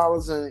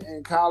 $200,000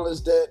 in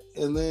college debt,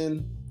 and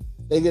then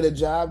they get a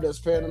job that's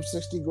paying them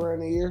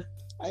 $60,000 a year.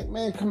 Like,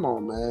 man, come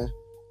on, man.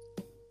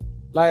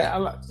 Like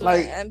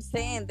I'm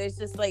saying, there's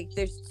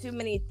too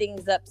many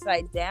things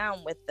upside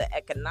down with the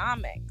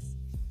economics.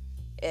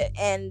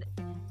 And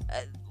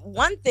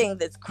one thing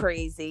that's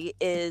crazy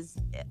is,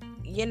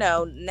 you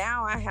know,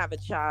 now I have a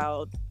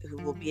child who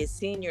will be a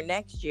senior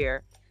next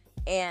year,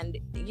 and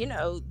you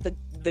know,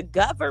 the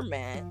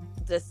government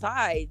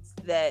decides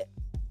that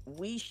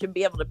we should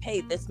be able to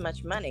pay this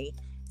much money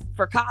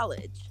for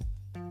college.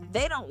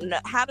 They don't know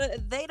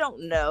they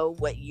don't know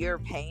what you're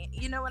paying.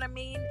 You know what I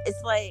mean?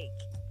 It's like,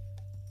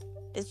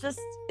 it's just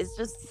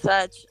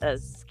such a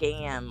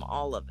scam,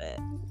 all of it.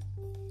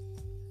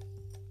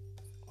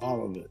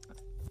 All of it.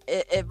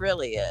 It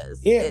really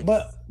is. Yeah,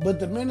 but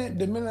the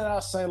minute I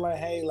say like,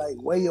 hey, like,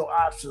 weigh your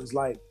options,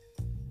 like,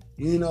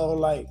 you know,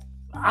 like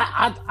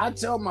I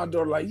tell my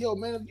daughter, like, yo,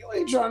 man, if you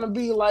ain't trying to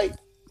be like,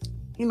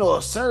 you know,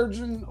 a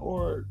surgeon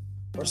or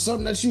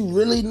something that you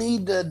really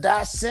need to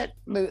dissect,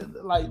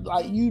 like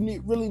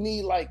you really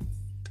need like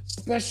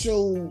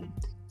special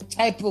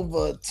type of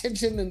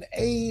attention and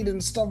aid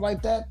and stuff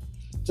like that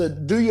to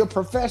do your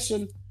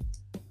profession,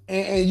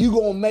 and you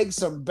gonna make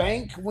some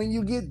bank when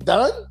you get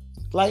done.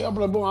 Like, I'm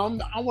like,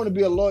 boom, I want to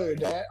be a lawyer,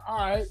 Dad. All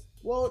right,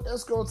 well,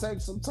 that's gonna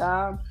take some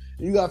time.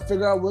 You gotta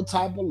figure out what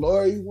type of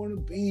lawyer you want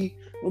to be.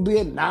 You want to be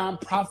a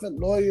non-profit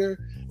lawyer?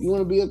 You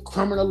want to be a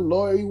criminal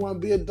lawyer? You want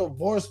to be a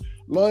divorce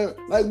lawyer?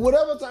 Like,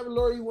 whatever type of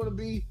lawyer you want to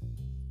be.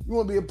 You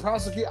want to be a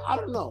prosecutor? I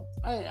don't know.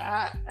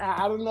 I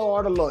don't know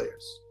all the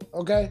lawyers,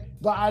 okay?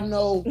 But I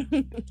know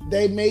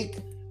they make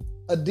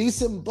a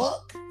decent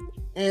buck,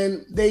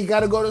 and they got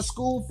to go to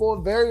school for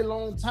a very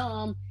long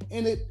time,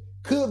 and it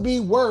could be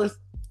worth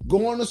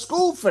going to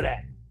school for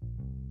that.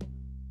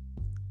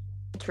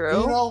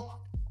 True.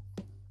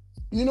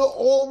 You know,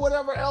 or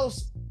whatever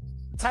else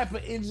type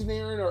of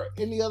engineering or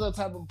any other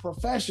type of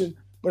profession.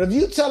 But if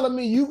you telling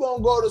me you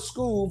gonna go to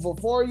school for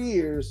 4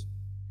 years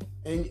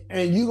and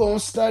you gonna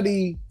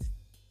study,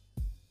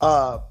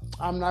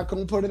 I'm not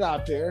gonna put it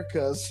out there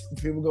because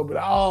people gonna be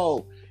like,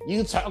 oh,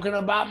 you talking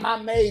about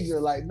my major?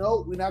 Like,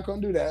 no, we're not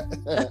gonna do that.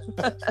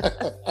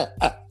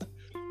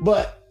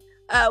 But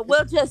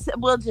we'll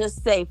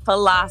just say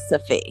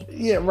philosophy.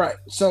 Yeah, right.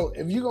 So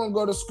if you're gonna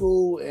go to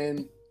school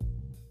and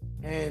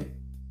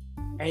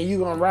you're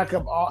gonna rack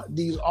up all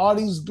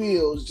these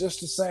bills just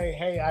to say,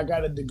 hey, I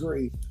got a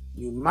degree,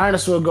 you might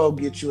as well go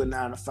get you a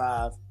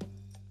 9-to-5.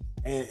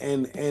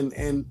 And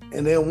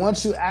then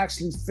once you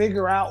actually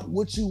figure out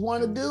what you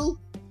want to do,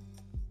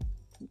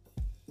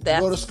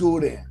 go to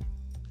school then.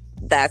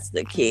 That's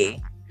the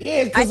key.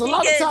 Yeah, because a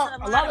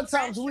lot of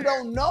times we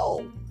don't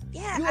know.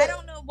 Yeah, I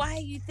don't know why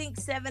you think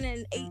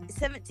 17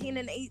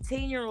 and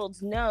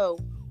 18-year-olds know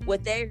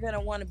what they're going to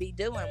want to be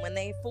doing when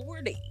they're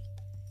 40.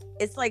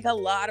 It's like a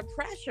lot of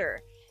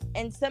pressure.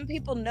 And some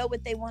people know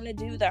what they want to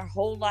do their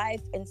whole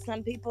life, and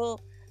some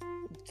people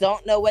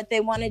don't know what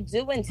they want to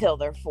do until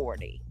they're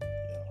 40.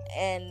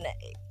 And,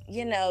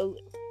 you know,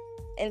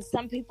 and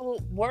some people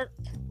work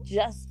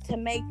just to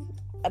make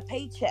a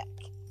paycheck.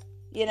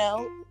 You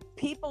know,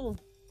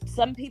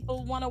 some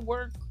people want to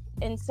work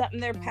in something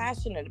they're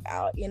passionate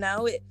about. You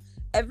know,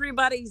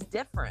 everybody's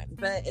different,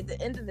 but at the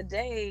end of the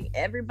day,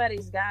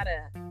 everybody's got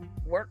to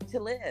work to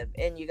live,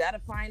 and you got to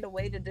find a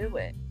way to do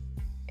it.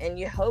 And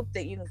you hope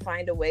that you can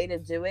find a way to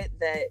do it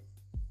that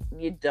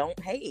you don't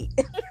hate.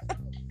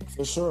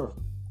 For sure.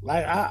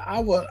 Like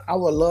I would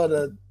love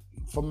to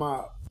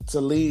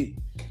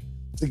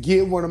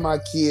get one of my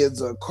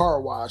kids a car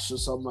wash or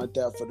something like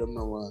that for them to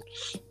run.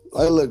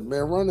 Like, look,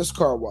 man, run this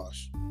car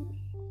wash.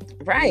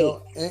 Right.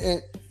 You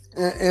know,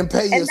 and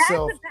pay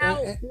yourself.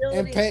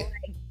 And pay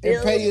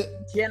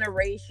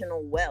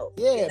generational wealth.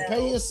 Yeah, you know?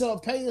 pay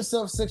yourself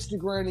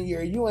 $60,000 a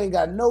year. You ain't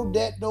got no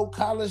debt, no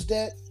college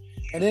debt.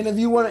 And then if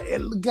you want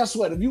to, guess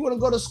what? If you want to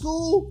go to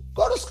school,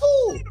 go to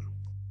school.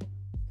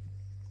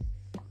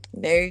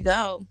 There you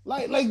go.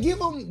 Like give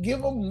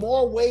them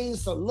more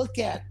ways to look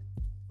at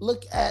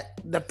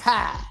the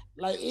pie.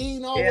 Like, it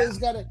ain't always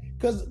gotta,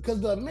 cause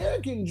the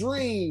American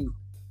dream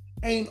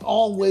ain't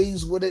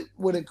always what it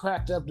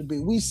cracked up to be.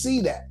 We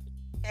see that.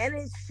 And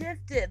it's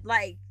shifted.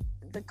 Like,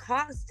 the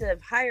cost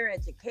of higher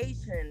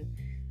education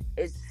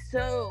is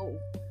so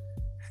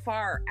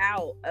far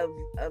out of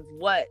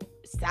what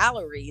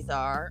salaries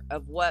are,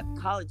 of what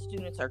college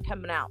students are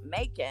coming out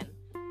making.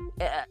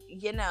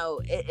 You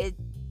know, it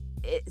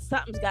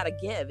something's got to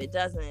give. It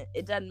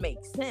doesn't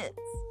make sense.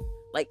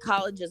 Like,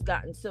 college has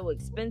gotten so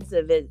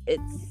expensive.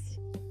 It's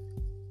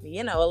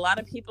you know, a lot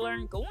of people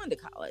aren't going to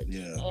college.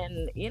 Yeah.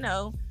 And, you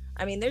know,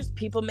 I mean, there's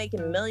people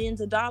making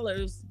millions of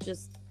dollars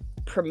just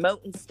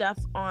promoting stuff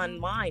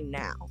online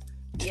now.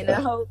 You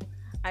know,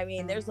 I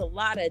mean, there's a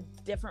lot of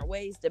different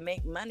ways to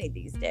make money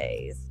these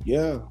days.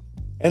 Yeah,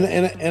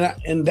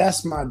 and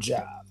that's my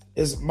job.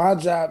 It's my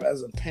job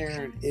as a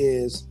parent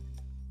is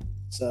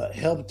to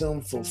help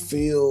them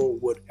fulfill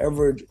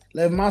whatever.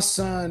 Like, my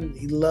son,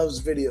 he loves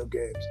video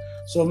games.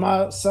 So if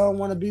my son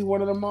want to be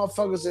one of the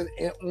motherfuckers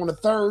on the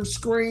third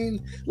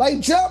screen, like,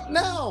 jump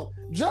now,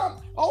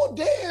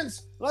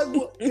 dance. Like,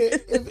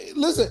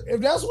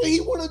 if that's what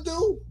he want to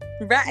do,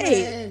 right?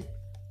 Man,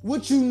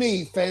 what you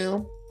need,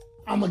 fam?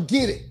 I'ma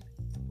get it.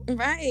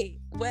 Right.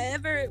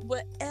 Whatever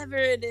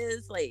it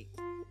is, like,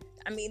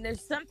 I mean,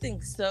 there's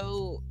something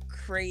so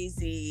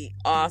crazy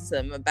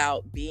awesome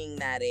about being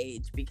that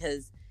age,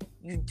 because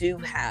you do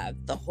have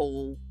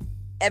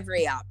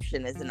every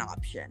option is an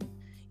option,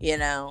 you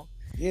know?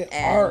 Yeah.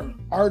 And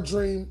our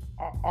dream,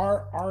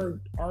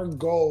 our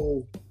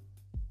goal,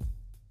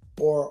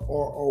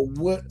 or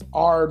what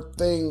our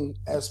thing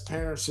as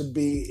parents should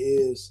be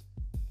is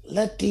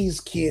let these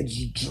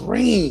kids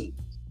dream.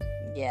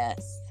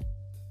 Yes.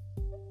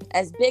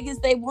 As big as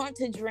they want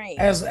to dream.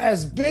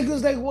 As big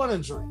as they want to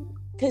dream.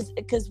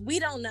 Because we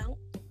don't know.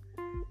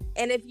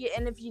 And if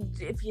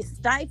you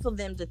stifle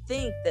them to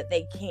think that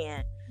they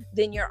can't,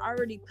 then you're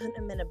already putting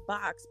them in a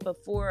box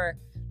before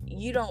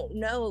you don't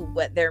know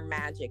what their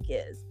magic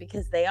is,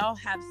 because they all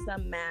have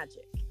some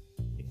magic.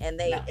 And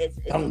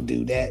don't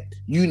do that.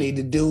 You need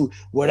to do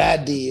what I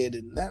did.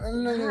 And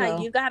no.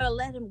 You gotta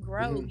let them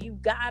grow. Mm-hmm. You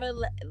gotta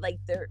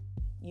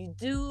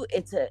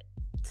it's a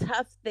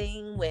tough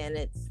thing when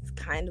it's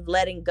kind of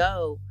letting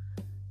go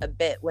a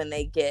bit when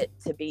they get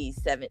to be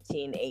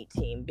 17,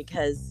 18,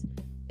 because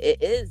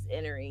it is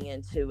entering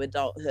into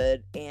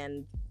adulthood,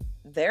 and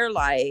their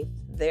life,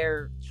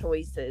 their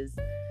choices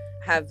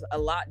have a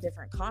lot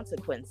different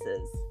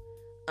consequences.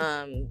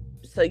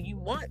 So you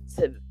want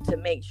to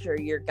make sure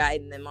you're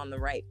guiding them on the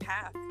right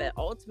path, but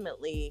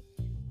ultimately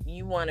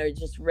you want to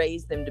just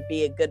raise them to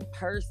be a good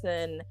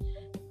person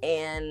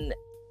and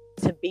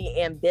to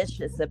be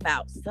ambitious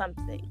about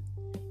something,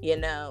 you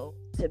know,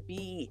 to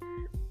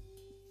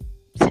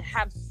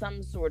have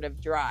some sort of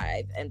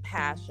drive and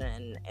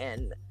passion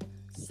and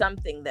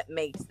something that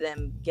makes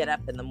them get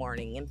up in the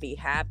morning and be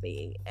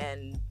happy.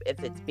 And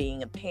if it's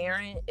being a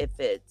parent, if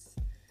it's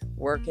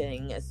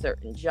working a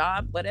certain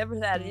job, whatever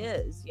that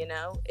is, you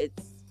know,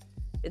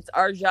 it's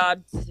our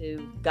job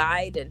to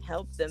guide and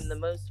help them the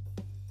most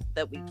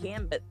that we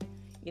can. But,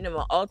 you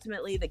know,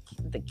 ultimately the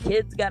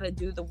kids got to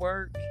do the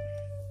work,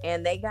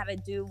 and they got to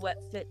do what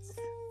fits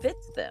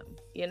them,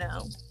 you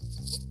know.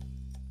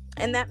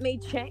 And that may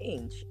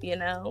change, you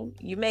know.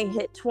 You may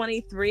hit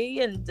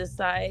 23 and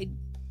decide,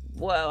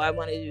 whoa, I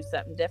want to do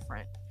something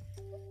different.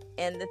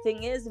 And the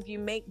thing is, if you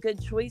make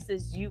good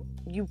choices, you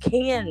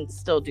can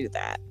still do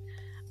that.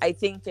 I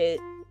think that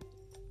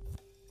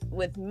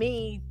with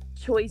me,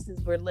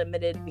 choices were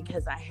limited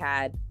because I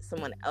had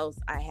someone else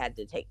I had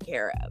to take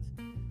care of.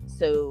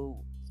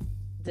 So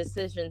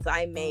decisions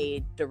I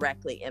made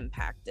directly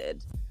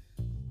impacted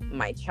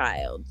my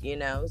child, you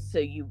know. So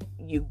you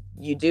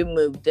do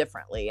move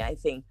differently, I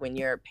think, when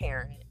you're a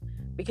parent,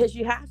 because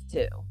you have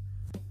to,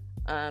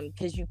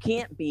 because you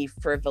can't be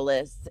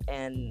frivolous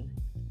and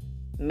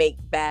make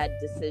bad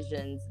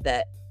decisions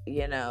that,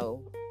 you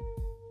know,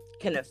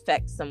 can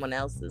affect someone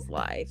else's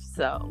life.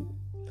 So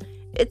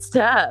it's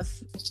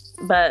tough,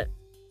 but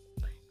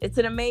it's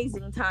an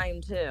amazing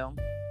time too.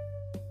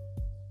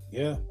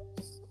 Yeah,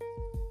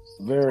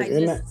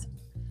 very.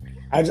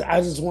 I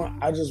just want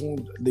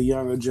the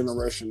younger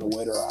generation to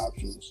weigh their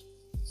options.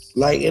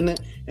 Like, and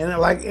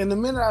the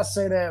minute I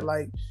say that,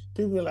 like,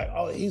 people are like,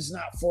 "Oh, he's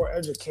not for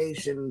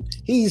education.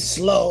 He's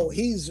slow.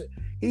 He's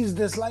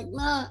this." Like,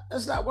 nah,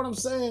 that's not what I'm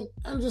saying.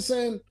 I'm just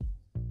saying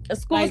a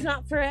school's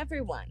not for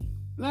everyone.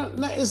 No,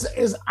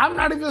 it's I'm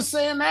not even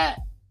saying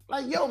that.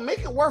 Like, yo, make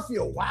it worth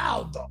your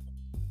while, though.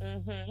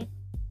 Mm-hmm.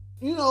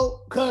 You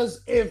know,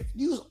 because if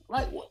you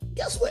like,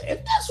 guess what?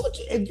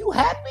 If you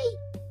happy,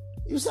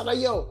 you said like,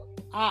 yo,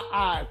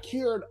 I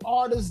cured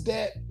all this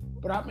debt.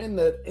 but I'm in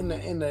the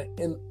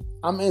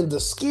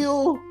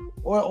skill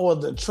or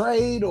the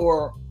trade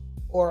or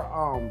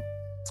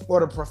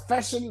the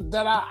profession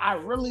that I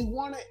really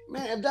wanted,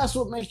 man. If that's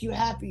what makes you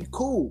happy,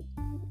 cool.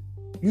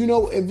 You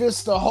know, if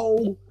it's the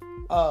whole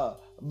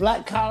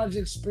black college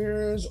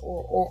experience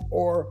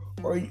or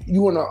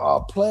you want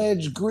to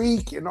pledge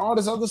Greek and all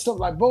this other stuff,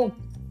 like, boom,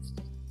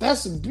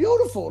 that's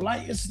beautiful.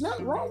 Like, it's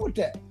nothing wrong with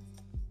that.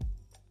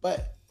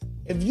 But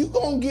if you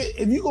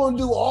gonna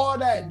do all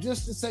that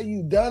just to say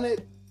you done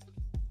it,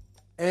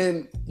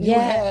 and you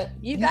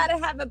gotta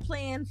have a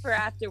plan for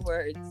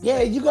afterwards.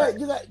 Yeah, you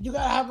gotta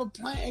have a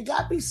plan. It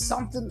gotta be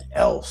something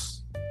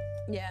else.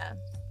 Yeah.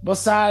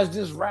 Besides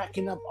just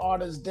racking up all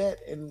this debt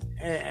and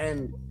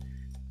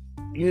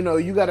you know,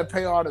 you gotta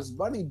pay all this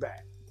money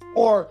back.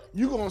 Or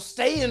you gonna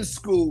stay in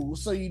school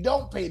so you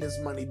don't pay this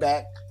money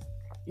back.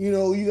 You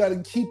know, you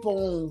gotta keep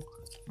on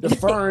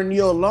deferring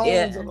your loans.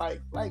 Yeah. And like,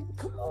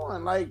 come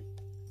on, like,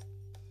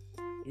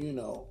 you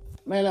know.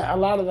 Man, a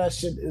lot of that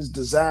shit is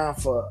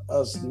designed for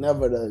us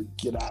never to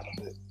get out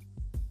of it.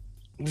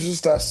 It's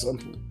just that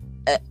simple.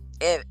 It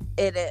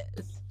is.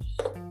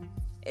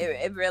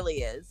 It really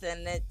is.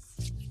 And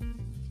it's...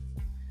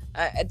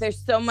 there's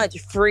so much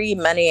free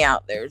money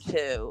out there,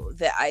 too,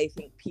 that I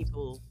think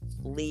people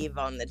leave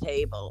on the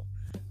table.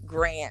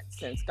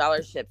 Grants and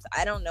scholarships.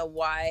 I don't know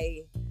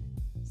why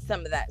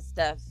some of that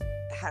stuff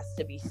has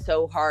to be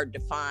so hard to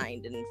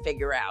find and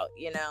figure out,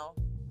 you know?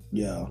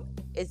 Yeah.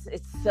 It's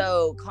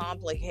so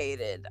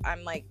complicated.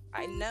 I'm like,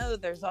 I know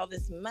there's all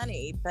this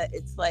money, but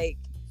it's like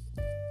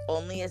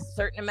only a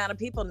certain amount of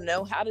people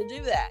know how to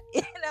do that.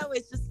 You know,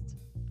 it's just,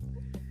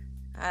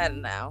 I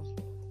don't know.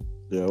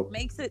 Yep.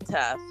 Makes it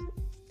tough.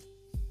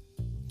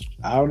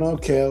 I don't know,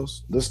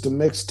 Kels. This the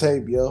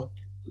mixtape, yo.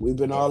 We've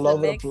been all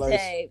over the place.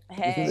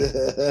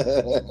 Hey,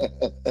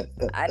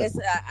 I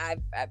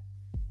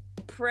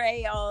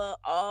pray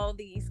all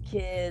these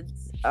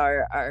kids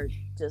are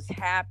just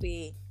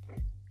happy,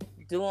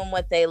 doing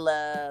what they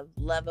love,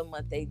 loving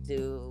what they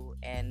do,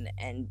 and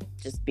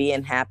just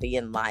being happy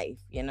in life,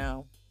 you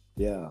know?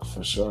 Yeah,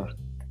 for sure.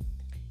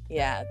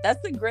 Yeah, that's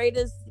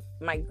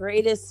my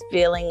greatest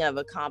feeling of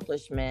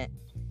accomplishment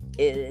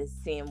is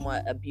seeing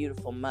what a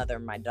beautiful mother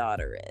my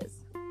daughter is.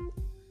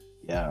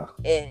 Yeah.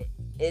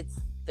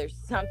 There's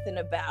something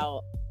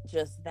about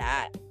just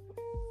that,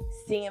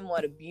 seeing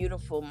what a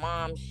beautiful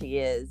mom she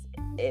is,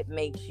 it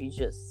makes you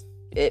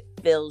it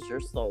fills your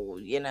soul,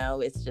 you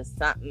know? It's just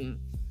something.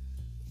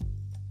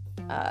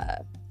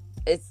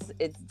 It's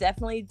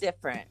definitely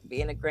different.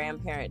 Being a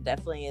grandparent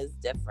definitely is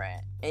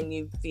different, and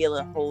you feel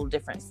a whole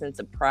different sense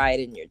of pride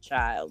in your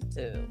child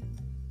too.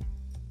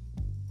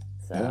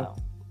 So,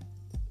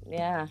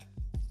 yeah.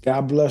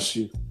 God bless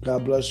you.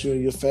 God bless you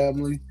and your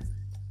family.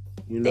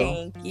 You know.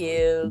 Thank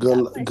you.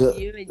 God bless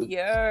you and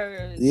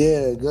yours.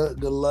 Yeah.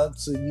 Good luck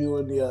to you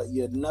and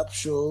your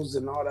nuptials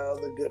and all that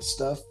other good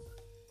stuff.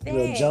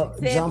 Thanks.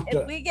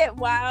 If we get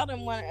wild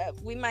and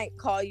we might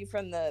call you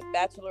from the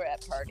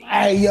bachelorette party.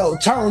 Hey, yo,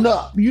 turn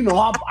up. You know,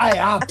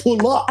 I'll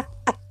pull up.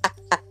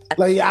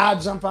 Like, I'll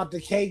jump out the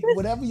cake.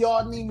 Whatever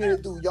y'all need me to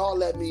do, y'all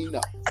let me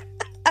know.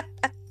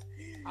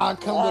 I'll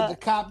come with the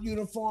cop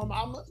uniform.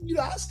 I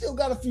still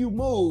got a few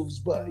moves,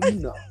 but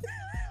you know.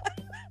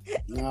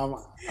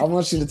 I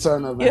want you to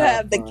turn up. You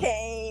have the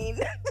cane.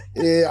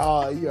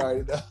 Yeah, you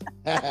already know.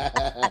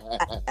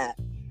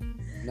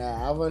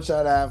 Nah, I want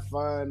y'all to have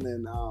fun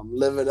and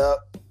live it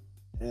up.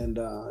 And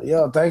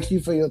thank you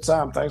for your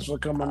time. Thanks for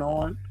coming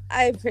on.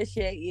 I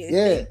appreciate you.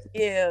 Yeah. Thank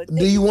you.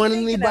 Do you want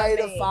anybody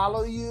to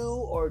follow you,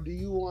 or do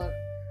you want?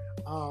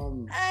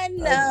 I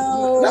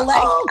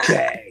know.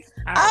 Okay.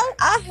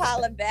 I'll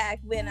holler back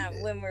when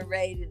we're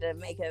ready to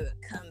make a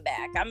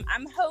comeback.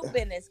 I'm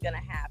hoping it's gonna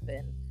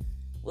happen.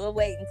 We'll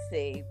wait and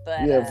see.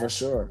 But yeah, for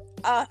sure.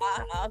 I'll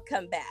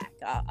come back.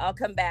 I'll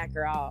come back,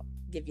 or I'll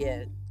give you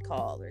a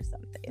call or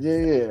something.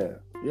 Yeah.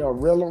 Yo,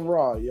 real and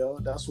raw, yo.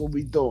 That's what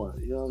we doing.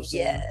 You know what I'm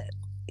saying?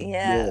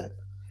 Yeah.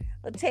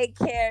 Well, take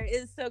care.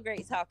 It's so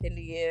great talking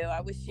to you. I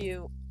wish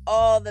you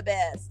all the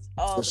best.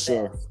 For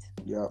sure.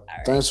 Yeah.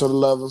 Right. Thanks for the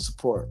love and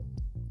support.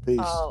 Peace.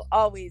 Oh,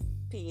 always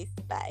peace.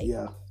 Bye.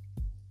 Yeah.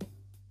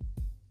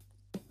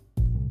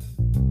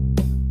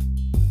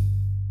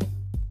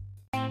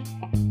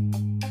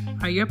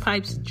 Are your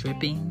pipes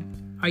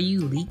dripping? Are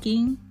you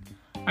leaking?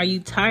 Are you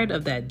tired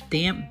of that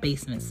damp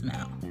basement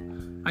smell?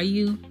 Are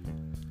you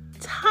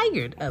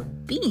tired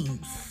of being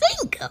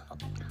single?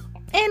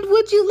 And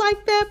would you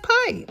like that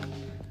pipe?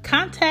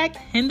 Contact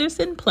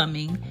Henderson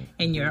Plumbing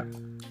in your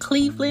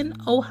Cleveland,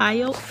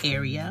 Ohio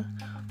area.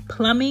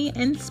 Plumbing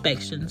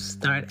inspections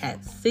start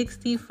at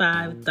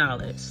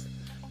 $65.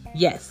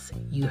 Yes,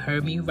 you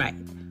heard me right.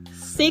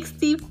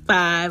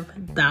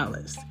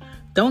 $65.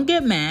 Don't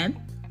get mad.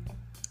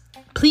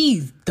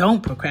 Please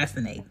don't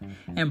procrastinate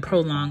and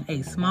prolong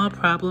a small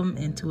problem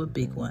into a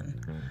big one.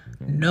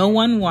 No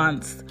one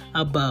wants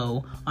a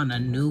bow on a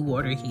new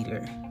water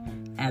heater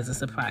as a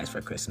surprise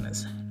for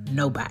Christmas.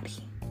 Nobody.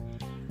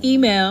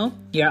 Email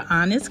your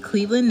honest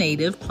Cleveland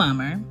native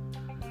plumber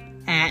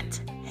at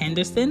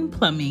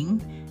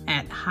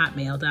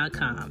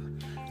hendersonplumbing@hotmail.com.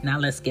 Now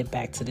let's get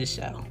back to the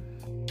show.